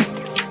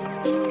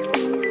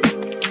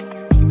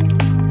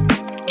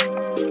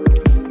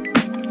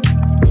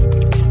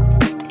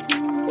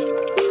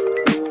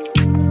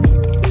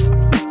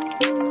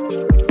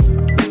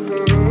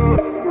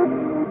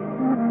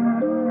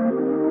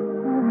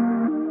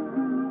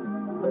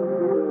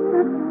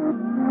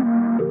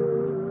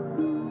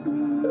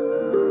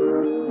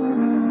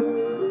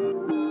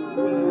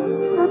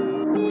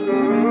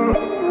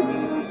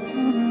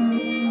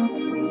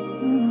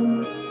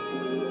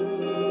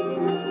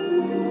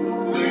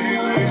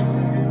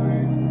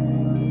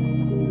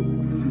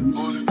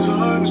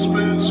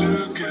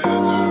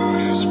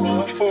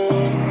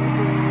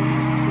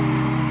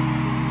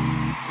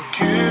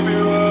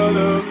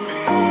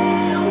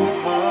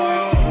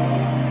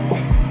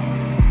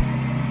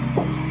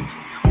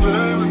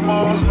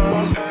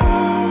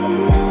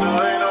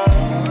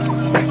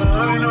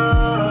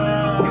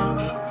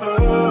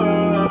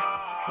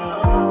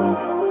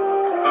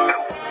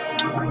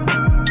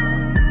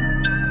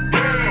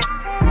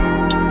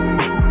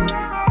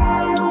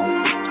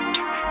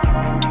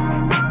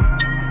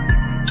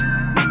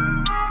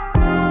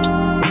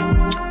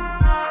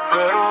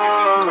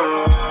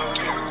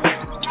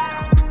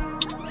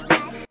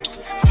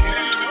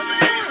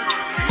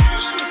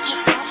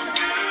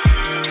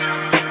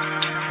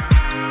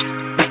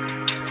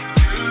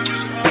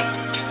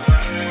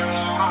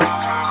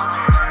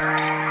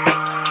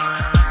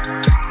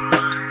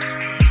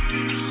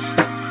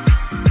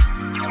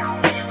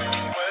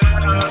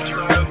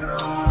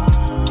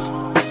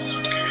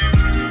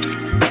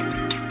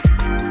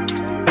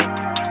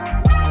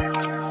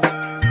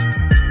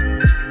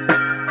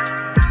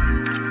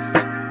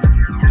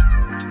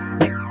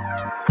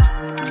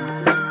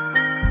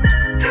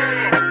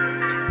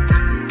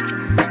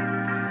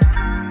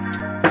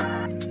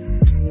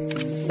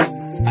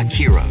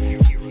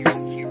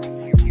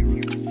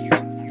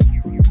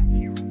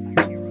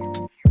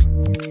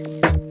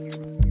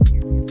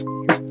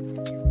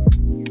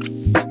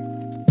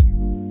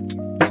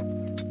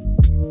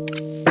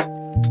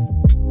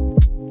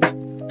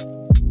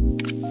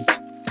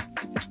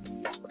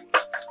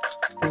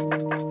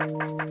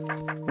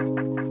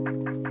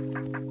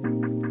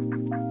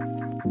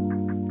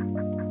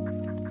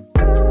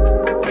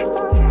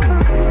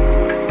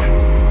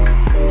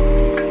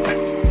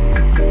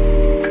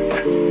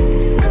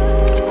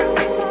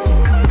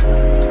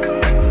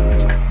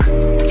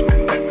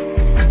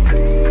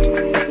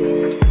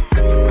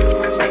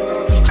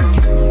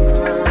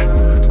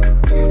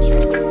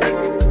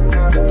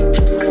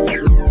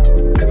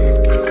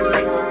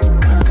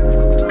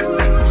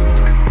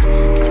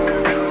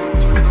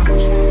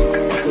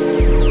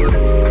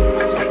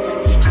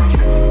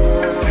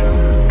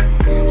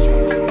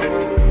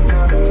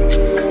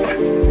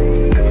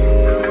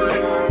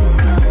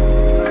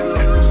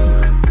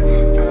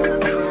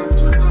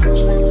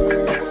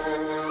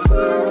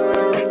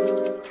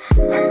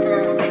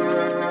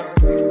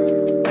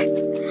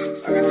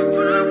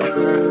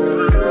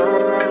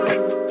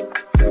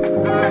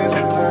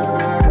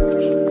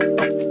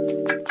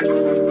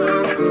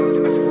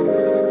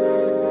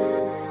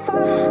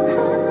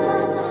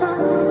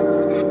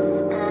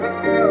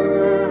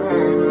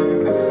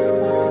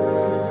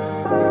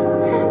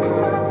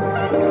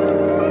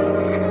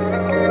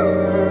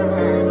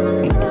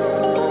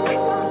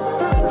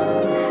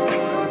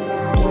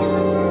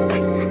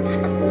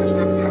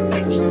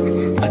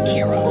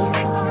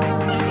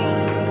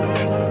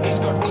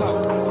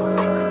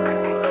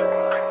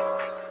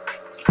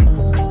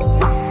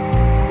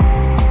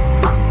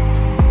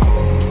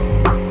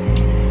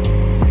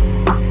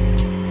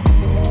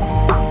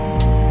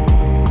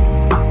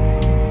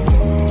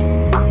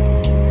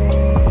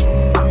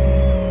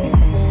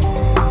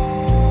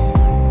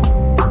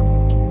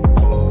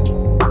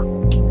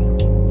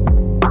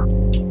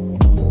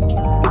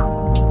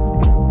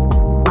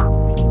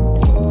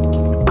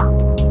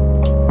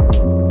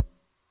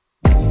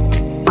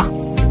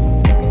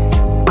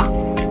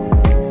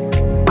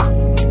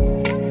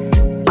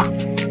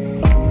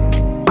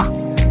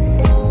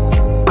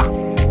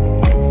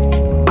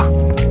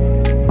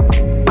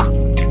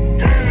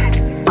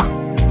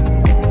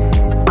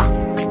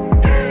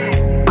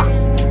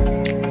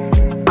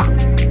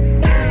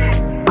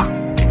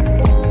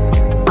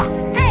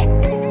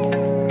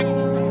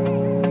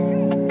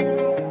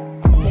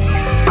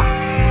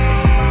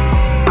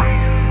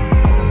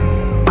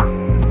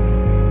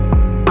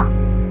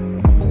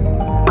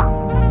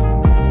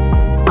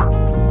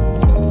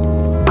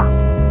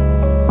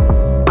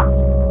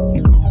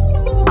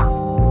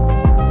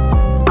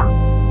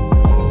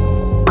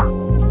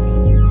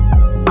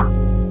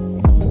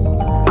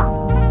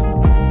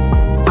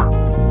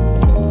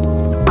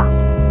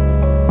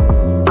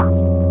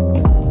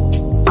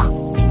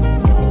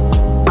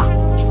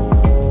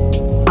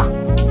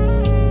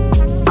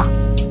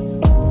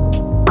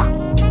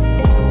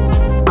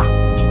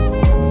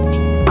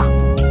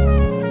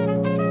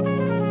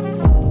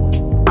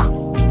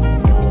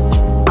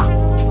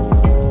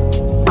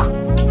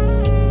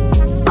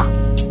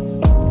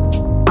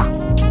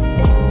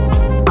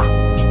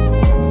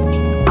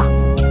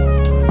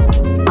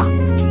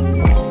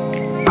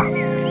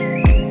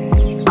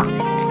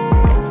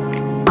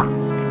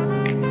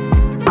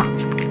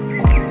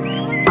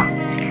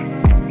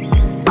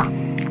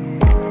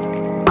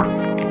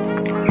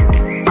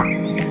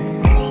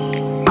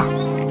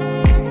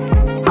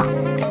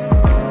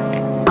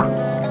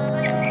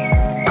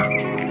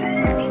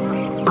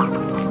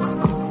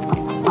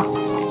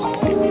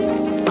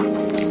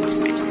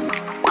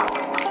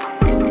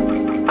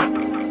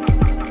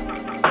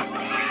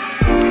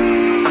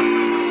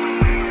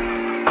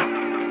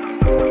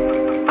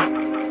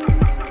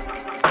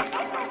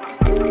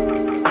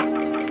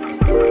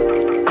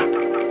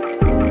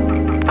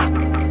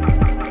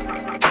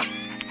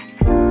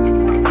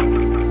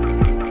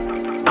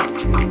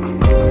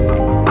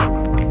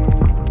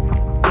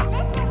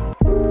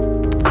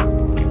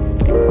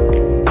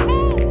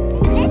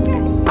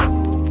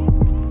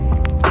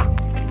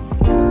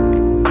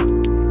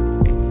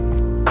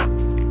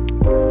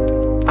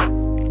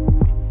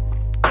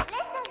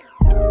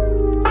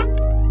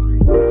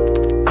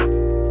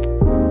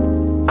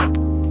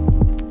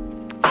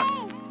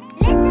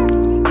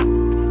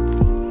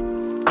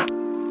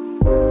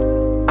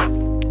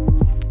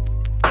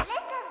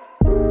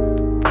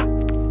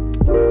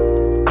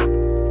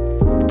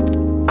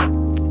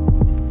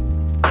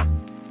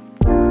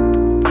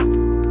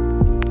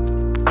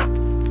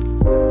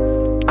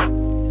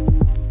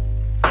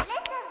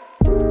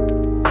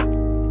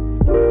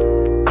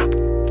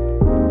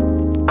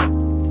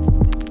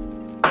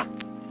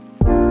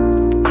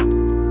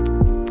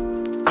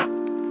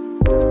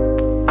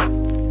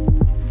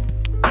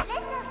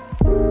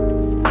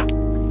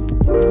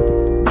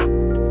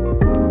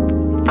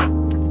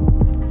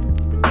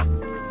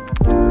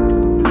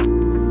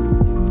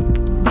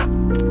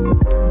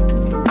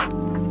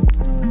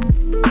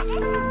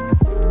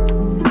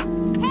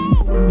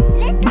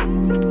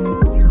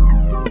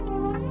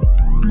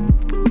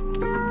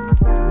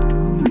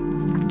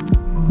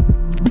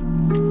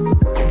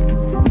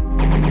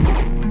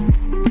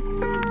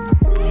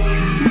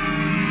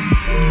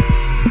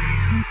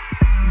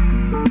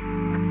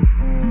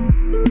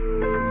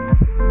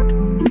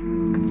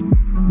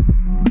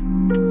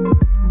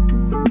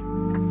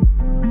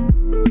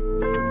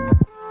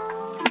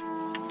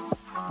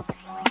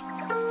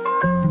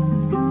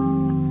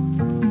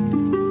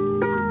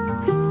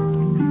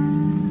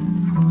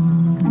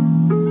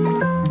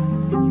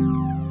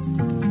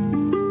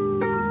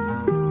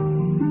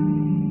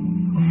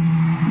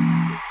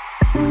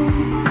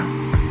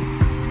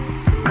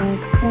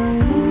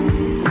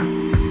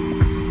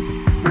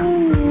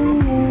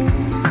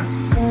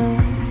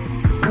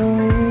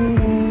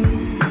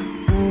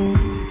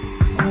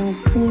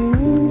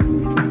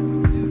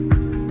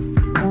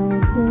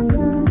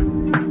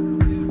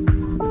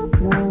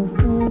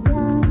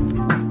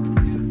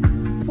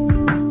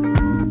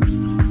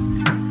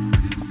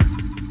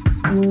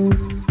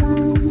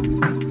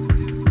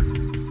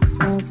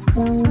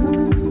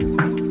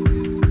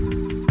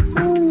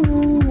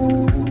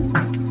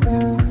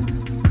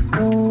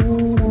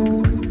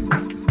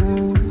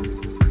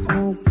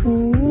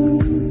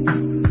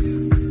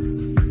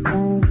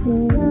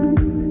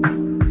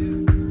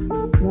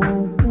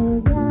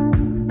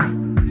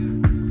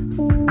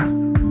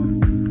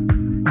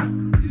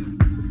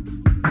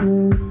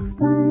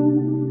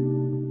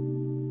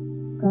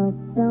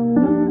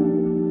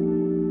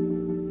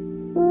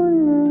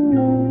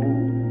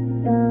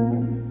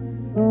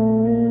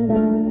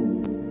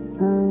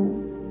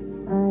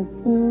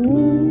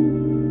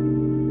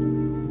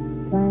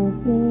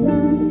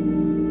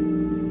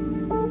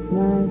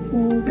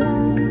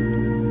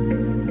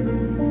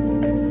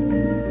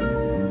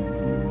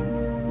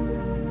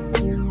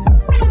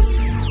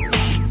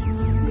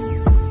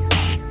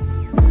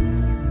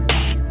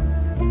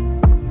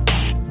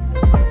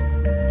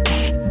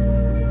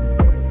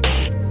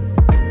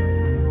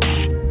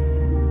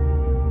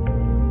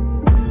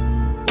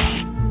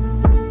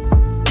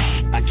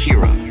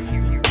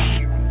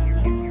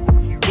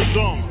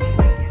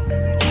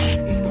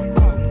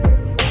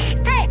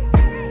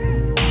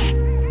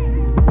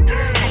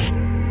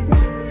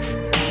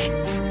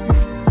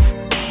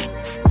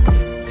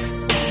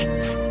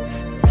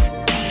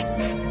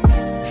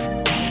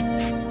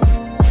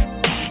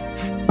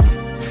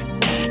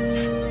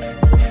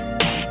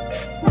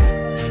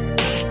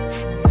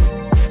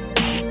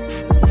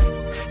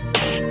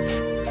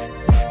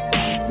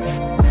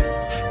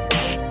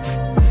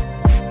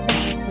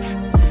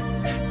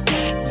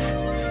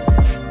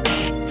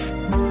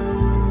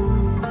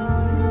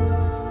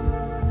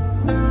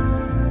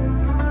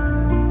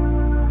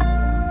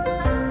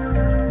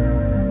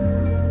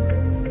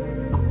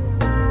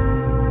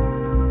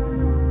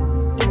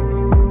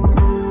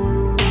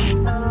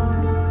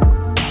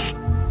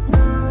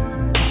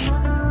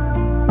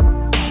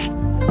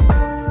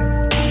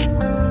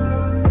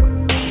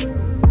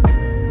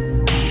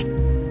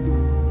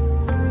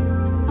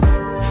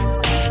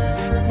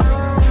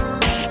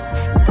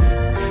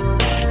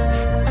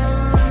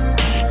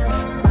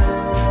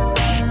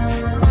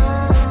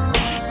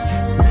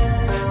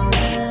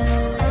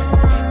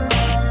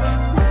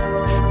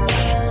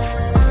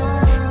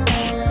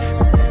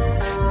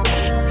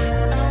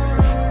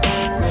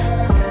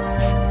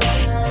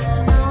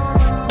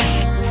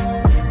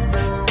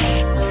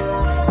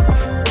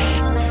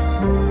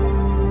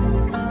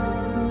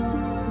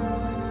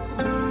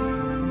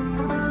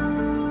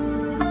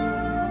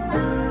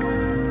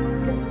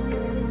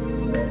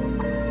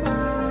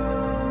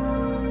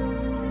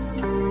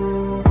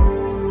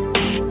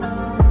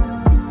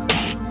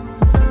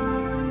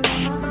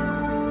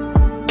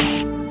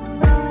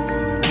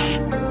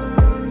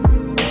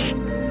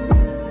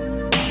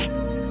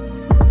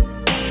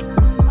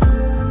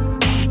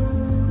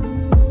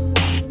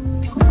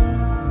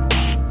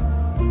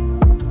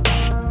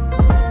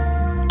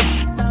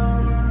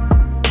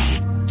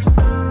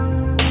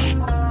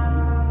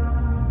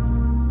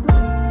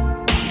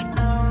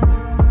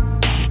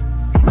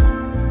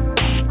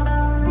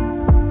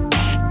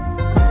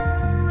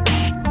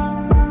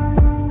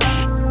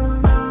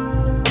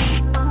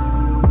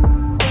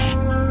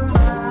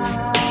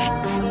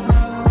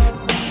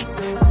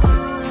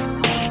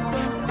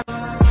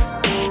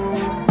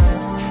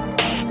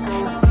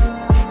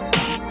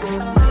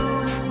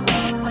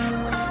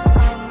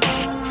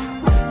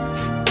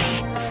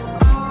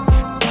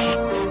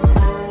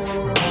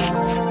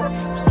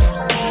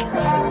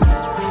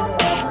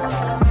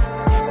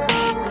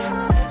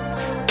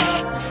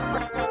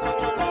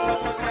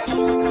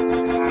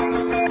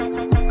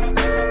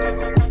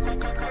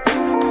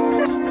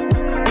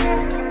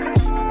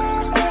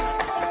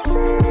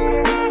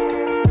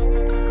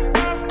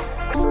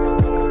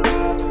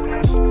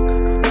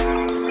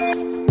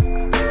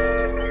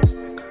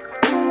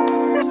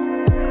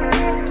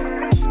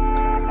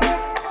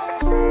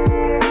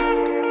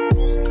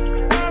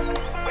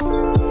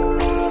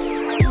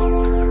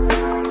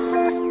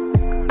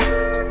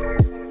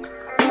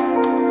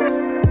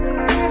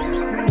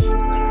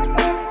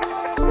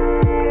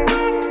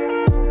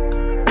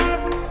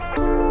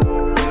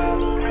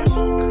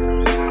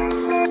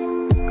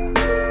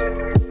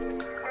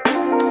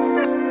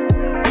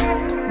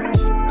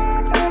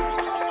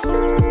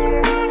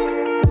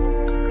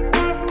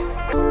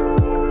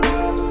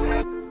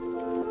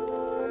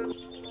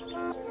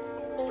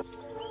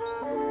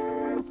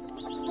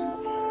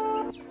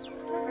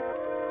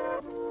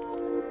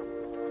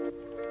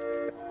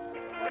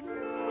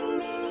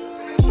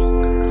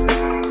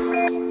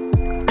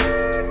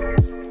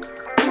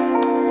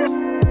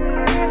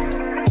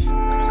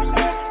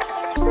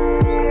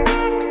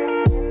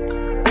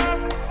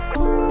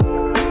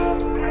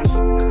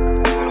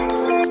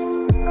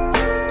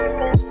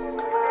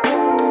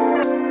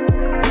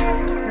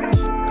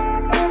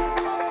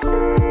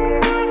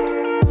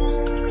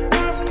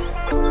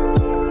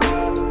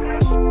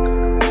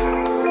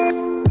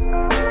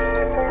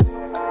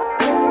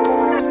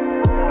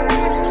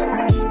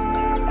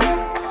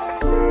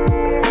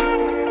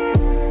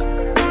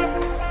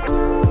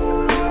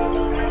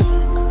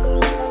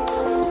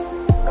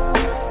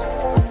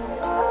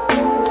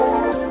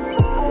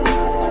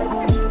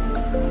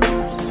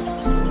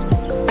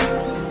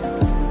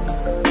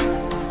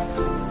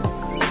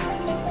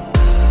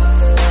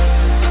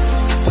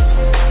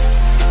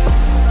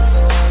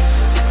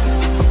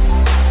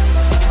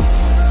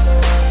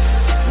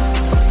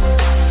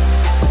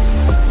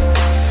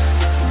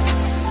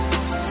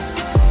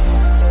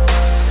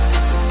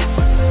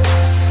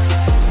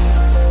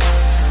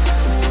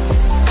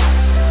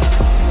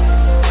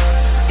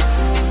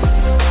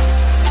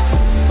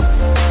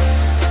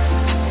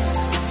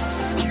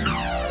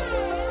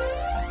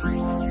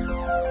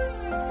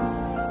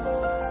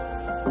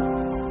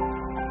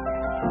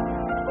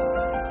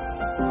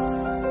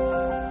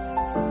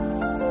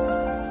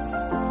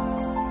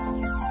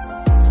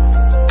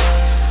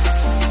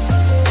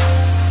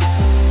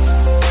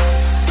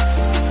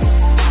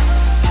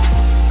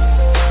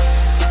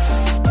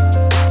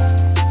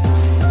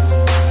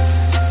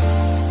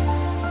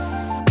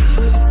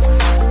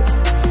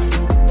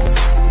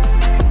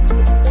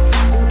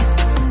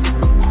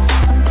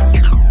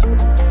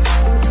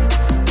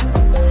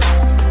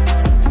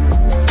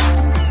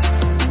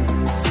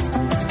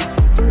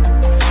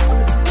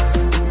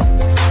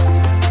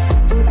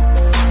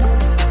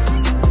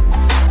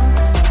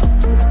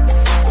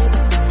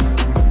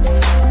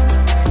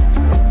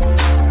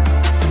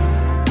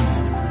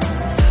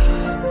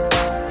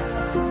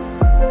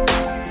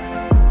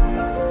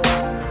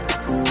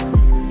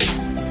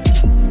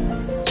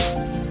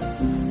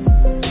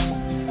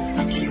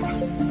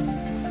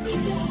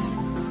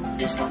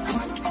 Now,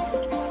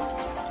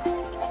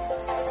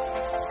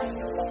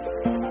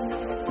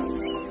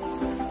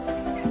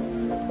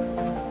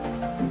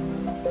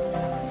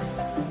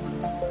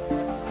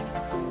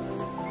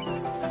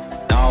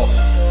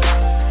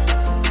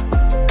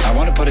 I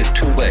want to put it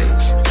two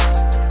ways.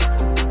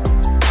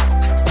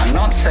 I'm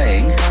not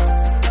saying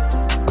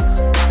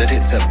that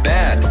it's a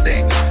bad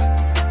thing,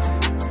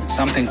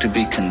 something to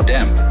be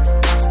condemned,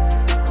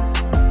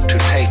 to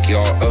take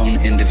your own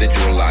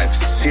individual life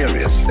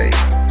seriously,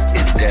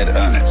 in dead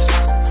earnest,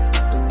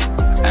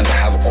 and to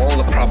have all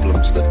the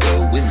problems that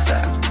go with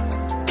that.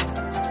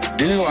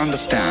 Do you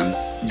understand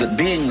that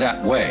being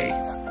that way,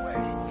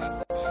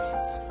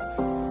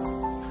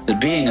 that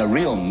being a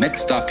real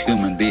mixed up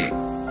human being,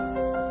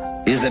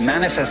 is a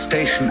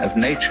manifestation of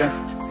nature?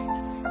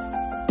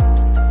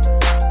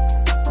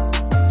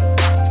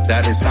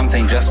 That is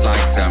something just like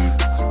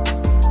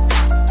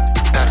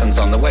patterns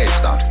on the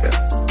waves out here.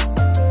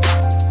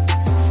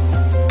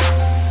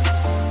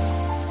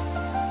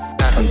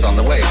 Patterns on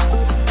the waves.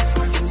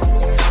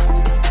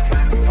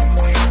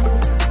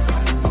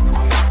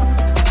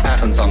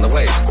 Patterns on the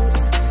waves.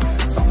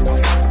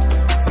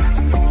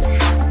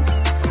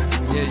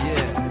 Yeah,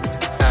 yeah.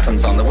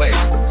 Patterns on the waves.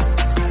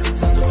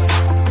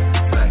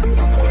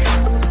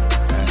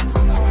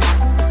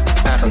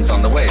 Patterns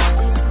on the waves.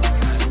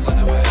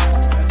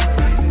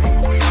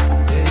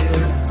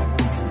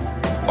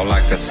 Or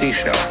like a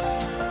seashell.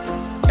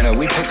 You know,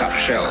 we pick up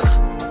shells.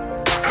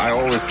 I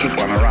always keep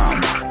one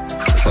around,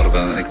 sort of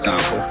an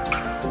example.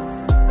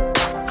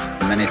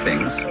 For many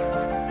things.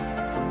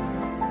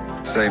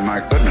 Say, my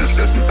goodness,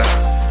 isn't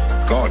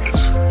that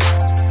gorgeous?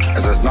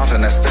 There's not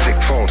an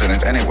aesthetic fault in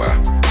it anywhere.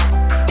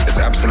 It's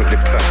absolutely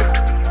perfect.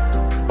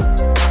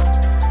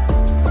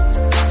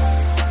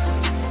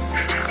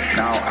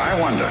 Now, I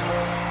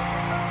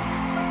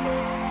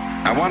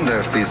wonder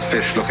if these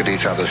fish look at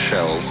each other's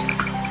shells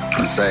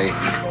and say,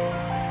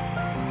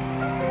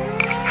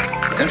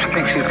 don't you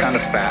think she's kind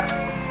of fat?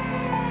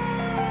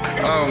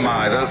 Oh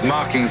my, those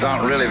markings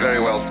aren't really very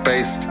well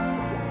spaced.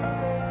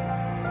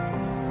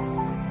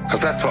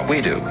 Because that's what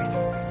we do.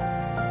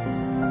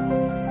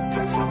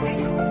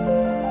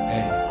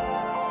 Hey.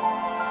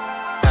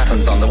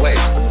 Patterns on the wave.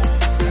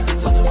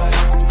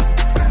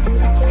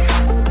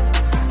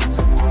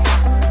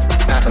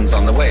 Patterns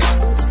on the wave.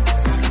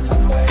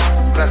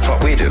 That's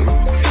what we do.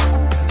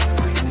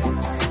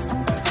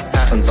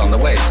 Patterns on the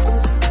wave.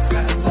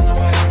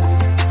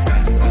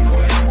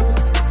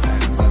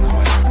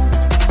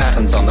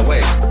 Patterns on the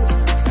wave.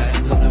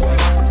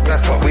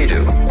 That's what we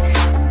do.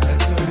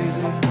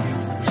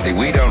 See,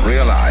 we don't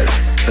realize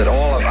that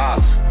all of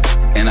us,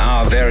 in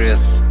our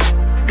various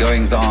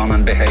goings-on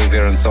and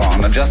behavior and so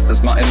on, are just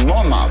as more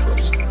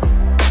marvelous,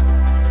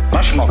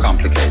 much more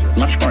complicated,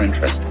 much more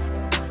interesting.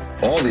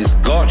 All these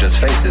gorgeous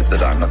faces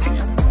that I'm looking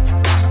at.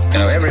 You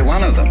know, every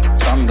one of them.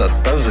 Some are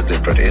supposedly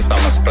pretty, some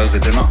are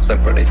supposedly not so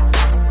pretty.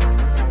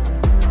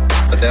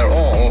 But they're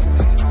all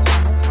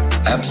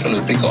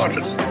absolutely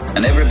gorgeous.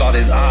 And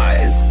everybody's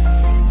eyes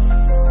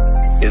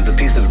is a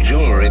piece of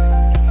jewelry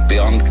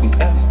beyond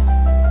compare.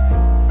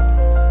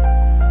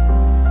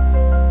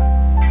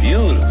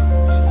 Beautiful.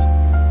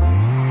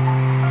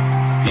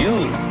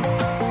 Beautiful.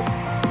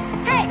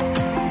 Hey!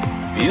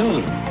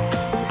 Beautiful.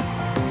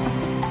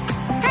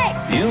 Hey!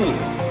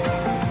 Beautiful.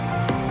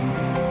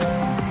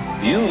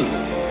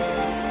 Beautiful.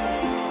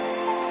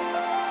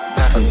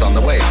 Patterns on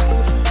the wave.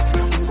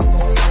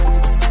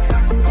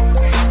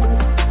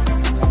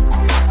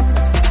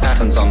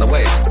 Patterns on the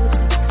wave.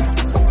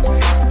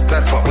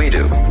 That's what we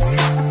do.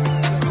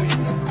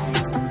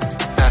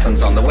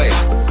 Patterns on the wave.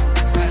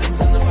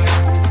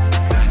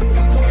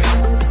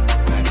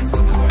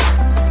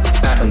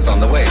 Patterns on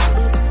the wave.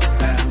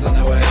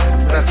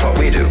 That's what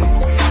we do.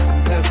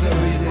 That's what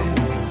we do.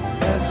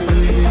 That's what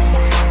we do.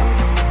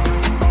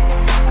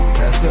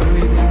 That's what we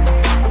do.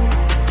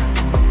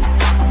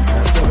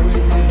 That's what we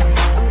do.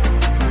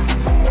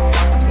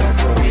 That's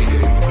what we do.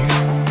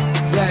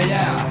 Yeah,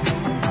 yeah.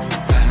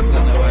 Hands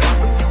on the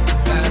waves.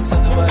 Hands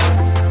on the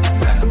waves.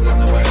 Hands on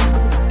the waves.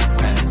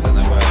 Hands on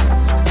the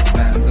waves.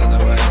 Hands on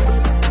the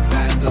waves.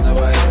 Hands on the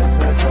waves.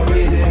 That's what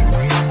we do.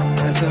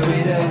 That's what we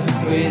do.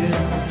 We do.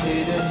 We do.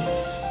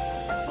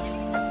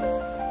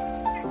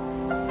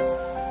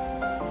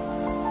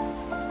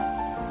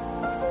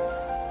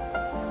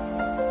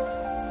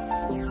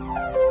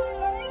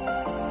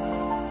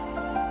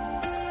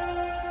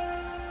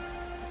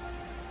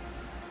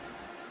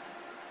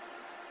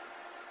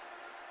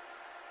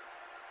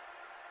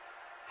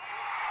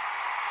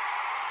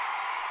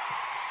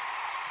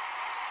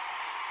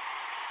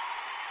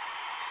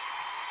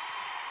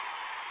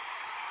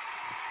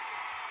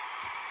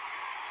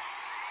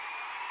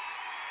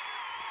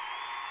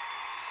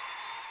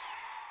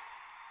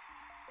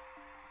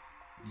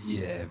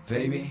 Yeah,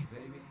 baby.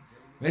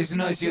 Make some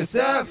noise for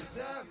yourself.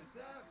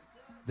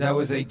 That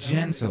was a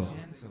gentle.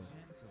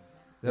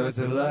 That was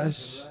a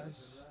lush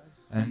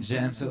and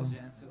gentle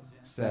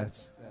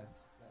set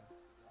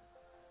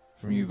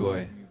from you,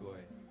 boy.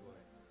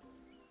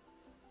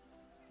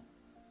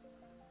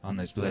 On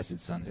this blessed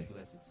Sunday.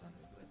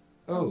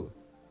 Oh.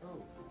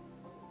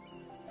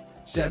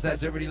 Shouts out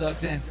to everybody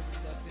locked in.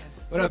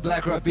 What up,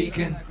 Black Rock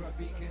Beacon?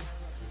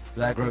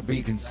 Black Rock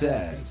Beacon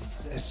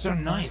says, it's so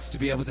nice to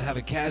be able to have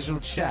a casual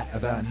chat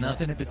about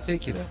nothing in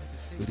particular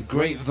with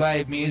great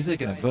vibe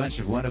music and a bunch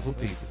of wonderful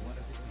people.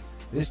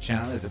 This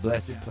channel is a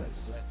blessed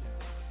place.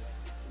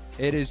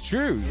 It is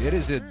true. It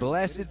is a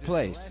blessed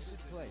place.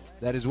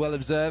 That is well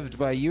observed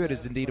by you. It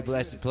is indeed a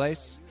blessed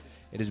place.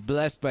 It is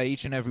blessed by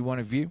each and every one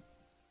of you.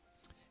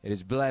 It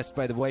is blessed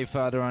by the White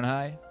Father on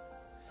high.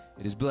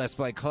 It is blessed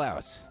by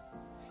Klaus.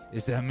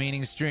 It's that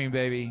meaning stream,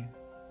 baby.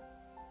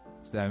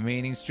 It's that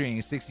meaning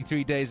stream.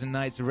 63 days and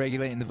nights of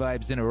regulating the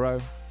vibes in a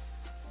row.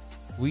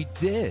 We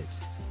did.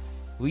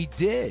 We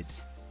did.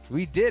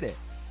 We did it.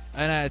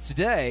 And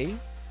today,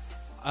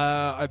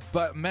 I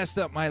messed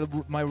up my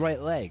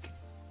right leg.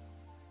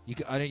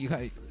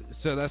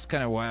 So that's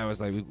kind of why I was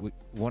like,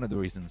 one of the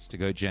reasons to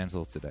go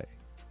gentle today.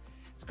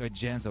 To go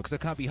gentle, because I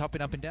can't be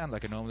hopping up and down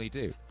like I normally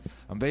do.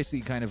 I'm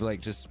basically kind of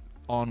like just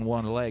on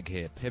one leg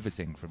here,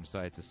 pivoting from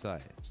side to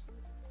side.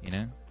 You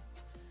know?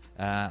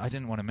 I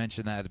didn't want to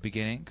mention that at the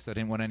beginning because I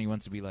didn't want anyone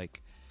to be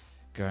like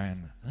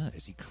going, oh,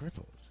 is he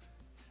crippled?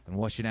 And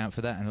watching out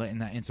for that and letting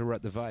that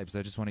interrupt the vibes.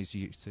 I just wanted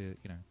you to,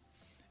 you know,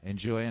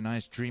 enjoy a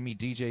nice dreamy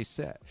DJ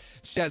set.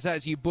 Shouts out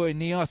to you boy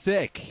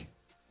Neotic.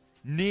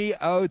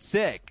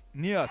 Neotic.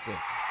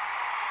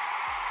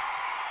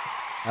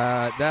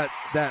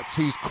 That's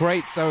whose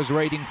crates I was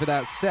raiding for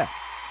that set.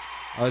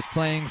 I was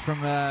playing from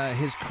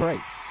his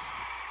crates.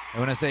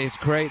 And when I say his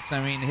crates,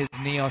 I mean his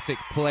Neotic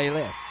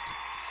playlist.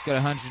 It's got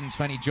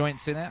 120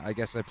 joints in it. I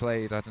guess I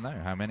played, I don't know,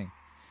 how many?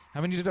 How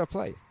many did I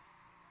play?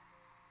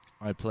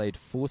 I played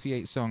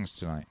 48 songs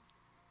tonight.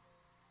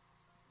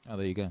 Oh,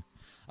 there you go.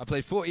 I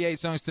played 48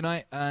 songs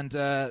tonight, and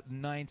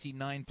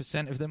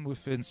 99% of them were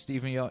from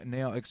Stephen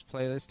Neotic's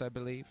playlist, I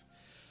believe.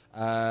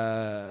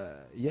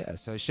 Yeah,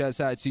 so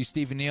shouts out to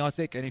Stephen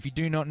Neotic. And if you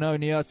do not know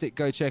Neotic,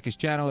 go check his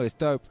channel. It's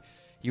dope.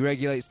 He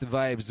regulates the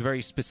vibes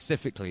very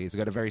specifically. He's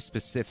got a very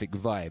specific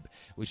vibe,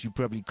 which you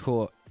probably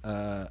caught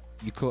a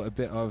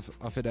bit of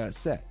off of that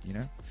set, you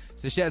know?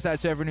 So shouts out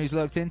to everyone who's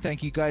logged in.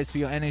 Thank you guys for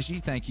your energy.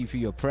 Thank you for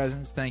your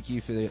presence. Thank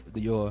you for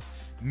your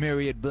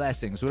myriad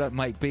blessings. What up,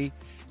 Mike B?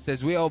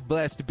 Says, we all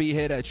blessed to be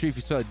here. That truth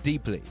is felt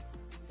deeply.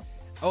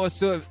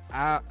 Also,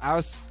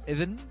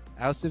 Alcivan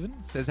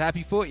says,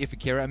 happy 40th,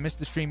 Akira. I missed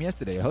the stream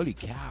yesterday. Holy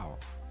cow.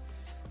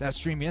 That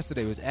stream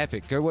yesterday was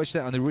epic. Go watch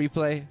that on the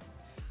replay.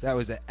 That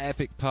was an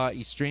epic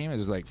party stream. It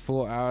was like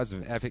 4 hours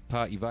of epic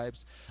party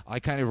vibes. I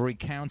kind of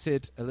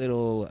recounted a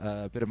little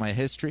bit of my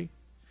history.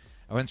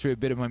 I went through a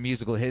bit of my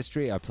musical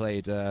history. I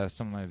played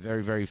some of my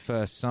very, very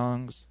first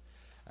songs.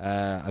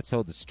 I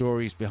told the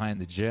stories behind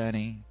the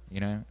journey, you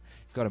know.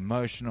 Got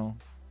emotional.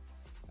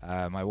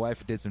 My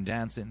wife did some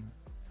dancing.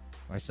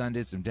 My son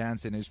did some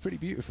dancing. It was pretty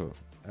beautiful.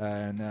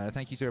 And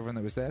thank you to everyone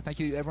that was there. Thank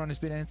you to everyone who's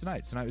been in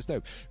tonight. Tonight was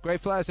dope. Great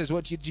Flower says,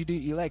 what did you do to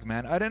your leg,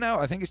 man? I don't know.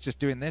 I think it's just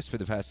doing this for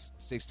the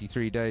past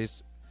 63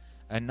 days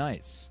and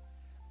nights.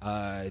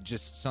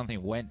 Just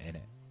something went in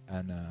it.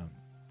 And,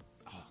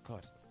 oh,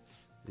 God.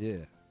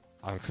 Yeah.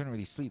 I couldn't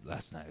really sleep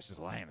last night. I was just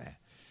lying there.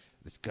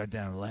 This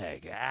goddamn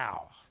leg.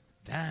 Ow.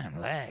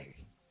 Damn leg.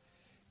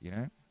 You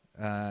know?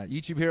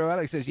 YouTube Hero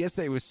Alex says,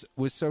 yesterday was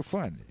so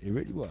fun. It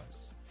really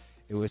was.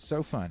 It was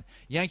so fun.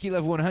 Yankee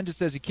Level 100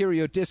 says, Akira,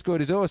 your Discord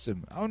is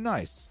awesome. Oh,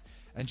 nice.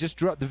 And just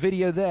dropped the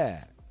video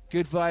there.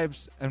 Good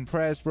vibes and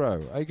prayers,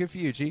 bro. Oh, good for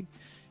you, G.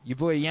 Your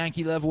boy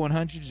Yankee Level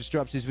 100 just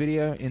dropped his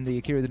video in the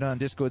Akira the Don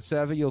Discord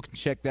server. You can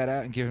check that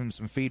out and give him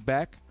some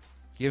feedback.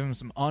 Give him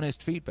some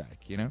honest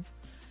feedback, you know?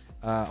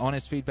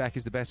 Honest feedback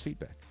is the best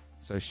feedback.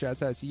 So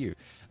shouts out to you.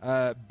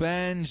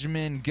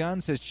 Benjamin Gunn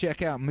says,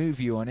 check out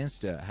Move You on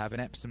Insta. Have an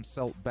Epsom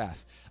salt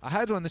bath. I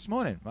had one this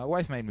morning. My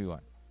wife made me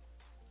one.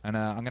 And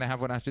I'm going to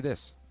have one after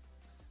this.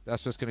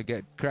 That's what's going to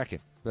get cracking.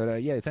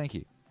 But, yeah, thank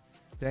you.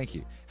 Thank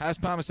you. House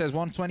Palmer says,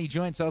 120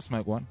 joints, I'll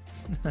smoke one.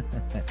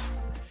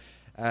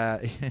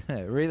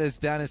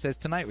 Realist Dana says,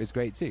 tonight was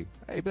great too.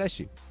 Hey, bless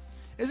you.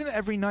 Isn't it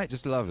every night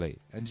just lovely?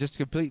 And just a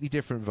completely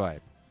different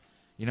vibe?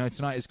 You know,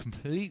 tonight is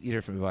completely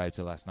different vibe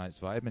to last night's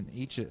vibe. And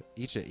each are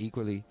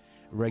equally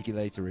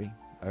regulatory,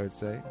 I would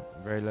say.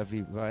 Very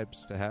lovely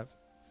vibes to have.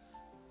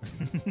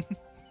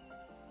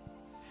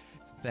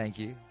 Thank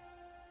you.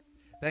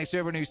 Thanks to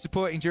everyone who's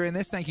supporting during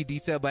this. Thank you,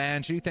 Detailed by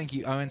Andrew. Thank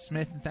you, Owen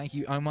Smith. And thank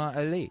you, Omar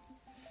Ali.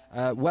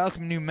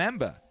 Welcome, new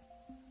member,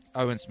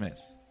 Owen Smith.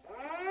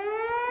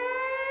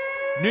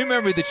 New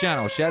member of the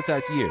channel. Shouts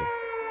out to you.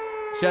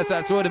 Shouts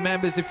out to all the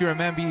members. If you're a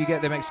member, you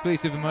get them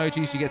exclusive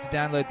emojis. You get to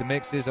download the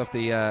mixes off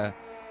the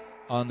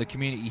on the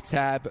community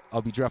tab.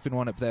 I'll be dropping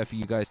one up there for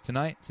you guys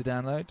tonight to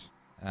download.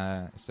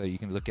 So you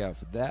can look out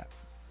for that.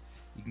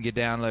 You can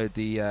download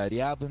the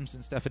albums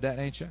and stuff of that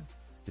nature.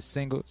 The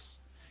singles.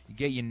 You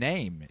get your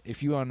name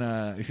if you're on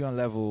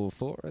level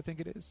 4, I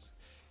think it is.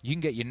 You can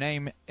get your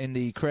name in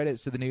the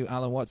credits of the new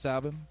Alan Watts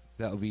album.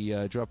 That'll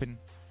be dropping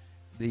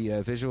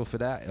the visual for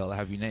that. It'll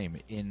have your name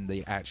in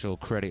the actual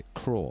credit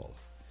crawl.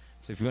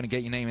 So if you want to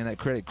get your name in that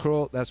credit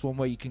crawl, that's one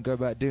way you can go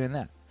about doing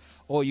that.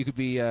 Or you could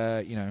be,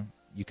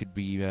 you could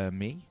be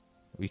me,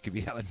 or you could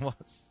be Alan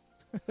Watts.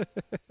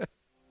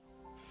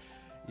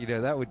 You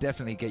know, that would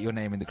definitely get your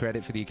name in the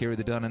credit for the Akira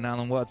the Don and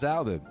Alan Watts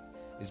album.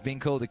 It's being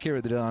called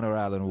Akira the Don or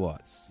Alan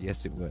Watts.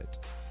 Yes, it would.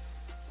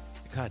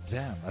 God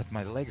damn,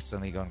 my leg's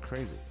suddenly gone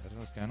crazy. I don't know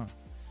what's going on.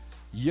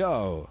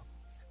 Yo,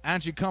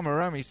 Andrew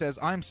Komaromi says,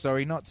 I'm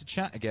sorry not to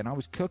chat again. I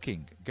was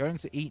cooking. Going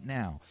to eat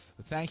now.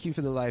 But thank you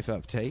for the life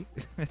update.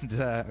 And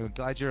I'm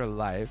glad you're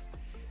alive.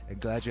 I'm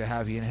glad you're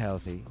happy and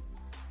healthy.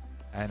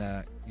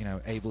 And, you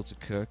know, able to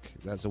cook.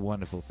 That's a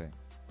wonderful thing.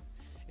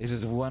 It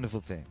is a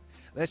wonderful thing.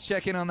 Let's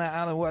check in on that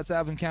Alan Watts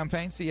album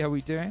campaign. See how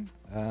we're doing.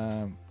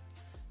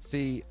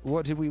 See,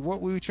 what we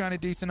were trying to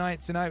do tonight?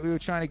 Tonight we were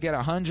trying to get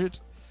 100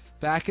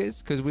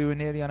 backers because we were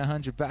nearly on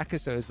 100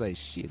 backers. So it was like,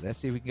 shit, let's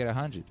see if we can get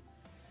 100.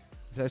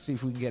 Let's see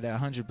if we can get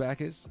 100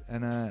 backers.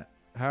 And how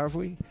have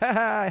we?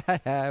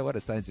 What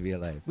a time to be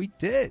alive. We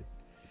did.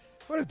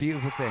 What a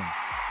beautiful thing.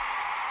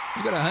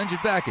 We got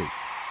 100 backers.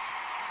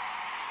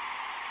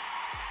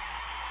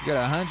 We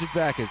got 100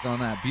 backers on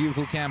that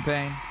beautiful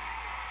campaign.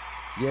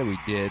 Yeah, we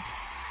did.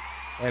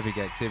 Epic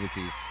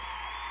activities.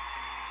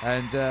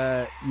 And,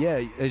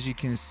 yeah, as you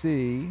can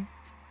see...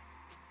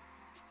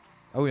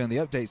 Oh, we're on the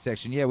update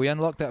section. Yeah, we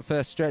unlocked that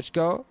first stretch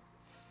goal.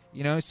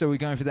 You know, so we're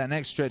going for that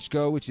next stretch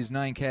goal, which is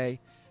 9K,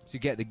 to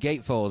get the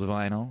gatefold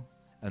vinyl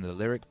and the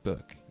lyric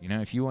book. You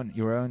know, if you want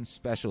your own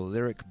special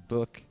lyric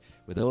book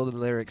with all the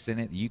lyrics in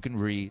it that you can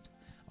read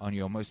on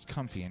your most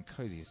comfy and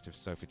coziest of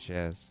sofa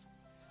chairs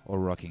or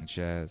rocking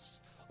chairs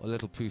or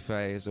little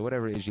poufets or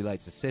whatever it is you like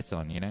to sit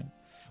on, you know.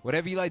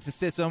 Whatever you like to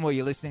sit on while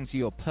you're listening to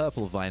your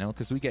purple vinyl,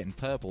 because we're getting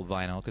purple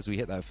vinyl because we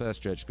hit that first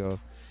stretch goal.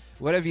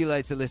 Whatever you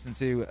like to listen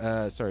to,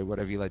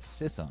 whatever you like to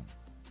sit on,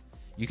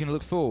 you can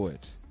look forward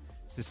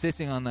to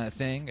sitting on that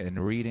thing and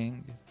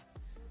reading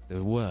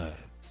the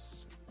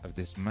words of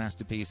this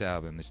masterpiece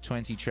album, this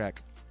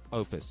 20-track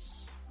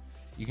opus.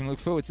 You can look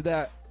forward to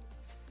that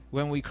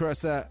when we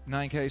cross that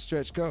 9K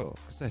stretch goal,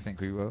 because I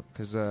think we will,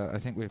 because I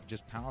think we're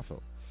just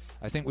powerful.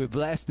 I think we're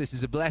blessed. This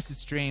is a blessed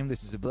stream.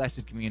 This is a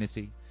blessed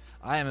community.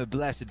 I am a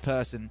blessed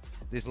person.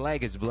 This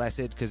leg is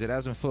blessed because it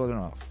hasn't fallen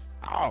off.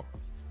 Oh,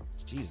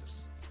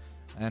 Jesus.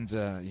 And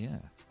yeah,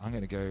 I'm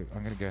gonna go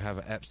have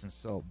an Epsom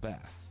salt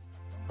bath.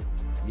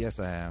 Yes,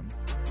 I am.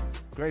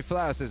 Great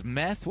Flower says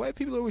meth. Why are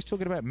people always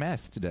talking about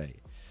meth today?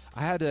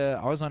 I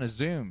was on a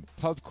Zoom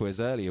pub quiz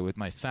earlier with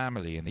my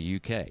family in the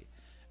UK,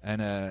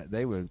 and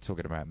they were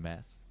talking about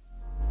meth.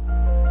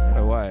 I don't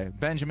know why.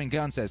 Benjamin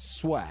Gunn says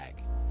swag.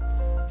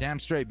 Damn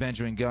straight,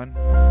 Benjamin Gunn.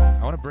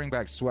 I want to bring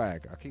back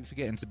swag. I keep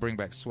forgetting to bring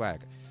back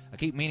swag. I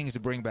keep meaning to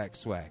bring back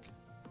swag.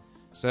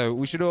 So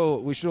we should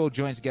all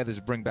join together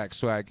to bring back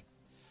swag,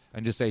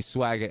 and just say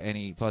swag at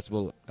any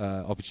possible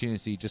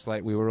opportunity, just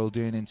like we were all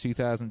doing in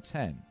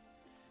 2010.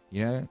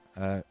 You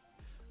know,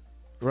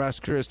 Ross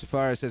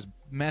Christopher says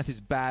meth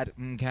is bad.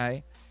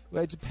 Okay,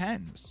 well it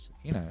depends.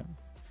 You know,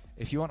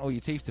 if you want all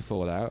your teeth to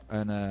fall out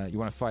and you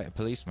want to fight a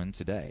policeman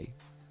today,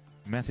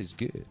 meth is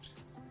good.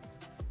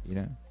 You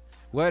know.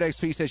 Word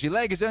XP says your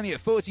leg is only at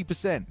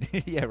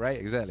 40%. Yeah, right,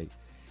 exactly.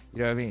 You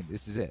know what I mean?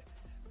 This is it.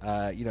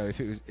 You know,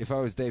 if I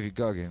was David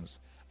Goggins,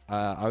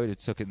 I would have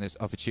taken this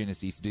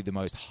opportunity to do the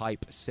most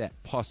hype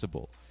set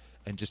possible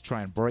and just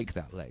try and break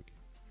that leg,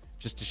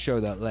 just to show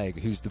that leg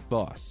who's the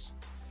boss.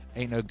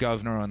 Ain't no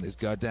governor on this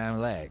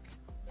goddamn leg.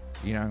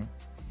 You know.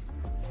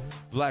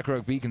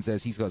 Blackrock Beacon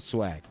says he's got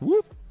swag.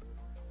 Whoop.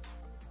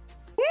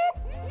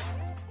 Whoop.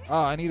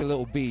 Oh, I need a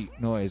little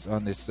beat noise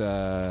on this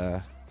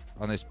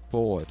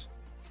board.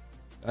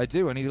 I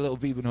do. I need a little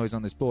beeper noise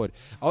on this board.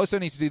 I also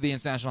need to do the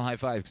international high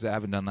five because I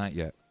haven't done that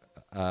yet.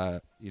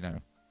 You know,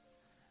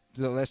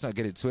 so let's not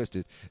get it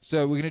twisted.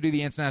 So we're going to do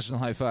the international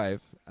high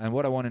five. And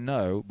what I want to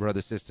know,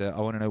 brother, sister,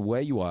 I want to know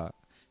where you are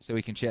so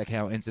we can check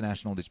how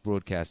international this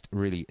broadcast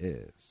really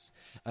is.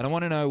 And I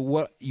want to know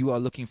what you are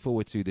looking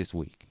forward to this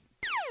week.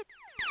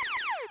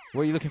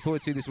 What are you looking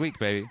forward to this week,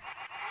 baby?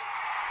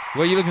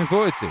 What are you looking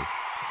forward to?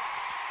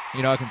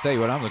 You know, I can tell you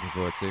what I'm looking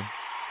forward to.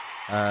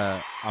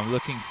 I'm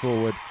looking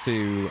forward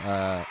to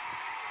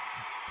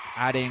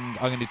I'm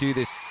going to do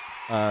this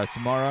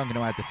tomorrow. I'm going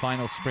to add the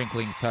final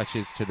sprinkling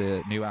touches to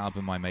the new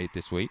album I made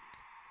this week.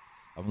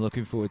 I'm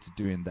looking forward to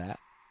doing that.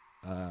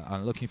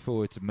 I'm looking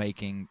forward to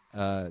making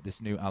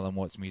this new Alan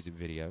Watts music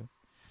video,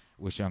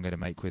 which I'm going to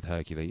make with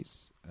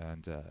Hercules.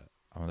 And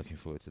I'm looking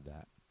forward to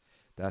that.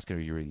 That's going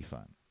to be really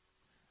fun.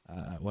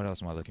 What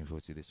else am I looking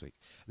forward to this week?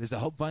 There's a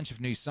whole bunch of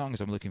new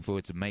songs I'm looking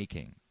forward to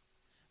making,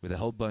 with a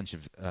whole bunch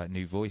of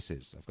new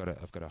voices. I've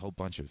got a whole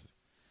bunch of.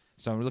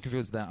 So I'm looking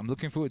forward to that. I'm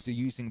looking forward to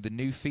using the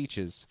new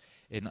features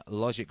in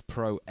Logic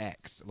Pro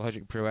X.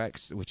 Logic Pro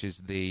X, which is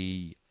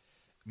the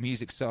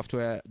music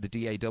software, the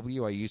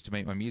DAW I used to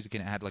make my music,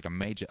 and it had like a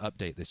major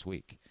update this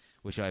week,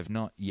 which I have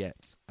not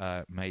yet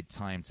made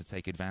time to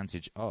take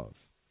advantage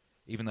of.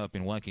 Even though I've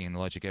been working in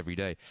Logic every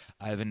day,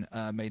 I haven't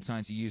made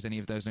time to use any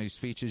of those new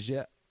features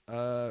yet.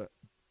 You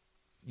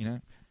know.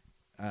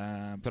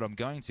 But I'm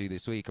going to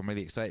this week. I'm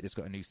really excited. It's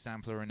got a new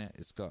sampler in it.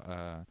 It's got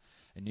a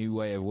new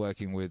way of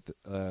working with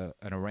and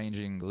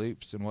arranging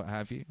loops and what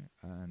have you.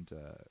 And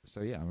so,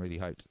 yeah, I'm really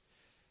hyped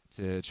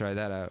to try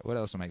that out. What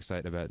else am I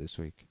excited about this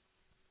week?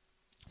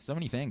 So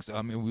many things.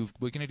 I mean,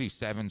 we're going to do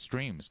 7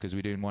 streams because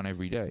we're doing one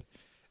every day.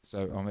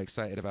 So I'm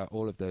excited about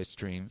all of those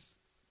streams.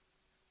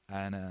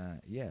 And,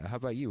 yeah, how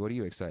about you? What are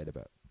you excited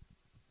about?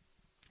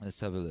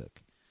 Let's have a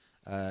look.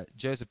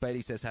 Joseph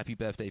Bailey says, happy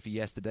birthday for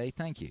yesterday.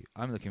 Thank you.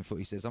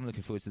 He says, I'm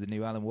looking forward to the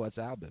new Alan Watts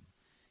album.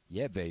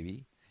 Yeah,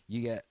 baby.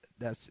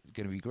 That's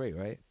going to be great,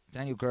 right?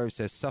 Daniel Grove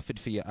says, suffered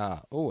for your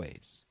art.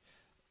 Always.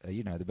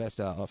 You know, the best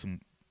art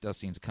often does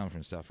seem to come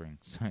from suffering.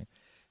 So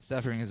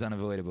suffering is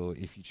unavoidable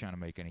if you're trying to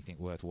make anything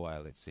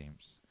worthwhile, it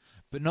seems.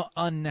 But not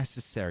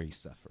unnecessary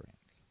suffering.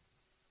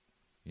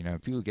 You know,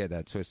 people get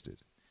that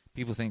twisted.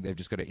 People think they've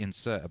just got to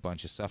insert a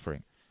bunch of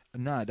suffering.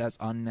 No, that's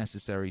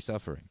unnecessary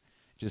suffering.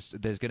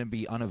 Just there's going to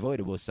be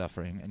unavoidable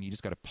suffering, and you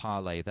just got to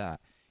parlay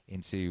that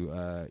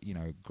into, you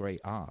know,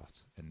 great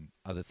art and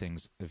other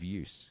things of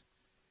use.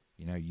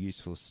 You know,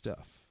 useful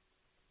stuff.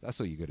 That's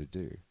all you got to do.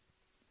 And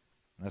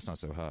that's not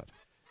so hard.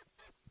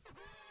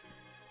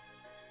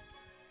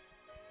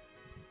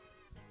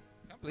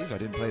 I can't believe I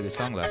didn't play this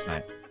song last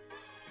night.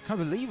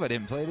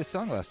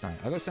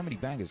 I got so many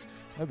bangers.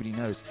 Nobody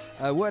knows.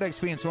 Word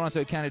XP in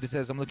Toronto, Canada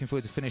says, I'm looking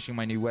forward to finishing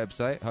my new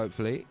website,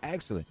 hopefully.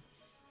 Excellent.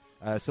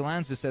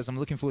 Solanza says, I'm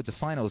looking forward to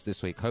finals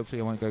this week.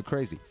 Hopefully I won't go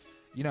crazy.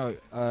 You know,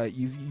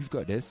 you've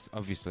got this,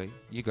 obviously.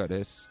 You got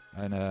this,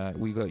 and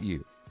we got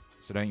you.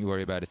 So don't you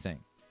worry about a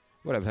thing.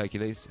 What up,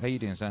 Hercules? How you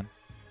doing, son?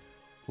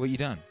 What you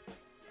done?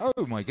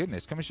 Oh, my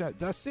goodness. Come and show.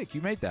 That's sick.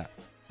 You made that.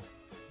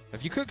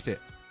 Have you cooked it?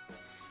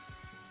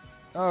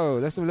 Oh,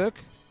 let's have a look.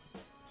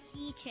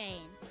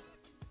 Keychain.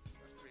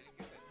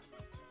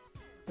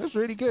 That's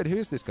really good. Who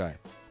is this guy?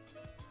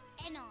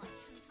 Enoch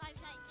from Five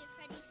Nights at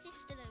Freddy's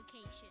sister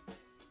location.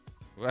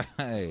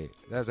 Right.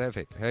 That's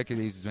epic.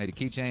 Hercules has made a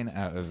keychain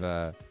out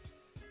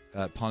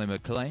of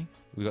polymer clay.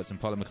 We got some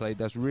polymer clay.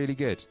 That's really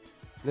good.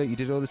 Look, you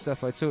did all the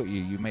stuff I taught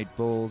you. You made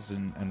balls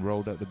and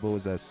rolled up the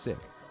balls. That's sick.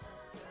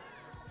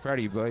 Proud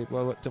of you, boy.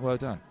 Well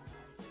done.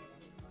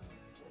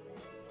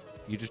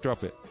 You just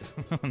drop it.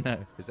 No.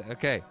 Is that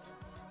okay?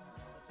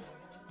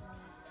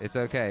 It's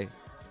okay.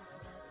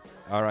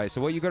 All right. So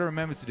what you got to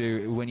remember to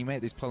do when you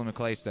make this polymer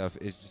clay stuff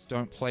is just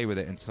don't play with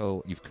it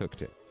until you've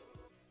cooked it.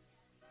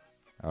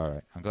 All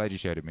right. I'm glad you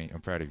showed it me. I'm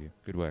proud of you.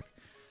 Good work.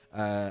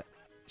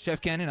 Chef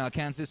Ken in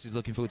Arkansas is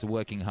looking forward to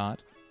working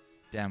hard.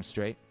 Damn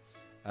straight.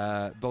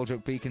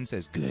 Boldrock Beacon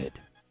says, good.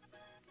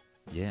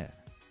 Yeah.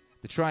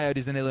 The Triad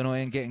is in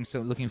Illinois and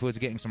looking forward to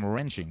getting some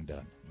wrenching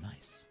done.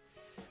 Nice.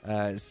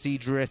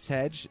 Cedret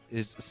Hedge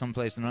is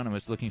someplace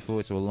anonymous looking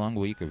forward to a long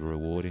week of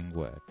rewarding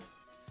work.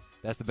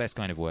 That's the best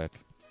kind of work.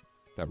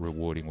 That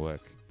rewarding work.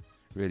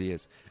 Really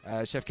is.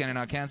 Chef Ken in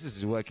Arkansas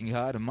is working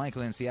hard, and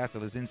Michael in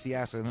Seattle is in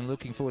Seattle and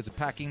looking forward to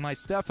packing my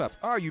stuff up.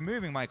 Oh, you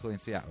moving, Michael, in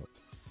Seattle?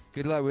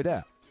 Good luck with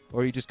that.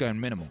 Or are you just going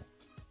minimal?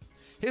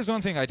 Here's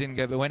one thing I didn't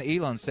get, but when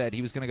Elon said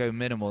he was going to go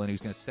minimal and he was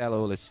going to sell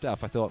all his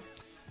stuff, I thought,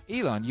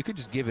 Elon, you could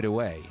just give it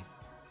away.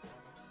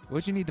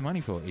 What do you need the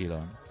money for,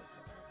 Elon?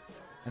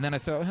 And then I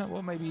thought,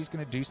 well, maybe he's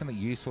going to do something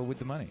useful with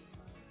the money.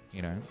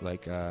 You know,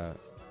 like, I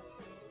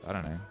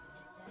don't know,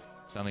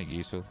 something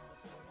useful.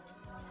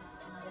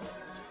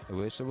 I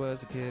wish I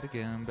was a kid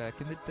again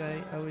back in the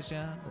day. I was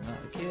young, I'm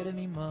not a kid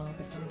anymore,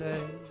 but some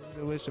days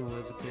I wish I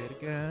was a kid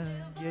again.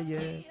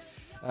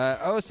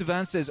 Yeah.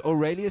 Savan says,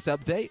 Aurelius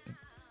update?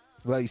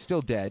 Well, he's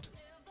still dead,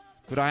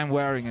 but I am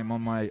wearing him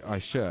on my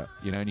shirt,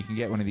 you know, and you can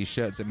get one of these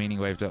shirts at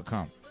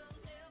meaningwave.com.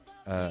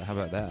 How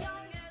about that?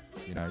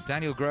 You know,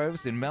 Daniel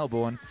Groves in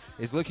Melbourne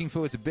is looking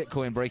forward to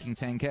Bitcoin breaking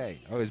 10K.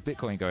 Oh, is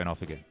Bitcoin going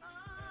off again?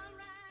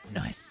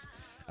 Nice.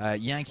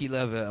 Yankee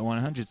Lover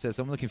 100 says,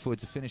 I'm looking forward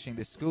to finishing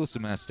this school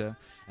semester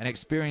and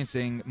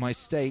experiencing my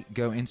state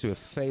go into a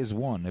phase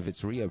 1 of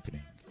its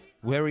reopening.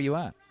 Where are you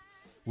at?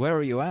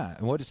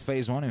 And what does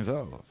phase 1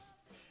 involve?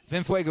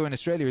 Vin Fuego in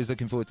Australia is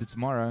looking forward to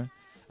tomorrow.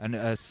 And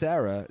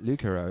Sarah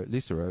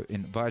Lucero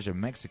in Baja,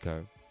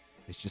 Mexico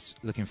is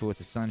just looking forward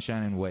to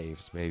sunshine and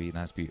waves, baby.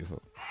 That's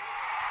beautiful.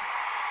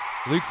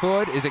 Luke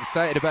Ford is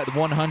excited about the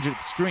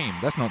 100th stream.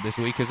 That's not this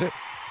week, is it?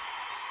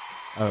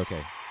 Oh,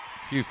 okay.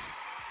 Phew.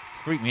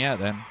 Freaked me out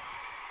then.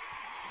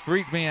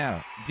 Freaked me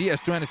out.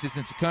 DS Duenas is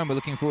in Tacoma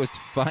looking forward to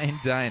fine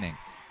dining.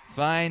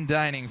 Fine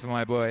dining for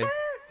my boy.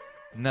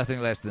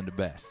 Nothing less than the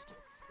best.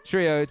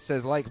 Trio, it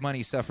says, like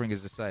money, suffering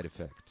is a side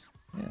effect.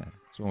 Yeah,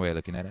 that's one way of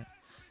looking at it.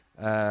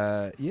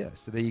 Yeah,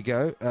 so there you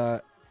go.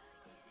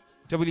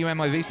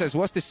 WMIV says,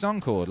 what's this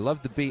song called?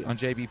 Love the beat on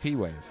JVP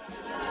Wave.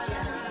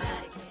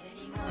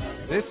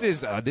 This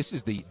is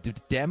the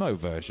demo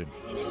version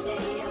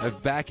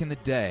of Back in the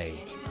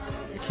Day.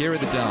 Akira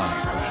the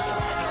Dawn.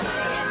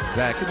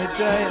 Back in the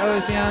day, I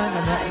was young,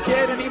 I'm not a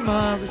kid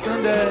anymore, but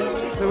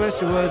someday, so I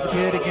wish I was a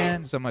kid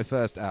again. It's on my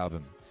first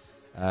album,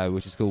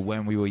 which is called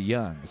When We Were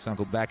Young. A song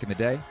called Back in the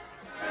Day.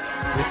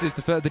 This is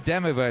the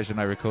demo version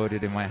I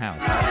recorded in my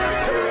house.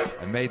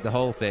 I made the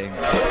whole thing.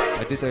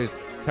 I did those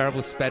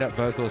terrible sped-up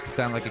vocals to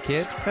sound like a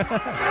kid.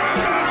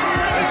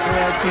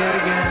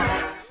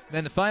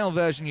 Then the final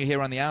version you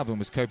hear on the album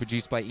was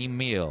co-produced by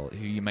Emil,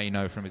 who you may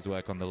know from his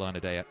work on the Lana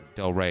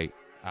Del Rey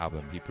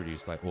album. He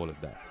produced like all of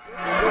that.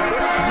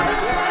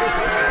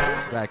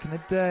 Back in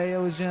the day, I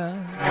was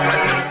young.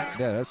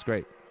 Yeah, that's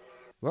great.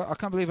 Well, I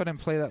can't believe I didn't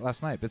play that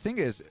last night. The thing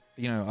is,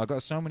 you know, I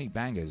got so many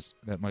bangers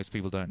that most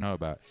people don't know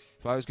about.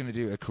 If I was going to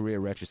do a career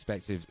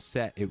retrospective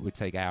set, it would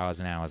take hours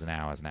and hours and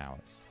hours and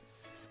hours.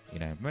 You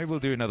know, maybe we'll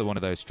do another one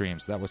of those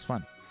streams. That was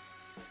fun.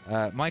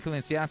 Michael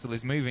in Seattle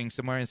is moving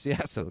somewhere in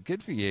Seattle.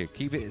 Good for you.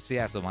 Keep it at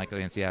Seattle, Michael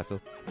in Seattle.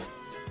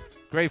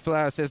 Great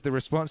Flower says the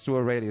response to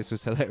Aurelius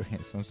was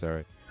hilarious. I'm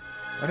sorry.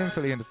 I didn't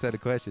fully understand the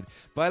question.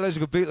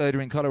 Biological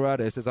Bootloader in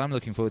Colorado says, I'm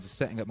looking forward to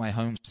setting up my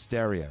home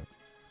stereo.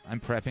 I'm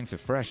prepping for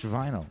fresh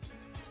vinyl.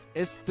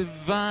 It's the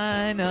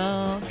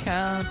vinyl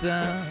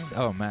countdown.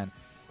 Oh, man.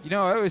 You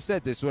know, I always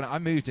said this when I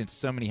moved into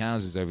so many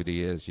houses over the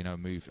years, you know,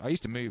 I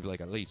used to move like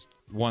at least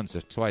once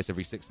or twice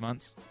every 6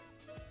 months.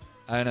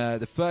 And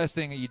the first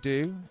thing that you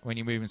do when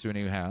you move into a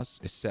new house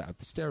is set up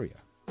the stereo.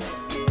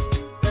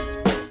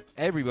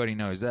 Everybody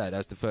knows that.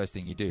 That's the first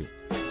thing you do.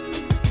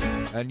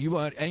 And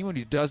anyone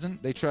who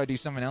doesn't, they try to do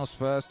something else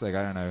first. Like,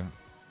 I don't know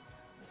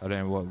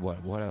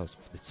what else,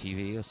 the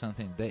TV or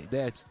something.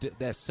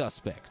 They're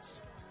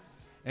suspects.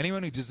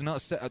 Anyone who does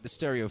not set up the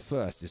stereo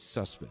first is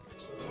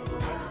suspect.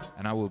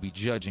 And I will be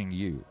judging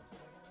you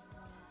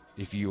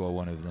if you are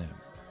one of them.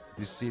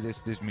 This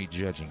is me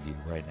judging you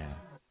right now.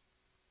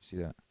 See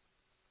that?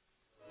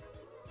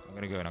 I'm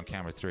going to go in on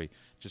camera 3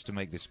 just to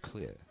make this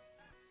clear.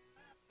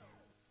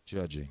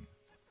 Judging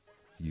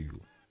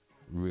you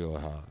real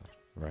hard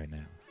right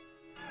now.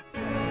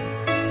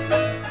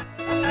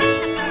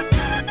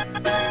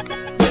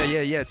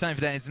 Yeah. Time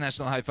for that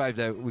international high five,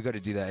 though. We got to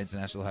do that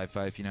international high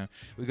five. You know,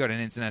 we got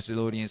an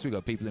international audience. We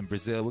got people in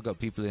Brazil. We got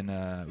people in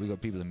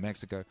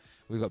Mexico.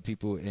 We got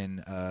people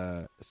in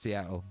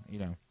Seattle. You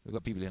know, we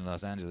got people in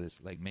Los Angeles,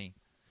 like me.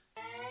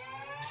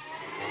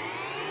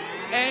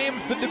 Aim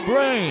for the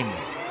brain.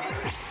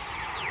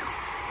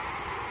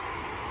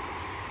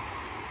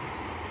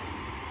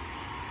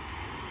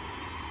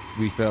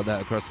 We felt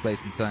that across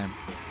space and time.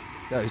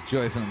 That was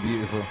joyful and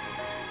beautiful.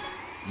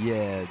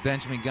 Yeah,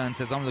 Benjamin Gunn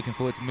says, I'm looking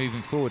forward to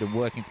moving forward and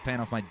working to pay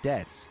off my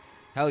debts.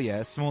 Hell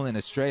yeah, Small in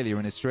Australia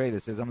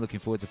says, I'm looking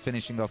forward to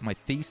finishing off my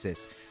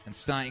thesis and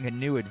starting a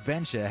new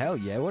adventure. Hell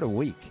yeah, what a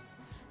week.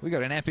 We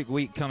got an epic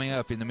week coming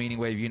up in the Meaning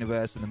Wave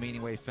universe and the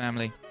Meaning Wave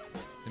family.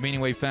 The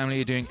Meaning Wave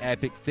family are doing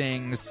epic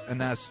things, and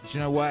that's, do you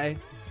know why?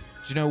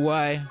 You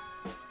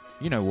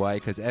know why,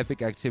 because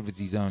epic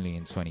activities only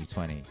in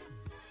 2020.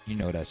 You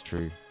know that's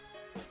true.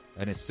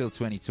 And it's still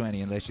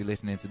 2020 unless you're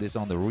listening to this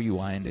on the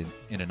rewind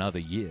in another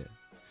year.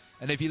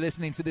 And if you're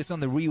listening to this on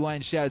the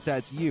rewind, shouts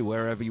out to you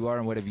wherever you are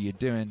and whatever you're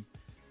doing.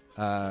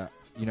 I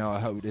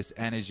hope this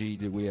energy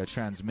that we are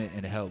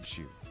transmitting helps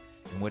you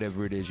in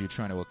whatever it is you're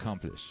trying to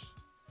accomplish,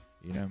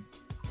 you know.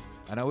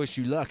 And I wish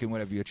you luck in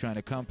whatever you're trying to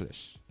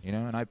accomplish, you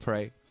know. And I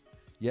pray.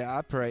 Yeah,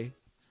 I pray.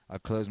 I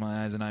close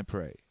my eyes and I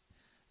pray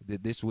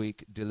that this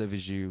week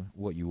delivers you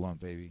what you want,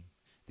 baby.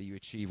 That you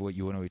achieve what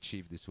you want to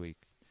achieve this week.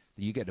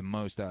 That you get the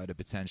most out of the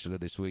potential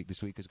of this week.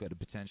 This week has got the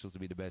potential to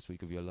be the best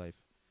week of your life.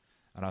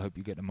 And I hope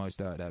you get the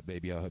most out of that,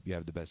 baby. I hope you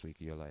have the best week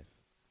of your life.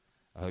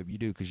 I hope you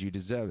do, because you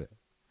deserve it.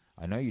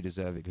 I know you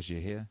deserve it because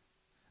you're here.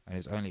 And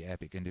it's only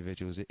epic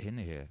individuals in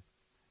here.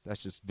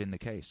 That's just been the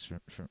case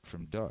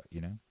from Dot,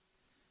 you know.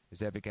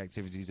 It's epic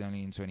activities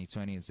only in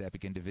 2020. It's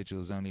epic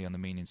individuals only on the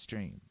Meaning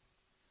stream.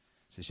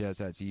 So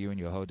shouts out to you and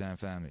your whole damn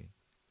family.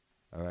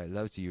 All right,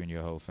 love to you and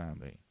your whole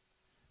family.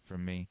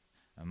 From me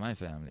and my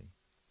family,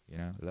 you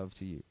know, love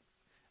to you.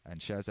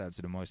 And shouts out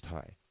to the Most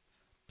High.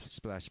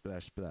 Splash,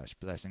 splash, splash.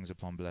 Blessings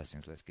upon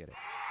blessings. Let's get it.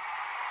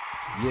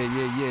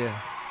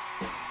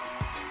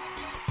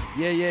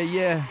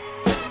 Yeah.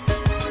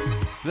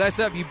 Bless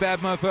up, you bad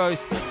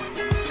mofos.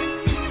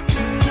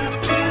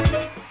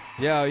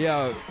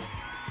 Yo.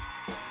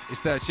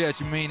 It's that Church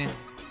of Meaning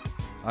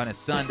on a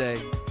Sunday.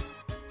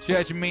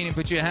 Church of Meaning,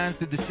 put your hands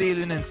to the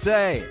ceiling and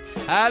say,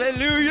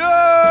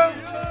 Hallelujah!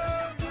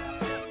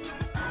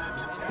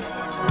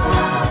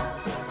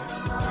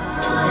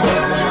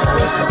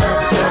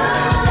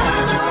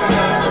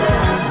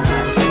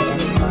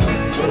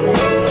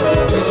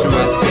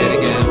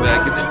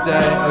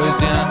 I was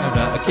young, I'm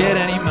not a kid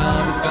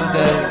anymore, but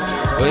someday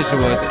wish I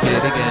was a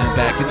kid again.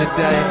 Back in the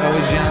day, I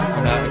was young,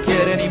 I'm not a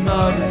kid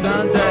anymore, but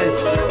some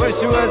days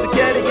wish I was a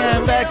kid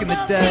again. Back in the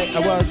day, I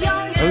was.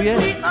 Oh yeah,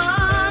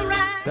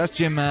 that's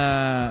Jim.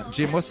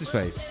 What's his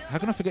face? How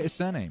can I forget his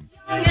surname?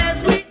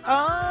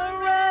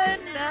 Alright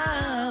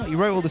now. He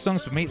wrote all the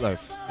songs for Meatloaf.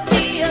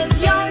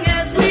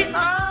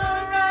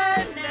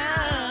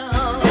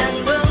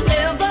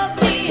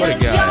 What a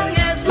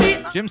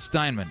guy, Jim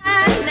Steinman.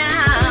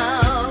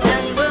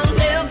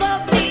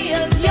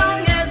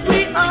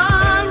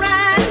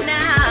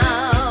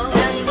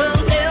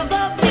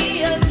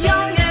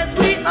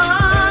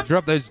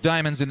 Drop those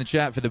diamonds in the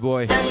chat for the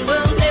boy. And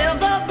we'll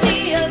never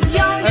be as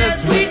young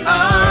as we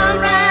are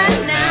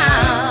right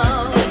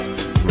now.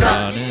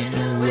 Running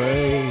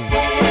away,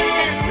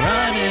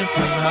 running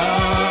from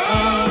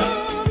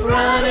home,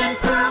 running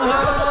from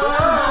home.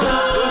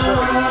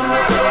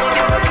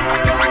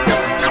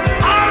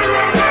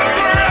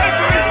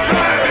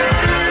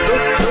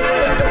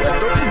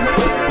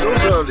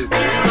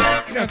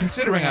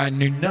 considering I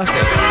knew nothing.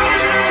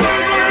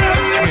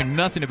 I knew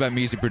nothing about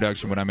music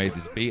production when I made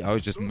this beat. I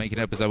was just making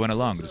it up as I went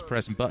along, just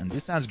pressing buttons.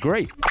 This sounds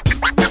great.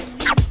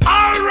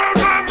 I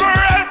remember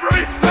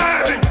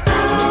everything.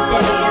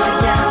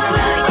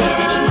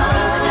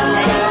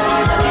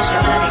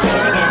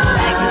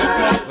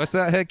 What's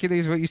that,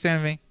 Hercules? What you saying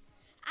to me?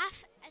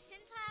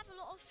 Since I have a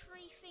lot of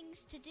free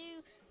things to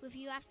do with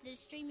you after the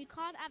stream, you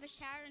can't have a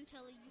shower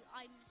until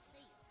I'm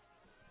asleep.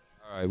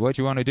 All right, what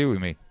do you want to do with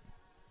me?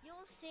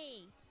 You'll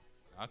see.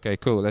 Okay,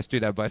 cool. Let's do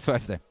that by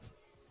 5 then.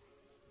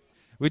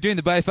 We're doing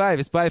the by 5.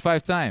 It's by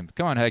 5 time.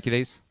 Come on,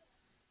 Hercules.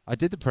 I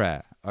did the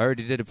prayer. I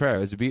already did a prayer.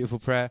 It was a beautiful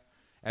prayer.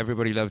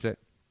 Everybody loved it.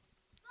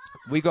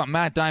 We got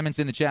mad diamonds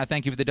in the chat.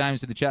 Thank you for the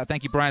diamonds in the chat.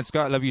 Thank you, Brian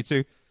Scott. Love you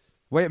too.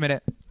 Wait a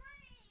minute.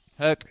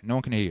 Herc, no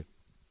one can hear you.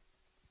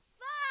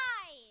 5,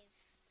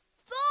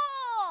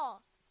 4,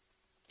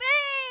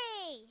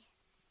 3,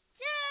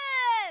 2,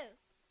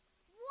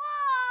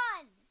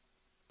 1.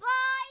 By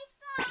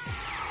 5.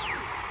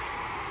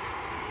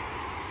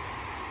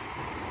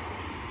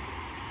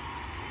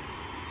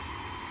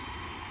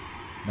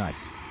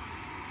 Nice.